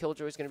know the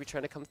Killjoy is gonna be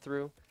trying to come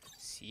through.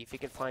 See if he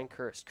can find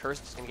Curse. Curse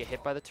is gonna get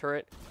hit by the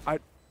turret.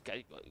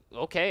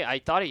 Okay, I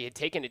thought he had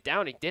taken it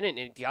down. He didn't,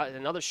 and he got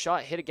another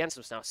shot hit against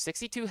him. So now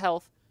 62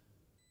 health.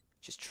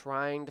 Just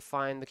trying to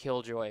find the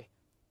Killjoy.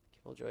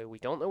 We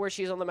don't know where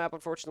she's on the map,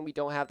 unfortunately. We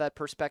don't have that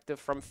perspective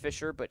from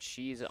Fisher, but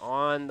she's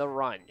on the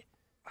run.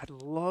 I'd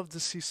love to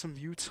see some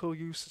util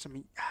usage. I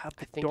mean, have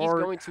the I think dart,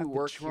 he's going to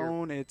work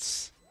drone. Here.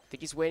 I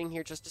think he's waiting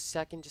here just a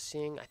second, just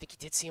seeing. I think he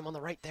did see him on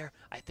the right there.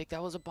 I think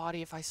that was a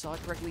body, if I saw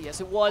it correctly. Yes,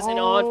 it was. And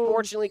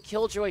unfortunately,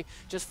 Killjoy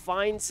just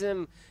finds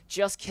him,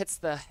 just gets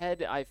the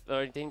head.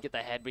 Or didn't get the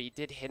head, but he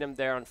did hit him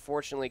there.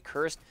 Unfortunately,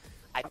 Cursed.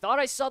 I thought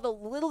I saw the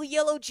little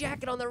yellow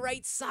jacket on the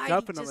right side.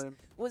 Definitely. He just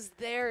was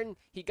there, and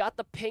he got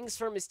the pings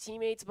from his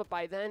teammates, but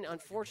by then,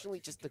 unfortunately,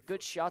 just the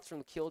good shots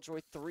from Killjoy.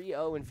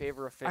 3-0 in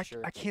favor of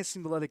Fisher. I can't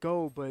seem to let it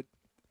go, but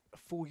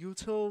full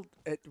util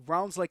at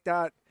rounds like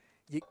that,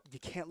 you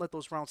can't let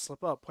those rounds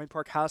slip up. Point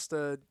Park has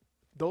to.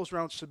 Those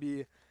rounds should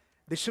be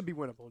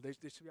winnable. They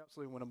should be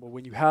absolutely winnable.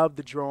 When you have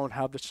the drone,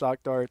 have the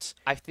shock darts.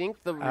 I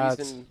think the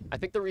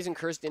reason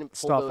Curse didn't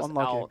pull those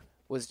out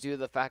was due to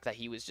the fact that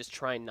he was just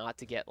trying not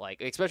to get,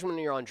 like, especially when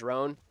you're on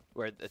drone,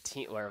 where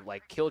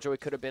like Killjoy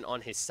could have been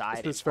on his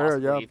side and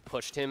possibly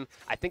pushed him.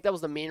 I think that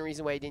was the main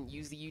reason why he didn't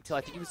use the util.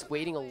 I think he was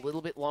waiting a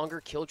little bit longer.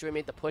 Killjoy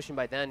made the push, and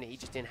by then he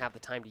just didn't have the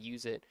time to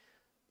use it.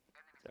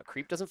 So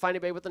Creep doesn't find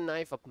anybody with a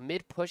knife. A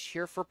mid push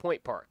here for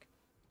Point Park.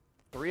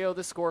 3-0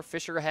 the score.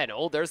 Fisher ahead.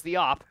 Oh, there's the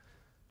op.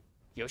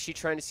 Yoshi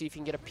trying to see if he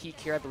can get a peek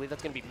here. I believe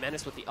that's going to be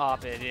Menace with the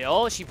op.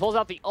 And, she pulls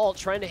out the ult,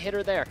 trying to hit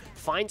her there.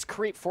 Finds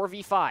Creep,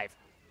 4v5.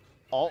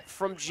 Ult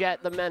from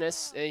Jet, the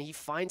Menace, and he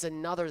finds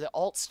another. The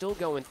ult's still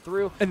going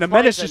through. And the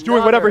Menace is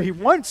doing whatever he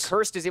wants.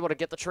 Cursed is able to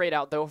get the trade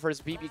out, though, for his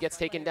BB gets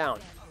taken down.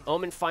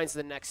 Omen finds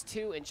the next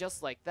 2, and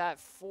just like that,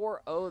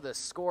 4-0 the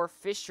score.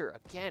 Fisher,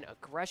 again,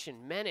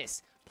 aggression.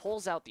 Menace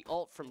pulls out the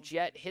ult from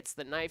Jet, hits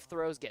the knife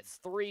throws, gets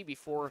 3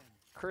 before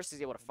Cursed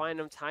is able to find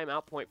him.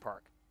 Timeout, Point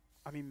Park.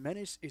 I mean,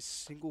 Menace is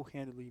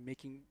single-handedly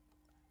making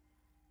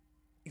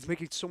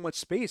so much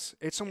space.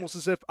 It's almost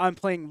as if I'm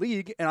playing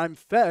League and I'm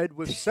fed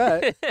with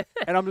set,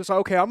 and I'm just like,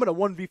 okay, I'm going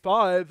to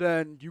 1v5,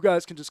 and you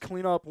guys can just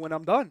clean up when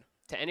I'm done.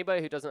 To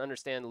anybody who doesn't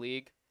understand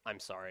League, I'm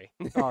sorry.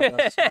 No,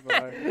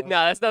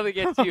 that's nothing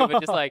against you,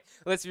 but just like,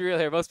 let's be real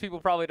here. Most people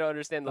probably don't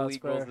understand the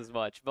League rules as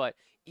much. But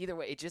either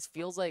way, it just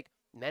feels like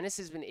Menace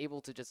has been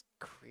able to just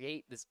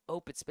create this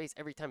open space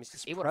every time. He's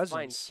just able to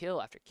find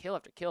kill after kill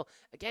after kill.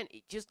 Again,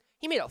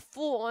 he made a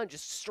full-on,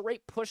 just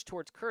straight push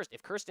towards Cursed.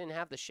 If Cursed didn't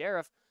have the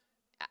Sheriff,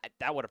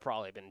 that would have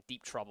probably been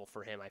deep trouble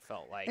for him, I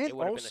felt like. And it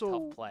would have been a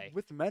tough play.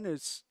 With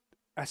Menace,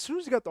 as soon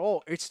as he got the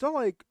ult, it's not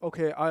like,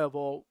 okay, I have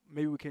ult,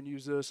 maybe we can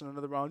use this in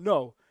another round.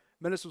 No.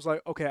 Menace was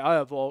like, okay, I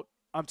have ult,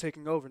 I'm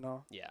taking over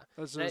now. Yeah.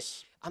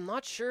 I'm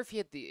not sure if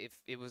if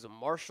it was a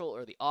Marshall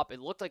or the op.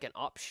 It looked like an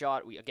op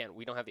shot. We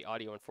don't have the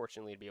audio,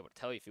 unfortunately, to be able to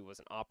tell you if it was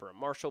an op or a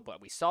Marshall,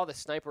 but we saw the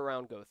sniper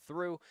round go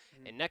through,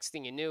 and next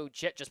thing you knew,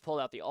 Jet just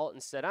pulled out the ult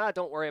and said,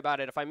 don't worry about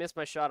it. If I miss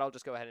my shot, I'll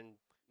just go ahead and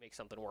make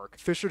something work.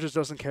 Fisher just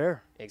doesn't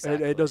care.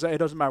 Exactly. It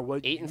doesn't matter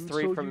what. 8 and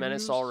 3 from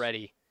Menace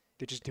already.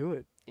 They just do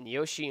it. And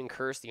Yoshi and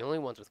Curse, the only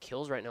ones with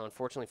kills right now,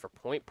 unfortunately for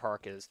Point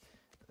Park, is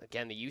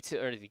again, the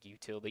Gator and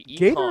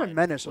Econ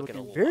Menace are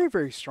looking very,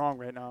 very strong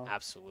right now.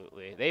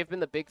 Absolutely. They've been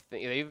the big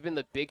thing. They've been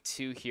the big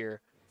two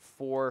here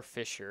for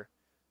Fisher.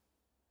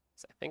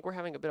 So I think we're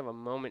having a bit of a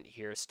moment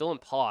here. Still in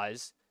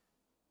pause.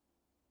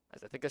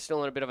 As I think they're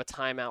still in a bit of a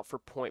timeout for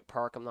Point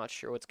Park. I'm not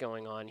sure what's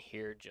going on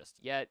here just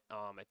yet.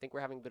 I think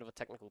we're having a bit of a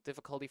technical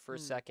difficulty for a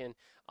second.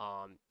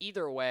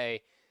 Either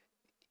way,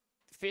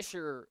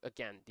 Fisher,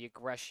 again, the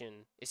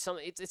aggression is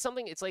something. It's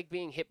something. It's like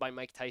being hit by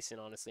Mike Tyson,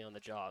 honestly, on the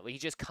jaw. Like, he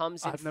just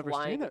comes in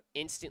flying,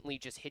 instantly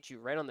just hits you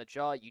right on the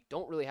jaw. You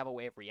don't really have a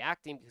way of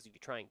reacting because if you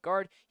try and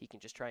guard, he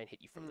can just try and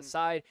hit you from the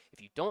side. If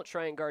you don't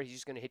try and guard, he's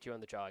just going to hit you on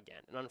the jaw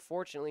again. And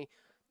unfortunately,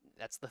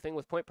 that's the thing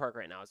with Point Park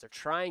right now is they're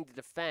trying to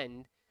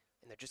defend.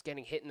 And they're just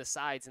getting hit in the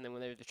sides, and then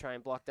when they try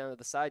and block down to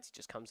the sides, he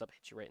just comes up,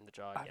 hits you right in the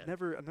jaw again.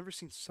 I've never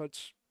seen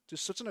such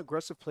an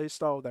aggressive play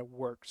style that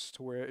works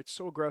to where it's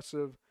so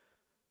aggressive,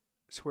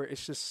 to where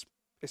it's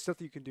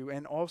something you can do.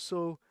 And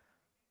also,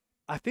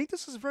 I think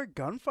this is very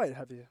gunfight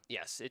heavy.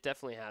 Yes, it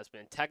definitely has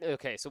been.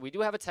 Okay, so we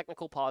do have a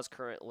technical pause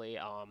currently.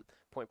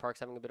 Point Park's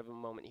having a bit of a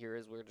moment here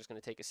as we're just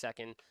going to take a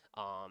second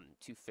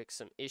to fix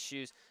some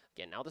issues.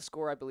 Again, now the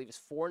score, I believe, is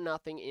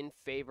 4-0 in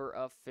favor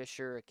of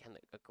Fisher. Again,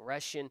 the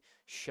aggression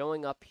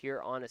showing up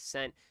here on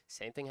Ascent.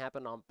 Same thing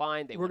happened on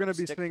Bind. We're going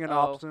to be seeing an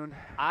op soon.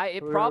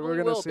 It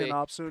probably will be. An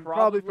op soon.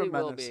 Probably from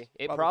Menace.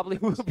 It probably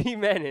will be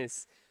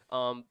Menace.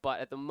 But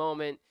at the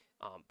moment,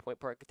 Point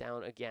Park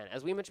down again.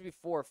 As we mentioned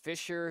before,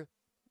 Fisher,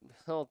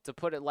 well, to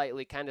put it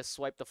lightly, kind of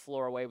swiped the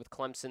floor away with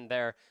Clemson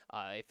there.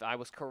 If I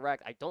was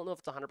correct, I don't know if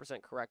it's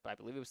 100% correct, but I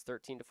believe it was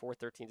 13-4,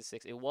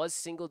 13-6. It was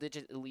single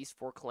digit at least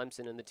for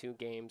Clemson in the 2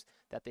 games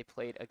that they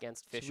played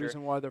against Fisher. That's the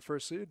reason why they're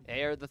first seed.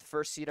 They are the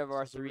first seed of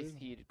our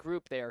 3-seed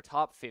group. They are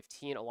top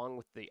 15 along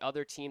with the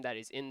other team that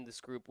is in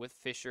this group with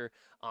Fisher.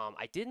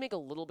 I did make a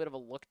little bit of a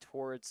look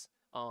towards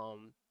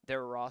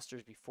their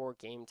rosters before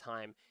game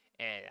time.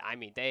 And, I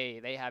mean,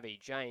 they have a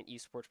giant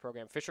esports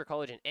program. Fisher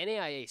College, an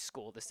NAIA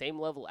school, the same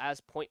level as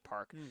Point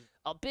Park.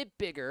 A bit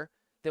bigger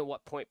than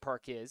what Point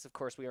Park is. Of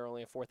course, we are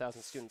only a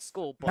 4,000-student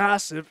school. But,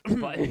 massive.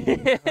 But,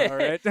 all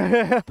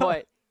right.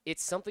 But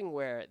it's something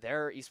where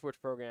their esports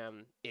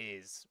program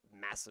is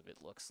massive, it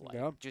looks like.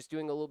 Yep. Just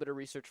doing a little bit of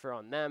research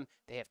on them.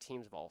 They have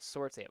teams of all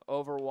sorts. They have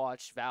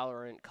Overwatch,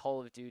 Valorant, Call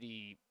of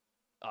Duty,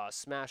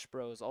 Smash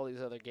Bros, all these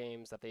other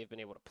games that they've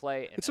been able to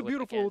play. And it's a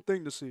beautiful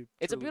thing to see.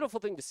 It's a beautiful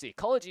thing to see.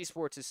 College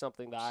esports is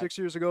something that 6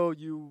 years ago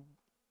you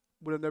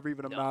would have never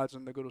even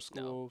imagined to go to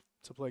school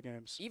to play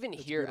games. Even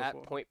here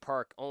at Point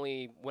Park,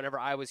 only whenever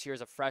I was here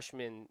as a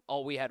freshman,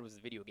 all we had was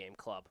the video game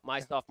club. My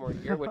sophomore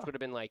year, which would have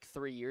been like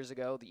 3 years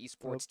ago, the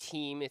esports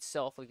team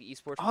itself, like the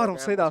esports program. Oh, don't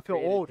say that. I feel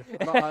old.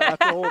 I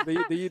feel old. The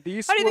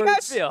esports, how do you think I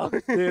feel?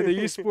 the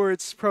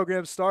esports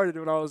program started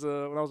when I was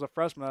a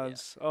freshman.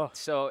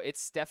 So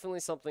it's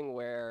definitely something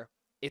where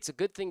it's a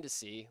good thing to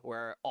see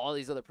where all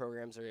these other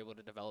programs are able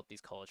to develop these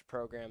college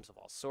programs of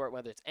all sort,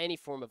 whether it's any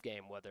form of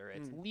game, whether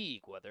it's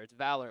League, whether it's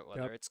Valorant,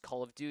 whether it's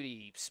Call of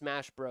Duty,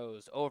 Smash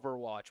Bros,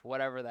 Overwatch,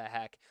 whatever the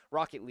heck,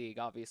 Rocket League,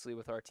 obviously,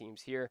 with our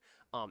teams here.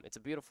 It's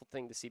a beautiful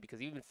thing to see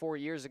because even 4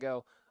 years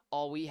ago,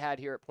 all we had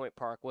here at Point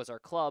Park was our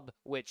club,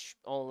 which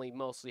only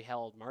mostly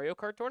held Mario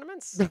Kart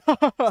tournaments.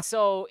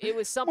 So it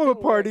was something more of a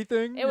party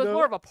thing. It was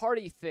more of a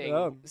party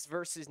thing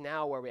versus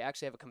now where we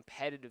actually have a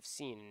competitive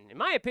scene. In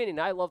my opinion,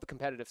 I love the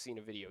competitive scene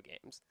of video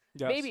games.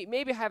 Yes.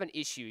 Maybe I have an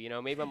issue, you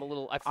know. Maybe I'm a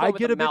little. I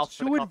get a bit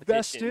too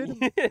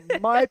invested.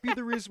 Might be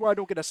the reason why I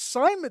don't get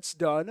assignments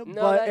done.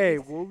 No, but hey,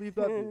 we'll leave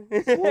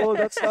that. Well,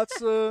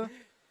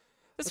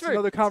 that's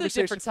another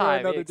conversation for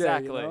another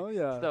day. You know?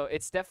 Yeah. So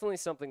it's definitely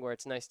something where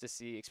it's nice to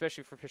see,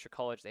 especially for Fisher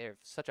College. They have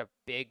such a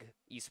big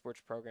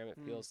esports program, it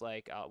feels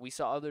like. We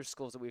saw other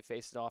schools that we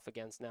faced off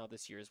against now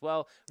this year as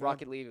well.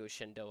 Rocket League, it was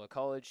Shenandoah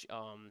College,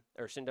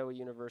 or Shenandoah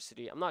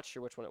University. I'm not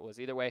sure which one it was.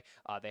 Either way,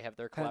 they have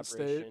their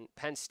collaboration.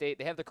 Penn State.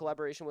 They have the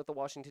collaboration with the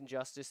Washington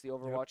Justice, the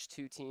Overwatch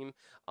 2 team,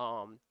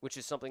 which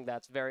is something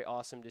that's very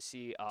awesome to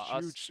see.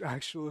 Huge,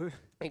 actually.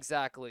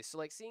 Exactly. So,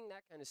 like, seeing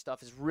that kind of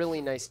stuff is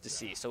really nice to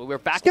see. So we're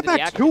back into the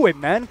action. Get back to it,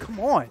 man. Come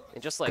on.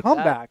 And just like Come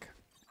back.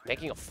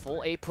 Making a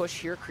full A push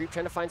here. Creep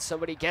trying to find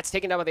somebody. Gets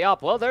taken down by the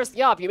op. Well, there's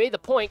the op. You made the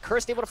point.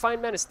 Cursed able to find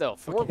Menace, though.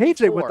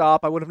 KJ with the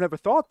op. I would have never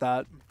thought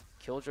that.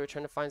 Killjoy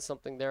trying to find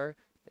something there.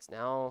 It's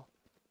now,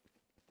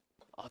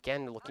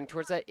 again, looking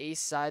towards that A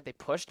side. They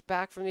pushed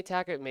back from the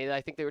attacker. Maybe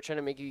I think they were trying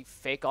to make you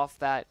fake off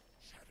that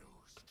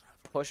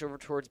push over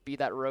towards B,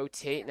 that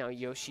rotate. Now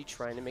Yoshi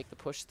trying to make the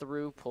push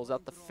through, pulls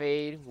out the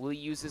fade. Will he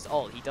use his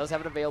ult? He does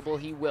have it available.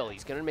 He will.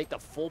 He's going to make the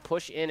full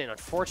push in, and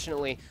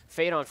unfortunately,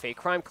 fade on fade.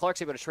 Crime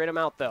Clark's able to trade him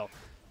out, though.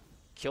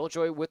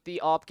 Killjoy with the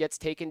op gets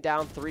taken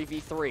down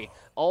 3v3.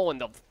 Oh, and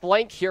the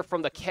flank here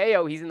from the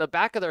KO. He's in the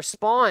back of their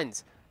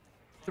spawns.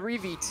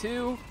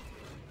 3v2.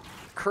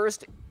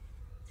 Cursed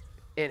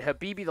and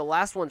Habibi, the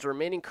last ones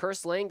remaining.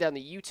 Cursed laying down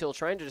the util,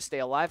 trying to just stay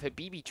alive.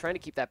 Habibi trying to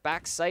keep that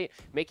back sight,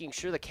 making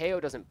sure the KO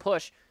doesn't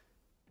push.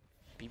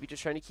 BB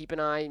just trying to keep an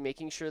eye,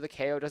 making sure the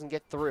KO doesn't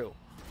get through.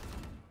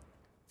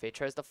 Fade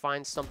tries to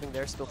find something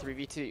there, still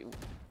 3v2.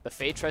 The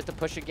Fade tries to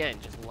push again,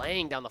 just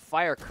laying down the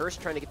fire. Curse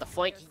trying to get the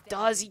flank. He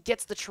does. He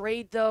gets the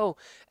trade, though.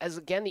 As,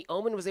 again, the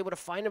Omen was able to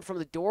find him from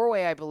the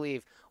doorway, I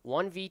believe.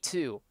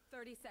 1v2.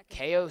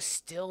 KO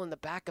still in the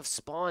back of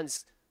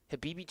spawns.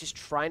 Habibi just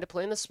trying to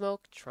play in the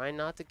smoke, trying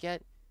not to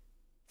get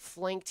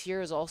flanked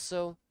here is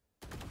also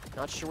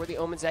not sure where the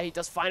Omen's at. He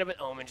does find him,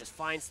 but Omen just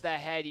finds the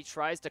head. He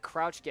tries to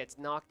crouch, gets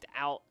knocked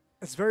out.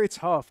 It's very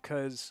tough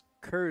because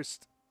Curse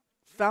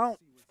found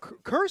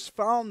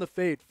the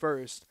Fade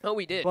first. Oh,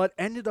 we did. But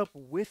ended up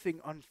whiffing,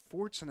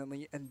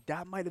 unfortunately, and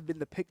that might have been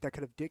the pick that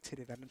could have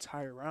dictated that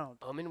entire round.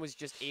 Omen was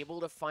just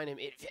able to find him.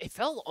 It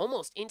felt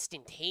almost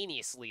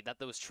instantaneously that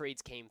those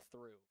trades came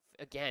through.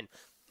 Again,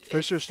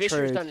 Fisher's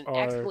done an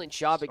excellent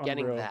job at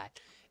getting unreal.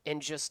 that.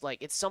 And just like,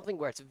 it's something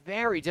where it's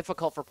very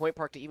difficult for Point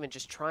Park to even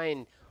just try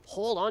and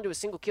hold on to a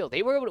single kill.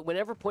 They were able to,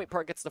 whenever Point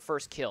Park gets the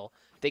first kill,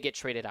 they get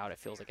traded out, it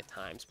feels like at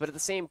times. But at the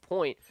same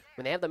point,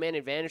 when they have the man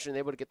advantage and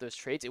they're able to get those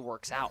trades, it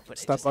works out. But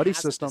it's it that just buddy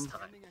hasn't system. this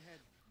time.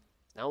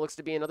 Now it looks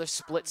to be another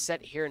split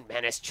set here, and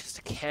Menace just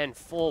again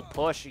full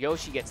push.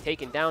 Yoshi gets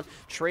taken down.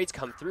 Trades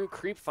come through.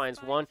 Creep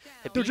finds one.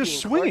 They're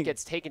just and Clark swinging.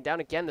 gets taken down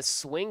again. The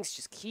swings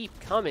just keep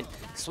coming.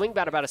 Swing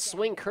bat about a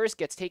swing. Curse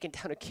gets taken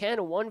down again.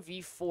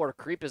 1v4.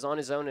 Creep is on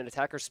his own in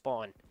attacker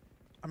spawn.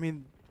 I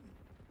mean,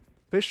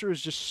 Fisher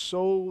is just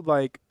so,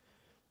 like,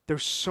 they're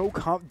so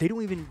they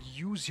don't even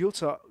use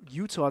Utah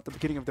at the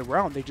beginning of the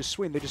round. They just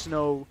swing. They just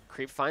know.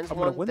 Creep finds I'm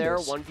one gonna win there.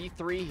 this.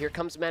 1v3. Here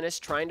comes Menace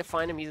trying to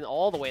find him. He's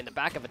all the way in the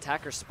back of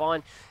attacker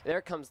spawn. There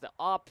comes the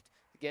up.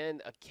 Again,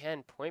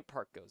 Point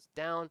Park goes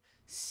down.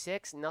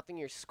 6-0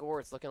 your score.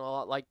 It's looking a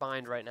lot like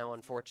Bind right now,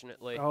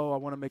 unfortunately. Oh, I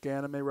want to make an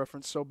anime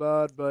reference so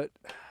bad, but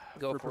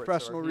Go for for it,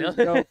 professional Sorg. reasons,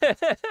 no,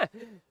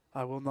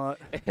 I will not.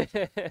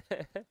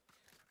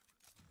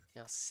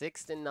 Now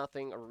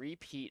 6-0, a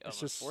repeat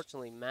of,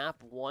 unfortunately,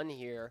 map 1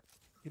 here.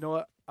 You know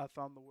what? I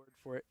found the word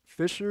for it.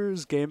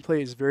 Fisher's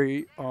gameplay is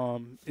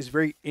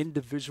very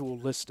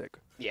individualistic.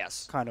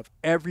 Yes. Kind of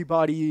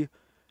everybody,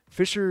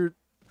 Fisher,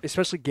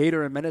 especially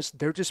Gator and Menace,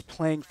 they're just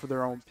playing for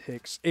their own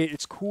picks.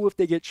 It's cool if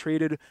they get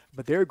traded,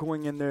 but they're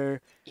going in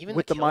there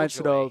with the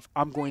mindset of,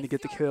 I'm going to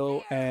get the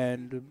kill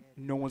and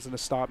no one's going to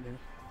stop me.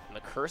 And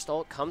the cursed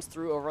ult comes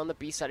through over on the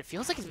B side. It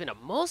feels like it's been a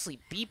mostly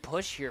B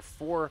push here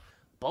for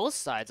both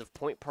sides of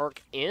Point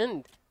Park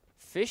and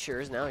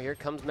Fishers. Now here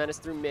comes Menace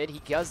through mid.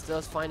 He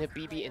does find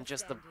Habibi, and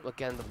just the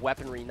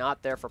weaponry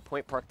not there for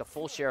Point Park. The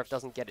full Sheriff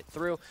doesn't get it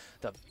through.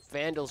 The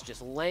Vandals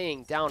just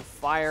laying down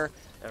fire.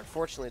 And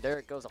unfortunately, there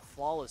it goes. A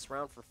flawless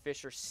round for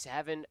Fisher.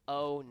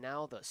 7-0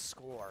 now the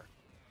score.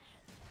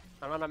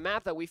 And on a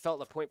map that we felt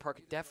that Point Park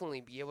could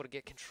definitely be able to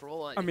get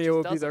control on. I mean, it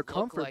would be their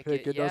comfort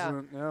pick. It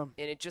doesn't, yeah. And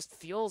it just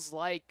feels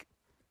like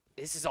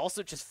this is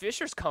also just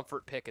Fisher's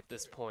comfort pick at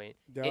this point.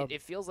 Yeah.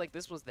 It feels like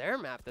this was their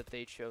map that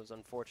they chose,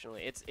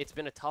 unfortunately. It's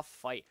been a tough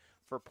fight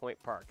for Point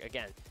Park.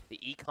 Again, the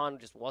econ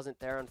just wasn't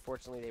there,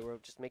 unfortunately. They were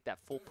just make that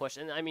full push.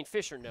 And, I mean,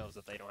 Fisher knows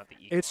that they don't have the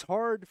econ. It's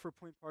hard for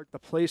Point Park to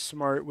play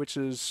smart,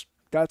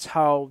 that's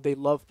how they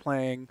love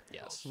playing.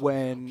 Yes.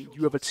 When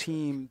you have a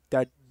team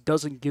that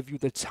doesn't give you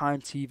the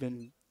time to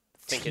even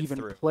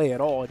play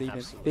at all, to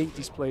even think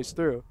these plays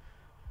through.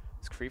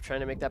 It's Creep trying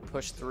to make that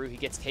push through. He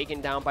gets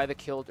taken down by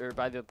the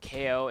by the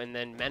KO, and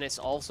then Menace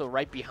also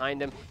right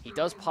behind him. He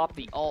does pop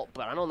the ult,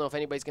 but I don't know if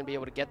anybody's going to be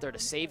able to get there to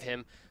save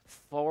him.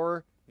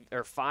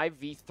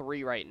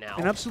 5v3 right now.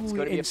 An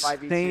absolutely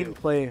insane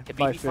play by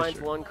Habibi Fisher. finds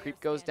one. Creep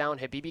goes down.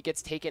 Habibi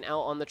gets taken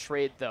out on the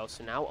trade, though.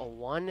 So now a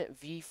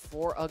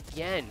 1v4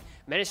 again.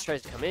 Menace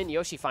tries to come in.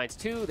 Yoshi finds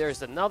 2.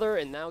 There's another,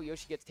 and now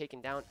Yoshi gets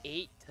taken down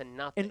 8-0.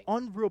 An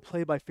unreal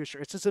play by Fisher.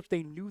 It's as if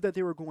they knew that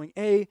they were going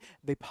A.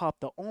 They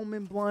popped the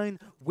Omen blind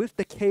with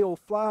the KO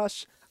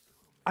flash.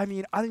 I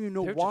mean, I don't even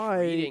know why.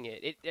 Just reading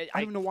it. I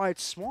don't even know why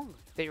it's swung.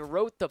 They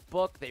wrote the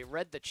book. They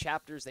read the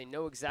chapters. They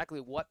know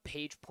exactly what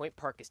page Point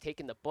Park is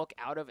taking the book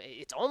out of.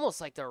 It's almost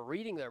like they're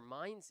reading their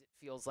minds, it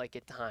feels like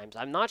at times.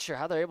 I'm not sure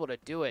how they're able to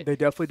do it. They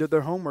definitely did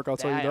their homework, I'll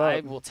tell you that. I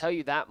will tell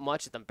you that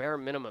much at the bare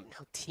minimum.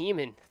 No, team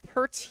in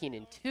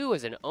 13-2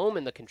 as an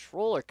Omen, the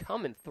controller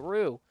coming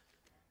through.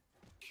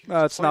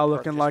 It's not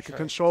looking like a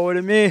controller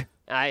to me.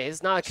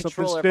 It's not a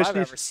controller if I've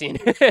ever seen.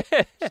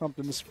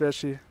 Something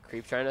fishy.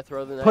 Creep trying to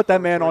throw the Put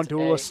that man on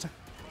duelist.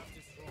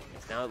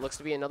 Now it looks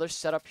to be another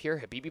setup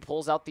here. Habibi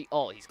pulls out the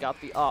ult. He's got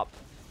the up.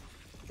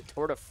 The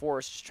Tour de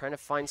Force just trying to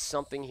find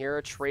something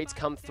here. Trades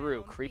come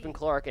through. Creep and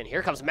Clark, and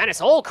here comes Menace.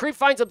 Oh, Creep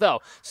finds him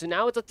though. So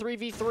now it's a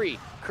 3v3.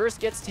 Curse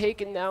gets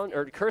taken down,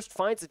 or Curse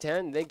finds the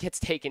 10, then gets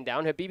taken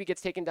down. Habibi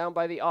gets taken down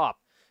by the op.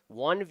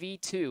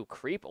 1v2.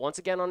 Creep once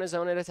again on his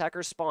own at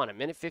attacker spawn. A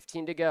minute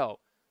 15 to go.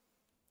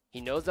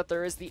 He knows that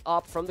there is the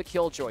up from the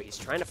Killjoy. He's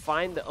trying to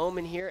find the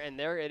Omen here, and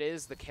there it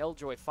is. The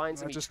Killjoy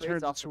finds him. He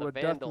trades off to the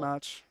Vandal.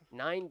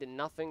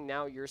 9-0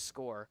 now your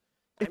score.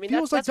 I mean,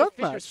 feels like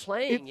deathmatch.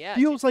 It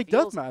feels like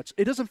deathmatch.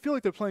 It doesn't feel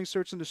like they're playing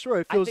Search and Destroy.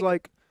 It feels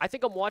like I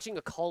think I'm watching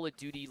a Call of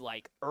Duty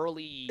like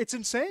early. It's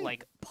insane.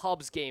 Like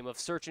pubs game of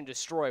Search and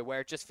Destroy,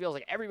 where it just feels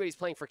like everybody's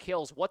playing for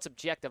kills. What's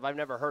objective? I've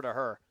never heard of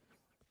her.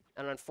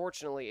 And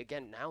unfortunately,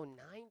 again, now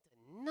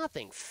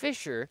 9-0.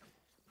 Fisher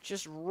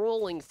just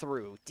rolling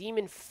through.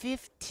 Demon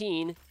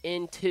 15-2.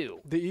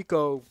 The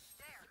eco,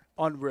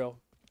 unreal.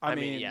 I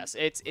mean, yes,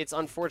 it's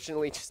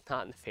unfortunately just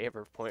not in the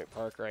favor of Point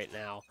Park right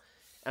now.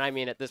 And I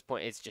mean, at this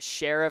point, it's just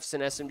Sheriffs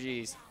and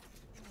SMGs.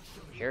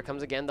 Here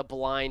comes again the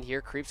blind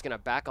here. Creep's going to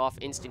back off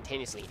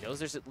instantaneously. He knows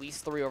there's at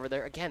least 3 over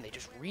there. Again, they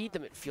just read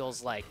them, it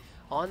feels like,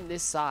 on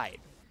this side.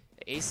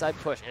 The A-side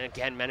push. And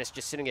again, Menace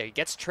just sitting there. He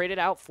gets traded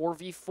out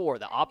 4v4.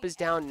 The op is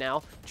down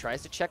now.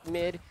 Tries to check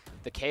mid.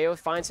 The KO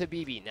finds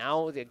Habibi.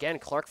 Now, again,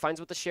 Clark finds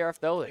with the Sheriff,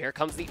 though. Here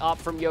comes the op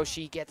from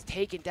Yoshi. He gets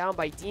taken down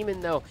by Demon,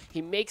 though.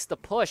 He makes the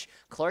push.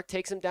 Clark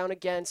takes him down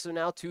again, so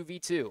now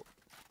 2v2.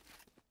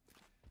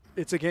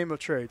 It's a game of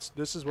trades.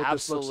 This is what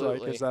this looks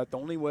like, is that the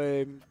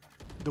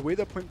way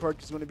that Point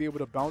Park is going to be able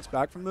to bounce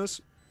back from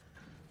this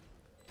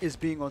is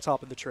being on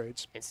top of the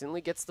trades. Instantly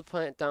gets the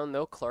plant down,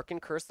 though. Clark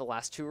and Curse, the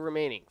last 2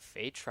 remaining.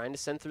 Fade trying to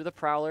send through the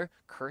Prowler.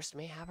 Curse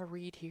may have a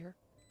read here.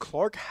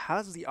 Clark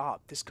has the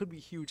op. This could be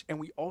huge. And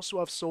we also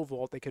have Soul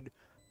Vault. They could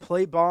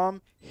play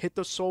bomb, hit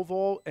the Soul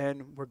Vault,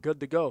 and we're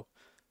good to go.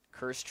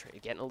 Curse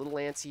getting a little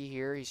antsy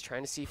here. He's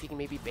trying to see if he can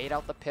maybe bait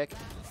out the pick.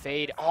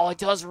 Fade. Oh, it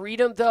does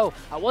read him, though.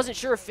 I wasn't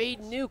sure if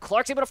Fade knew.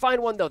 Clark's able to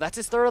find one, though. That's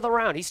his 3rd of the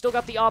round. He's still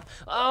got the op.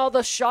 Oh,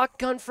 the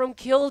shotgun from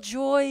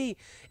Killjoy.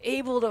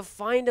 Able to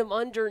find him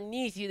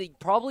underneath. They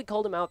probably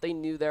called him out. They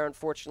knew there,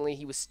 unfortunately.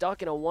 He was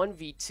stuck in a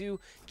 1v2.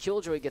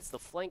 Killjoy gets the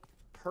flank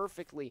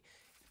perfectly.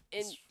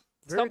 And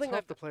very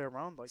tough to play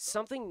around like that.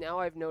 Something now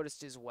I've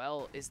noticed as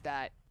well is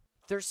that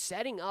they're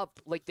setting up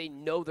like they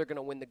know they're going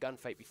to win the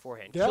gunfight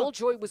beforehand. Yeah,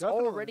 Killjoy was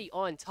definitely already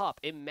on top.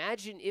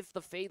 Imagine if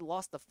the Fade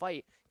lost the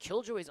fight.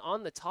 Killjoy is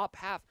on the top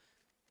half.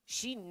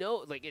 She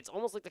it's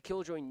almost like the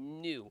Killjoy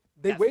knew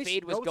that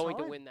Fade was going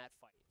to win that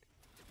fight.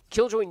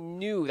 Killjoy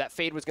knew that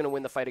Fade was going to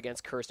win the fight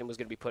against Kirsten, was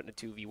going to be put in a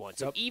 2v1.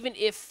 So even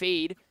if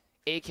Fade,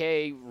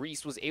 a.k.a.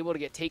 Reese, was able to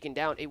get taken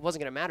down, it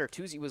wasn't going to matter.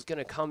 Tuzi was going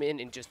to come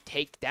in and just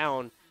take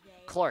down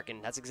Clark,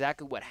 and that's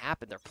exactly what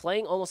happened. They're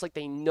playing almost like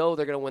they know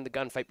they're going to win the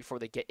gunfight before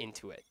they get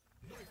into it.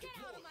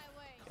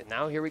 And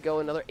now here we go,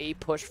 another A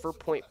push for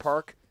Point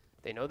Park.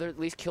 They know they're at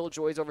least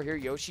Killjoys over here.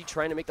 Yoshi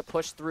trying to make the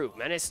push through.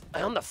 Menace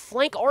on the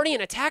flank, already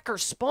an attacker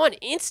spawn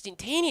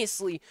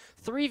instantaneously.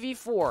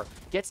 3v4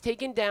 gets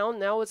taken down.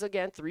 Now it's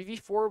again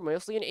 3v4,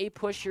 mostly an A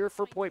push here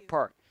for Point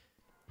Park.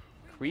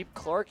 Creep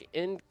Clark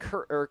and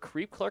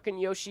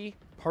Yoshi.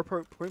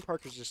 Point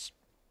Park is just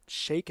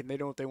shaken. They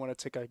don't know if they want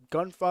to take a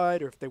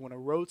gunfight or if they want to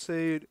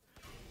rotate.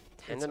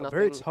 It's a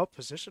very tough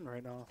position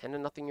right now.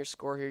 10-0 your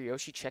score here.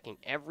 Yoshi checking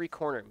every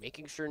corner,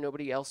 making sure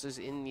nobody else is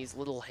in these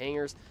little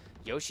hangars.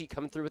 Yoshi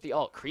coming through with the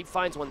ult. Creep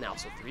finds one now,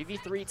 so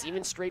 3v3, it's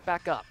even straight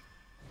back up.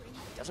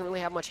 Doesn't really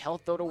have much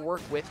health, though, to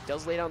work with.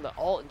 Does lay down the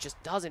ult and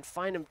just doesn't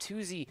find him.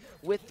 Tuzi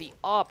with the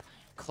up.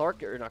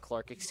 Creep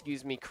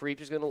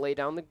is going to lay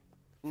down the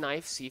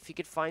knife, see if he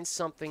could find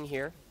something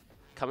here.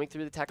 Coming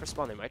through the attacker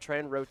spawn. They might try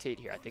and rotate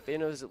here. I think they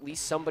know there's at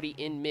least somebody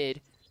in mid.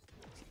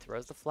 He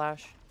throws the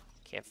flash.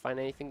 Can't find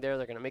anything there.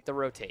 They're going to make the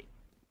rotate.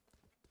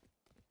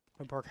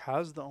 Point Park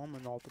has the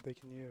Omen ult that they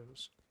can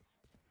use.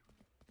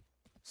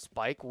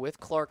 Spike with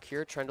Clark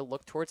here, trying to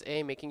look towards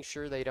A, making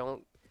sure they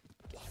don't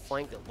get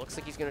flanked. It looks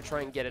like he's going to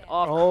try and get it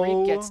off.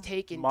 Creep gets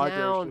taken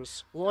down.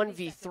 Gracious.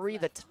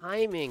 1v3, the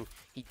timing.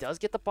 He does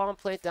get the bomb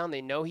plant down.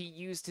 They know he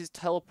used his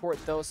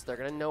teleport, though, so they're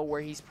going to know where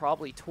he's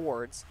probably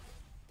towards.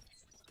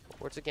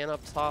 Towards again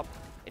up top.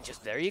 And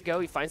just there you go.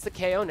 He finds the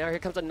KO. Now here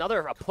comes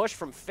a push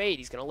from Fade.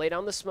 He's going to lay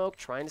down the smoke,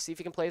 trying to see if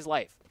he can play his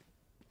life.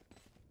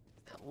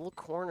 That little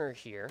corner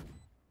here.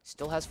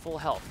 Still has full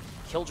health.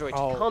 Killjoy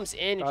comes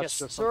in and just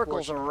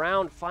circles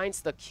around,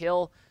 finds the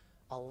kill.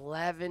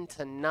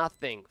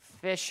 11-0.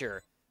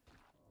 Fisher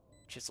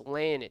just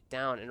laying it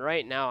down. And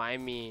right now, I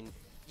mean,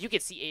 you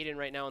can see Aiden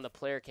right now on the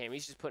player cam.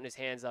 He's just putting his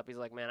hands up. He's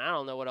like, man, I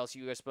don't know what else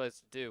you guys are supposed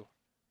to do.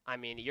 I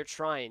mean, you're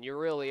trying. You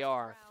really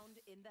are.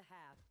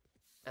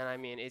 And I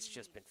mean, it's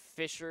just been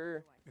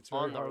Fisher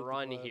on the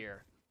run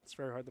here. It's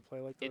very hard to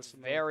play like this. It's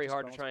very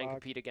hard to try and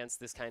compete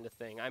against this kind of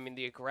thing. I mean,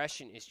 the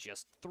aggression is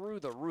just through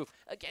the roof.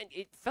 Again,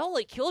 it felt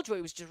like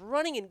Killjoy was just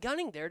running and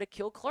gunning there to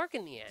kill Clark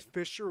in the end.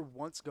 Fisher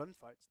wants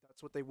gunfights.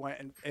 That's what they want.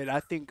 And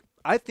I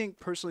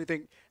personally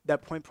think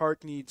that Point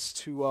Park needs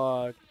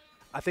to,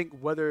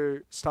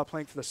 stop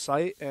playing for the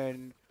site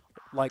and,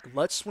 like,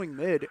 let's swing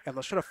mid and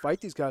let's try to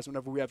fight these guys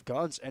whenever we have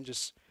guns and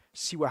just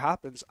see what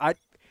happens.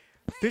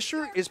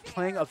 Fisher is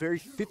playing a very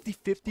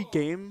 50-50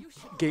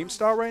 game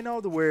style right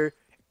now, to where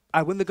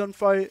I win the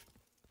gunfight,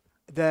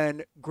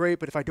 then great,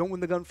 but if I don't win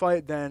the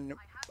gunfight, then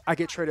I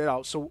get traded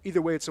out. So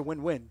either way, it's a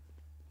win-win.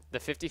 The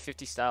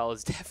 50-50 style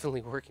is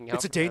definitely working out.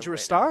 It's a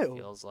dangerous style. It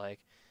feels like.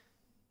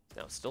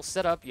 No, still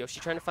set up.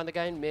 Yoshi trying to find the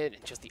guy in mid,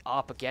 and just the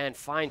op again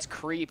finds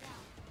Creep.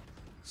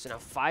 So now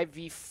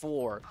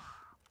 5v4.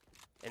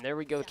 And there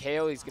we go.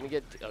 KO, he's going to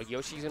get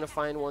Yoshi's going to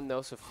find one,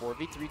 though. So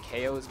 4v3,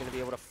 KO is going to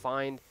be able to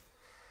find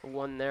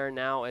one there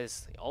now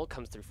as the ult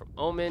comes through from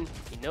Omen.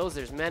 He knows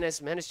there's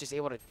Menace. Menace just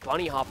able to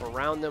bunny hop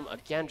around them.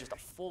 Again, just a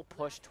full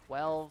push,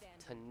 12-0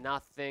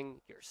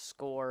 your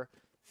score.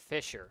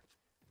 Fisher,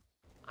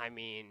 I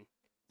mean,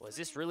 Was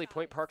this really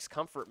Point Park's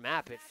comfort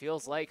map? It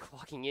feels like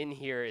walking in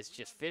here is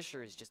just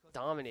Fisher has just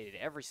dominated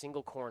every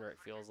single corner, it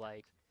feels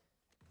like.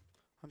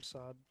 I'm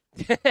sad.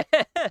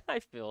 I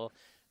feel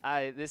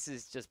this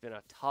has just been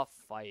a tough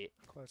fight.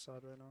 Quite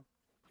sad right now.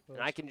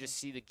 And I can just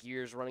see the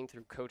gears running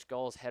through Coach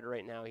Gull's head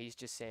right now. He's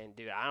just saying,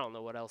 dude, I don't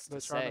know what else to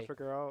say. They're trying to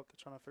figure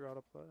out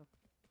a play.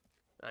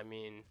 I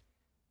mean,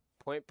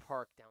 Point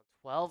Park down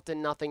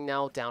 12-0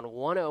 now, down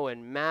 1-0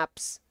 in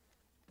maps.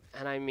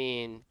 And I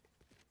mean,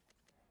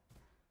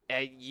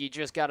 you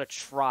just got to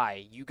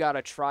try. You got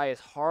to try as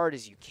hard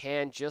as you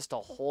can just to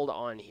hold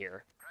on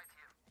here.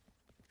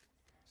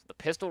 So the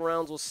pistol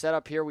rounds will set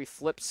up here. We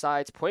flip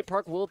sides. Point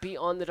Park will be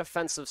on the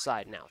defensive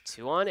side now.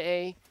 2 on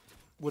A.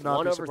 Would not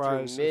one be over through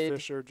surprised mid, if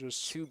Fisher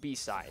just 2 B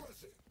side.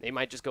 They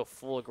might just go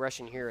full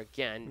aggression here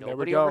again. There we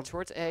Nobody go. over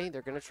towards A.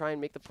 They're going to try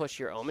and make the push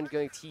here. Omen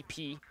going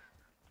TP.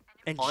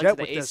 and onto Jet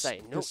the with A this,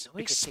 side. No, this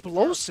nobody can take it down.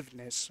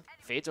 explosiveness.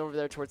 Fades over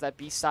there towards that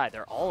B side.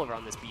 They're all over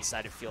on this B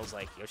side, it feels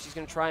like. Yoshi's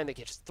going to try, and they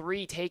get just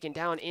 3 taken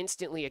down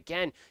instantly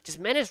again. Just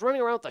Menace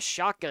running around with a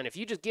shotgun. If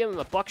you just give him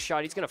a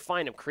buckshot, he's going to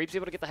find him. Creep's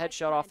able to get the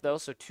headshot off, though,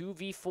 so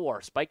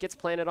 2v4. Spike gets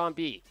planted on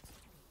B.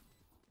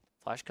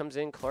 Flash comes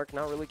in. Clark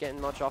not really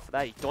getting much off of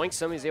that. He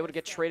doinks him. He's able to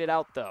get traded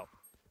out, though.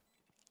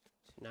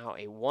 So now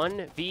a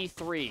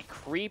 1v3.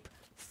 Creep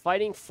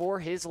fighting for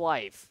his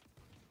life.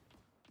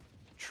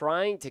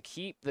 Trying to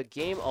keep the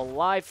game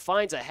alive.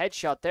 Finds a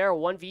headshot there.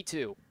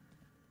 1v2.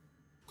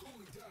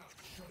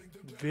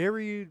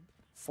 Very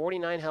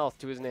 49 health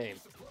to his name.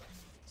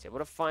 He's able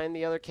to find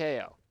the other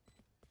KO.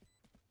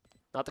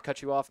 Not to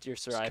cut you off, dear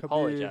sir. I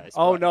apologize.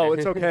 Oh no,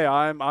 it's okay.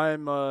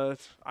 I'm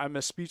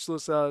as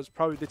speechless as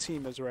probably the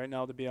team is right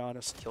now, to be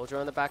honest. Killjoy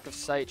on the back of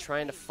sight,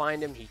 trying to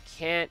find him. He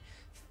can't.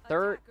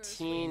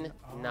 13-0.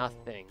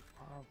 And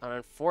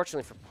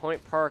unfortunately for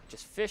Point Park,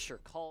 just Fisher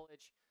College.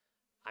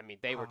 I mean,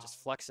 they were just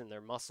flexing their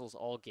muscles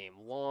all game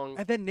long.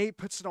 And then Nate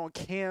puts it on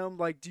cam.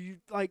 Like,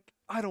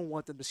 I don't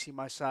want them to see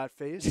my sad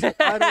face.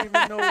 I don't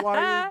even know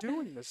why you're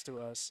doing this to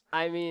us.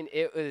 I mean,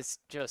 it was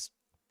just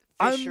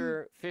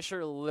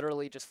Fisher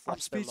literally just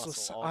flexed their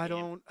muscles all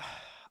game.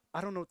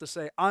 I don't know what to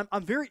say.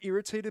 I'm very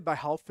irritated by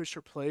how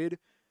Fisher played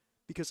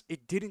because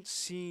it didn't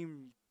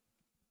seem.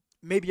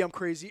 Maybe I'm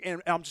crazy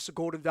and I'm just a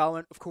golden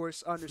Valorant, of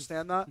course. I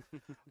understand that,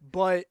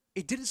 but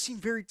it didn't seem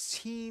very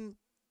team.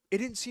 It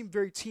didn't seem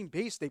very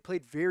team-based. They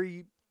played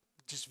very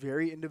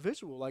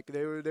individual. Like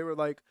they were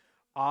like,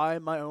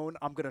 I'm going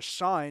to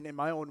shine in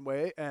my own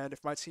way, and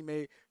if my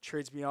teammate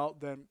trades me out,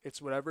 then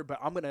it's whatever, but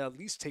I'm going to at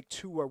least take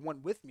 2 or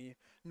 1 with me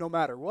no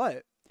matter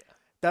what. Yeah.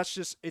 That's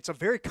just, it's a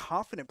very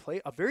confident play,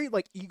 a very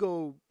like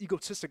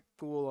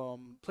egotistical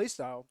play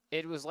style.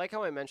 It was like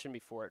how I mentioned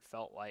before, it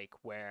felt like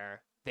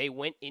where they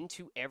went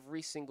into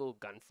every single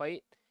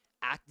gunfight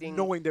acting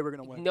knowing they were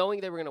going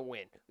to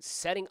win,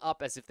 setting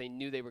up as if they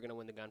knew they were going to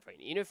win the gunfight.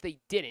 Even if they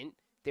didn't,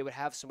 they would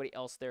have somebody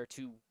else there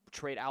to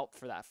trade out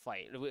for that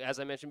fight. As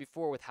I mentioned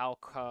before, with how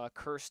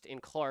Cursed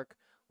and Clark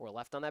were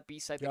left on that B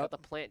side, they got the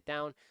plant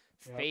down.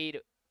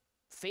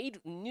 Fade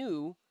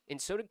knew, and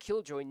so did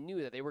Killjoy,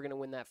 knew that they were going to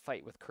win that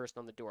fight with Cursed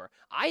on the door.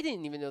 I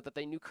didn't even know that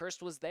they knew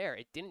Cursed was there.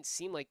 It didn't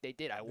seem like they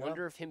did. I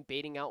wonder if him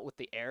baiting out with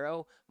the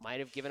arrow might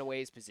have given away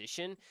his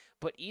position.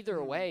 But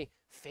either way,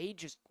 Fade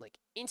just like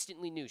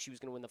instantly knew she was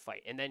going to win the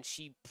fight. And then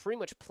she pretty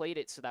much played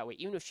it so that way,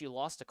 even if she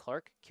lost to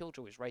Clark,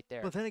 Killjoy was right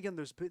there. But then again,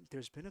 there's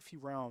been a few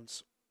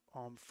rounds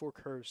for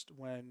Cursed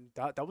when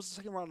that was the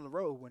second round in a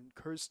row when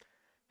Cursed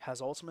has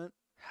ultimate,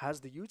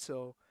 has the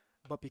util,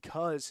 but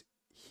because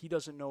he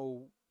doesn't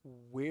know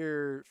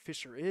where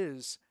Fisher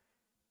is,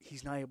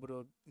 he's not able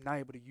to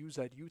use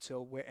that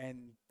util,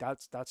 and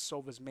that's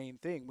Sova's main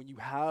thing. When you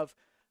have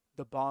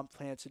the bomb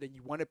planted and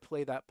you want to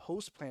play that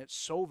post plant,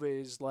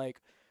 Sova is like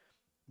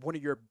one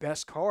of your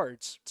best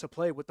cards to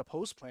play with the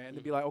post plant and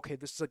to be like, okay,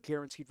 this is a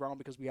guaranteed round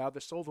because we have the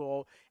Sova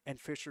ult, and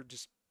Fisher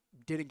just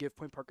didn't give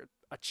Point Park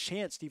a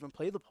chance to even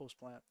play the post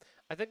plant.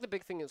 I think the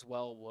big thing as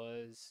well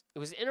was it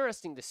was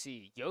interesting to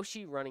see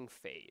Yoshi running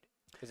Fade.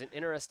 It was an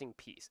interesting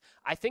piece.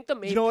 I think the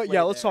main You know what?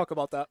 Yeah, let's talk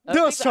about that.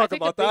 Let's talk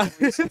about that. I think the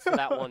big reason for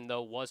that one,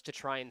 though, was to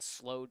try and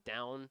slow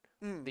down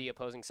the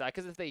opposing side.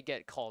 Because if they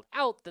get called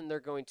out, then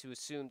they're going to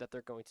assume that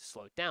they're going to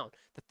slow down.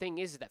 The thing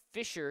is that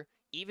Fisher,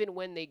 even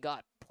when they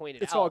got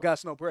pointed out, it's all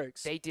gas, no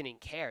brakes. They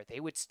didn't care. They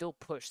would still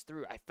push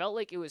through. I felt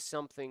like it was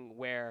something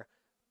where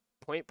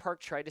Point Park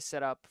tried to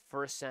set up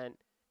for Ascent,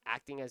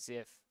 acting as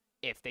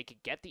if they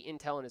could get the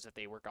intel and as if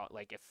they were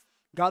if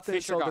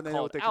Fisher got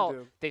called out,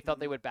 they thought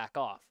they would back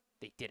off.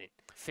 They didn't.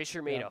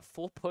 Fisher made a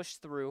full push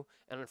through,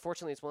 and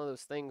unfortunately, it's one of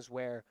those things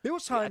where there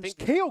was times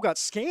KO got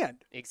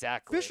scanned.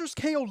 Exactly. Fisher's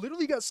KO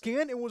literally got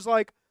scanned and was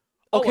like,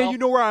 "Okay, you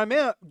know where I'm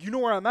at. You know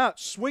where I'm at.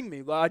 Swing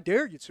me. I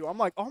dare you to." I'm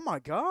like, "Oh my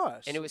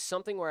gosh!" And it was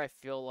something where I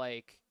feel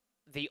like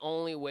the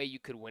only way you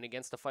could win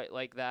against a fight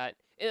like that,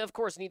 and of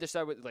course, neither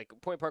side would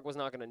Point Park was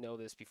not going to know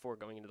this before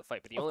going into the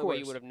fight, but the only way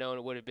you would have known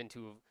it would have been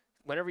to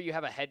whenever you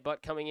have a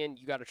headbutt coming in,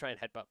 you got to try and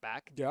headbutt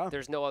back. Yeah.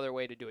 There's no other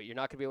way to do it. You're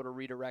not going to be able to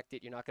redirect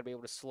it. You're not going to be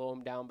able to slow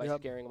him down by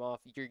scaring him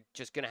off. You're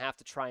just going to have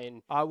to try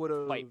and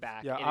fight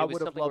back. Yeah, and I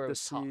would have loved to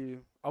see.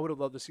 I would have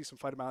loved to see some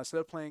fight amount. Instead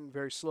of playing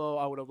very slow,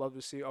 I would have loved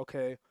to see.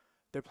 Okay,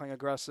 they're playing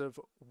aggressive.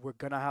 We're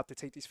gonna have to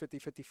take these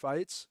 50-50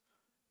 fights,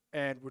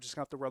 and we're just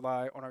gonna have to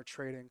rely on our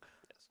trading.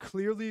 Yes.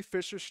 Clearly,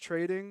 Fisher's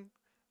trading.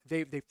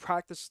 They've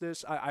practiced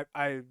this.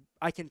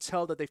 I can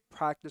tell that they've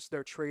practiced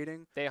their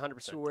trading. They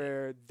 100% to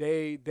where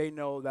they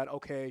know that,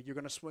 okay, you're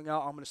gonna swing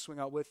out, I'm gonna swing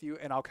out with you,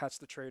 and I'll catch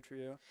the trade for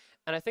you.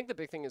 And I think the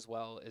big thing as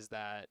well is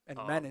that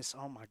Menace,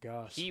 oh my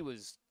gosh, he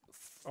was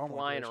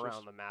flying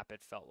around the map.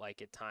 It felt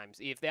like at times.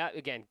 If that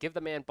again, give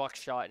the man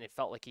buckshot, and it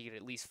felt like he could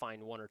at least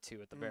find one or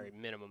two at the very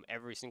minimum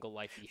every single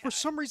life he had. For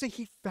some reason,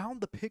 he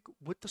found the pick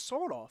with the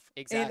sword off.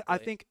 Exactly. And I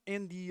think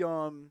in the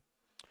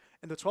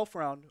 12th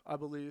round, I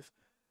believe,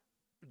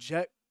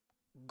 Jet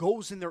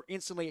goes in there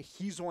instantly.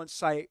 He's on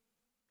site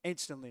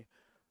instantly.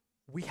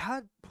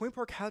 Point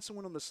Park had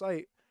someone on the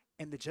site,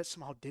 and the Jet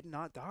somehow did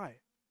not die.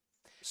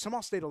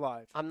 Somehow stayed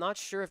alive. I'm not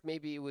sure if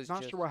maybe it was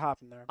not sure what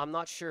happened there. I'm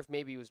not sure if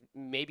maybe it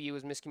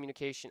was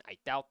miscommunication. I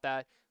doubt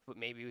that, but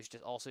maybe it was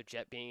just also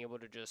Jet being able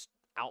to just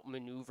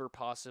outmaneuver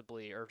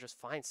possibly, or just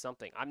find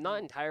something. I'm not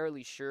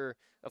entirely sure.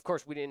 Of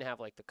course, we didn't have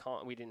like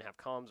we didn't have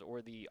comms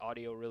or the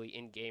audio really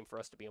in game for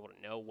us to be able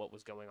to know what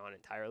was going on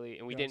entirely,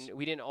 and we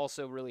didn't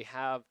also really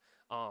have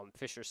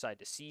Fisher's side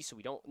to see, so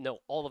we don't know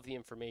all of the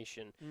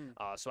information.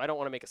 So I don't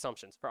want to make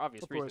assumptions for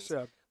obvious reasons.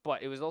 Yeah.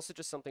 But it was also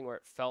just something where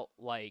it felt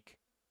like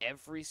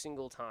every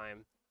single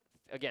time,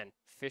 again,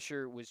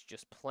 Fisher was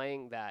just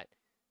playing that,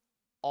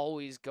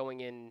 always going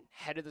in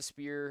head of the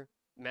spear.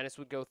 Menace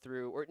would go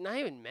through, or not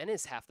even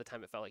Menace half the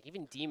time. It felt like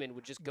even Demon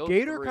would just go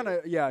Gator through. Gator kind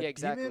of, yeah,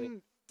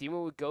 exactly.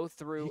 Demon would go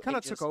through. He kind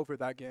of took over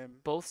that game.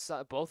 Both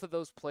of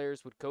those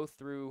players would go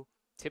through,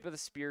 tip of the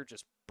spear,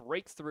 just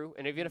break through,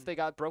 and even if they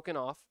got broken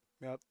off,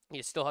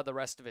 you still had the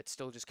rest of it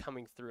still just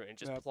coming through and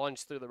just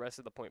plunged through the rest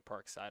of the Point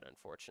Park side,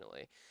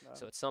 unfortunately.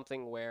 So it's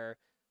something where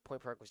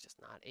Point Park was just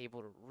not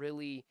able to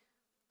really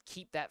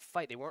keep that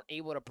fight. They weren't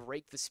able to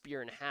break the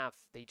spear in half.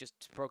 They just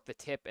broke the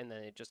tip, and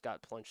then it just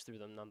got plunged through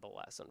them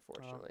nonetheless,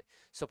 unfortunately.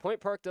 So Point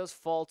Park does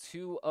fall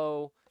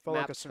 2-0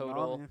 map like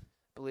total.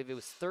 I believe it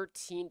was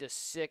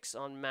 13-6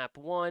 on map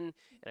 1, and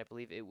I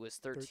believe it was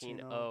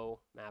 13-0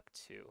 map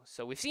 2.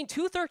 So we've seen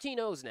two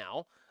 13-0s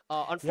now.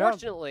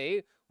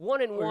 Unfortunately,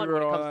 1-1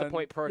 when it comes to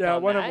Point Park. Yeah,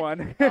 on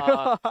 1-1.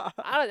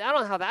 I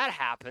don't know how that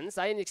happens.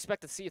 I didn't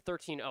expect to see a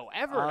 13-0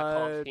 ever in a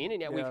comp scene,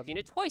 and yet we've seen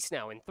it twice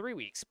now in 3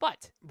 weeks.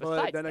 But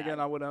then again,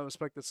 I would have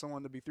expected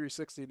someone to be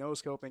 360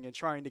 no-scoping and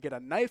trying to get a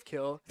knife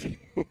kill,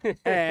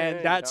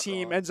 and that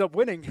team ends up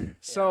winning.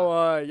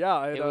 So,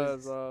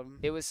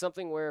 it was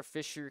something where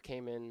Fisher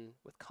came in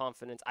with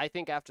confidence. I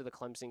think after the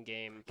Clemson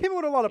game, came in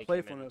with a lot of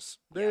playfulness.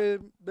 They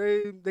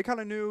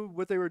kind of knew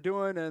what they were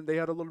doing, and they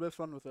had a little bit of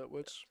fun with it,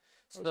 which.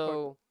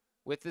 So,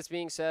 with this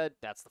being said,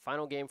 that's the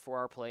final game for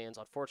our play-ins.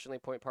 Unfortunately,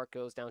 Point Park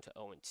goes down to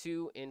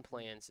 0-2 in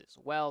play-ins as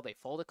well. They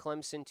fall to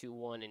Clemson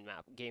 2-1 in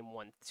game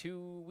 1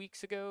 2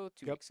 weeks ago,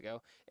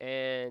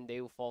 and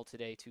they will fall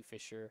today to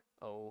Fisher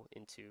 0-2.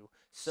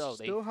 So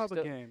they have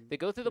a game. They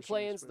go through the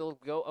play-ins. They'll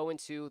go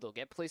 0-2. They'll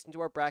get placed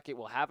into our bracket.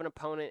 We'll have an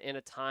opponent and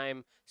a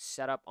time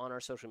set up on our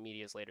social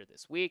medias later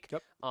this week.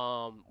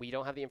 We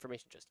don't have the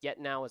information just yet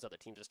now, as other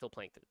teams are still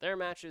playing through their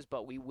matches,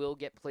 but we will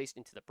get placed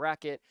into the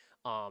bracket.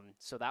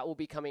 So that will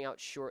be coming out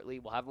shortly.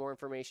 We'll have more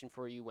information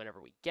for you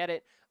whenever we get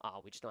it.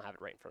 We just don't have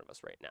it right in front of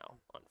us right now,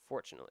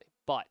 unfortunately.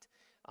 But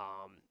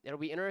it'll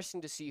be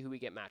interesting to see who we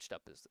get matched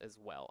up as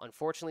well.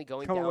 Unfortunately,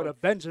 coming with a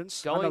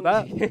vengeance. I know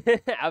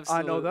that. Absolutely.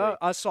 I know that.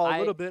 I saw a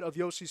little bit of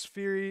Yoshi's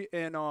Fury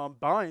and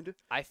Bind.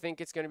 I think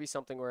it's going to be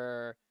something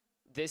where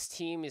this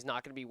team is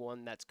not going to be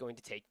one that's going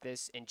to take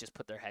this and just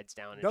put their heads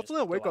down. And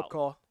definitely a wake-up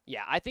call.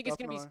 Yeah, I think it's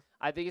going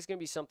to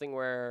be something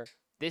where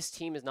this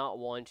team is not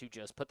one to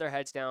just put their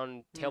heads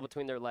down, tail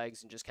between their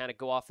legs, and just kind of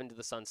go off into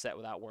the sunset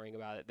without worrying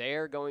about it. They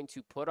are going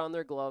to put on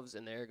their gloves,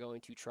 and they're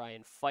going to try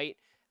and fight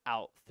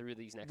out through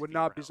these next Would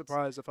not be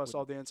surprised if I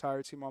saw the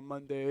entire team on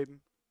Monday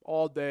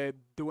all day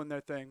doing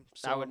their thing.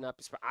 So. I would not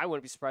be surprised. I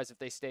wouldn't be surprised if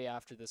they stay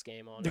after this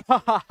game on.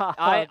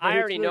 I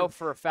already know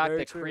for a fact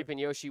that Creep and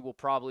Yoshi will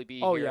probably be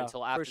here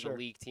until after the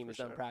league team is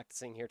done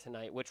practicing here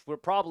tonight, which will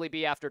probably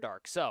be after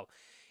dark. So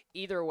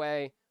either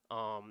way,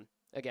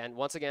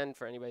 once again,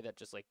 for anybody that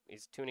just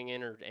is tuning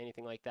in or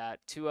anything like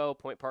that, 2-0,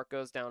 Point Park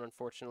goes down,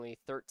 unfortunately,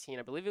 13.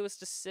 I believe it was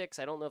to 6.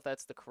 I don't know if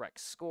that's the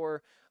correct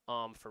score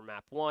for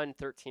map 1,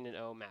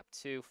 13-0, map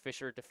 2.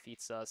 Fisher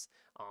defeats us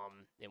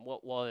in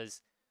what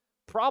was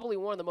probably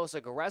one of the most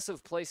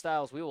aggressive play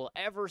styles we will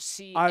ever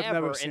see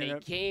in a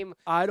game.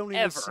 I don't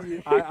even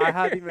see I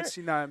haven't even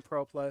seen that in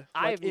pro play.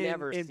 I've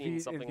never seen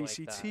something in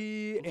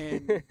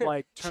VCT,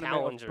 like that. in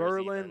Tournament of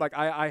Berlin.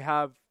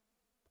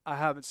 I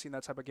haven't seen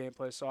that type of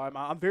gameplay, so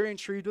I'm very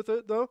intrigued with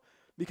it though,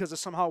 because it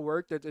somehow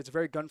worked. It's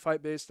very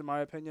gunfight based in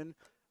my opinion.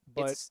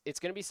 But it's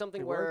going to be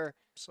something where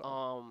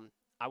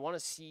I want to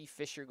see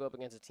Fisher go up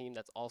against a team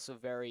that's also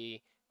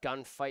very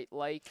gunfight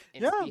like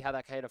and Yeah. see how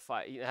that kind of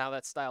how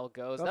that style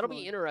goes. Definitely. That'll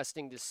be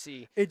interesting to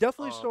see. It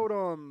definitely showed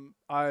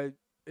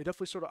it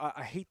definitely sort of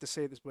I hate to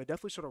say this, but it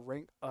definitely sort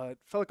of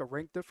felt like a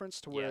rank difference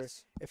to where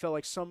it felt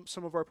like some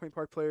of our Point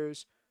Park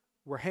players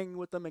were hanging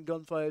with them in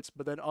gunfights,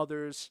 but then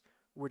others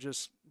were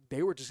just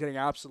getting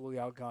absolutely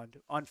outgunned,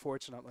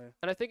 unfortunately.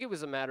 And I think it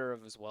was a matter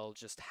of as well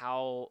just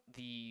how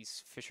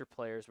these Fisher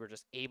players were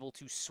just able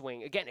to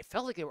swing. Again, it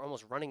felt like they were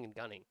almost running and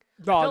gunning.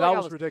 No, that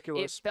was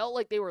ridiculous. It felt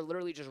like they were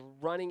literally just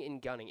running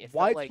and gunning. It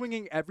Wide felt like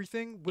swinging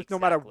everything with no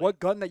matter what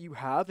gun that you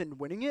have and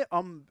winning it.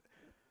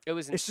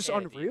 It's just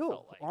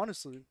unreal,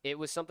 honestly. It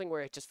was something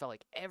where it just felt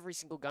like every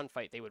single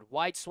gunfight they would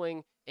wide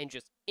swing and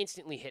just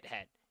instantly hit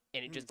head,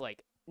 and it just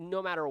like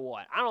no matter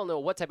what. I don't know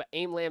what type of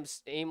aim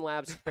labs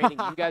training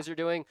you guys are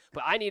doing,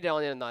 but I need it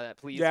on that,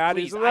 please. Yeah,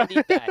 please, I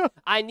need that.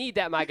 I need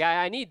that, my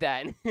guy. I need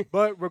that.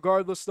 But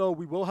regardless, though,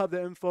 we will have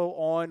the info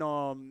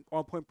on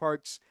Point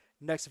Park's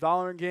next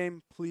Valorant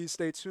game. Please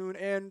stay tuned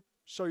and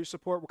show your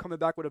support. We're coming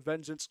back with a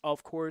vengeance,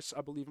 of course.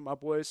 I believe in my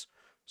boys.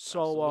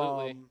 So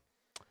absolutely.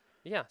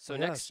 Yeah, so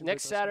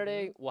next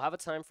Saturday, we'll have a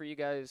time for you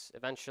guys.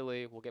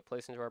 Eventually, we'll get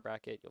placed into our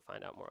bracket. You'll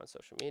find out more on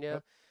social media.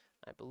 Yep.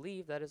 I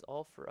believe that is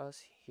all for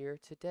us here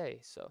today.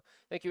 So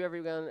thank you,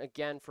 everyone,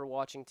 again, for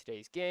watching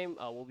today's game.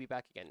 We'll be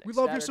back again next Saturday.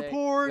 We love your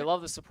support. We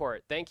love the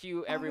support. Thank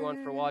you,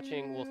 everyone, for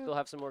watching. We'll still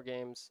have some more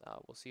games.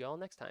 We'll see you all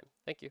next time.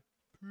 Thank you.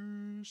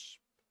 Peace.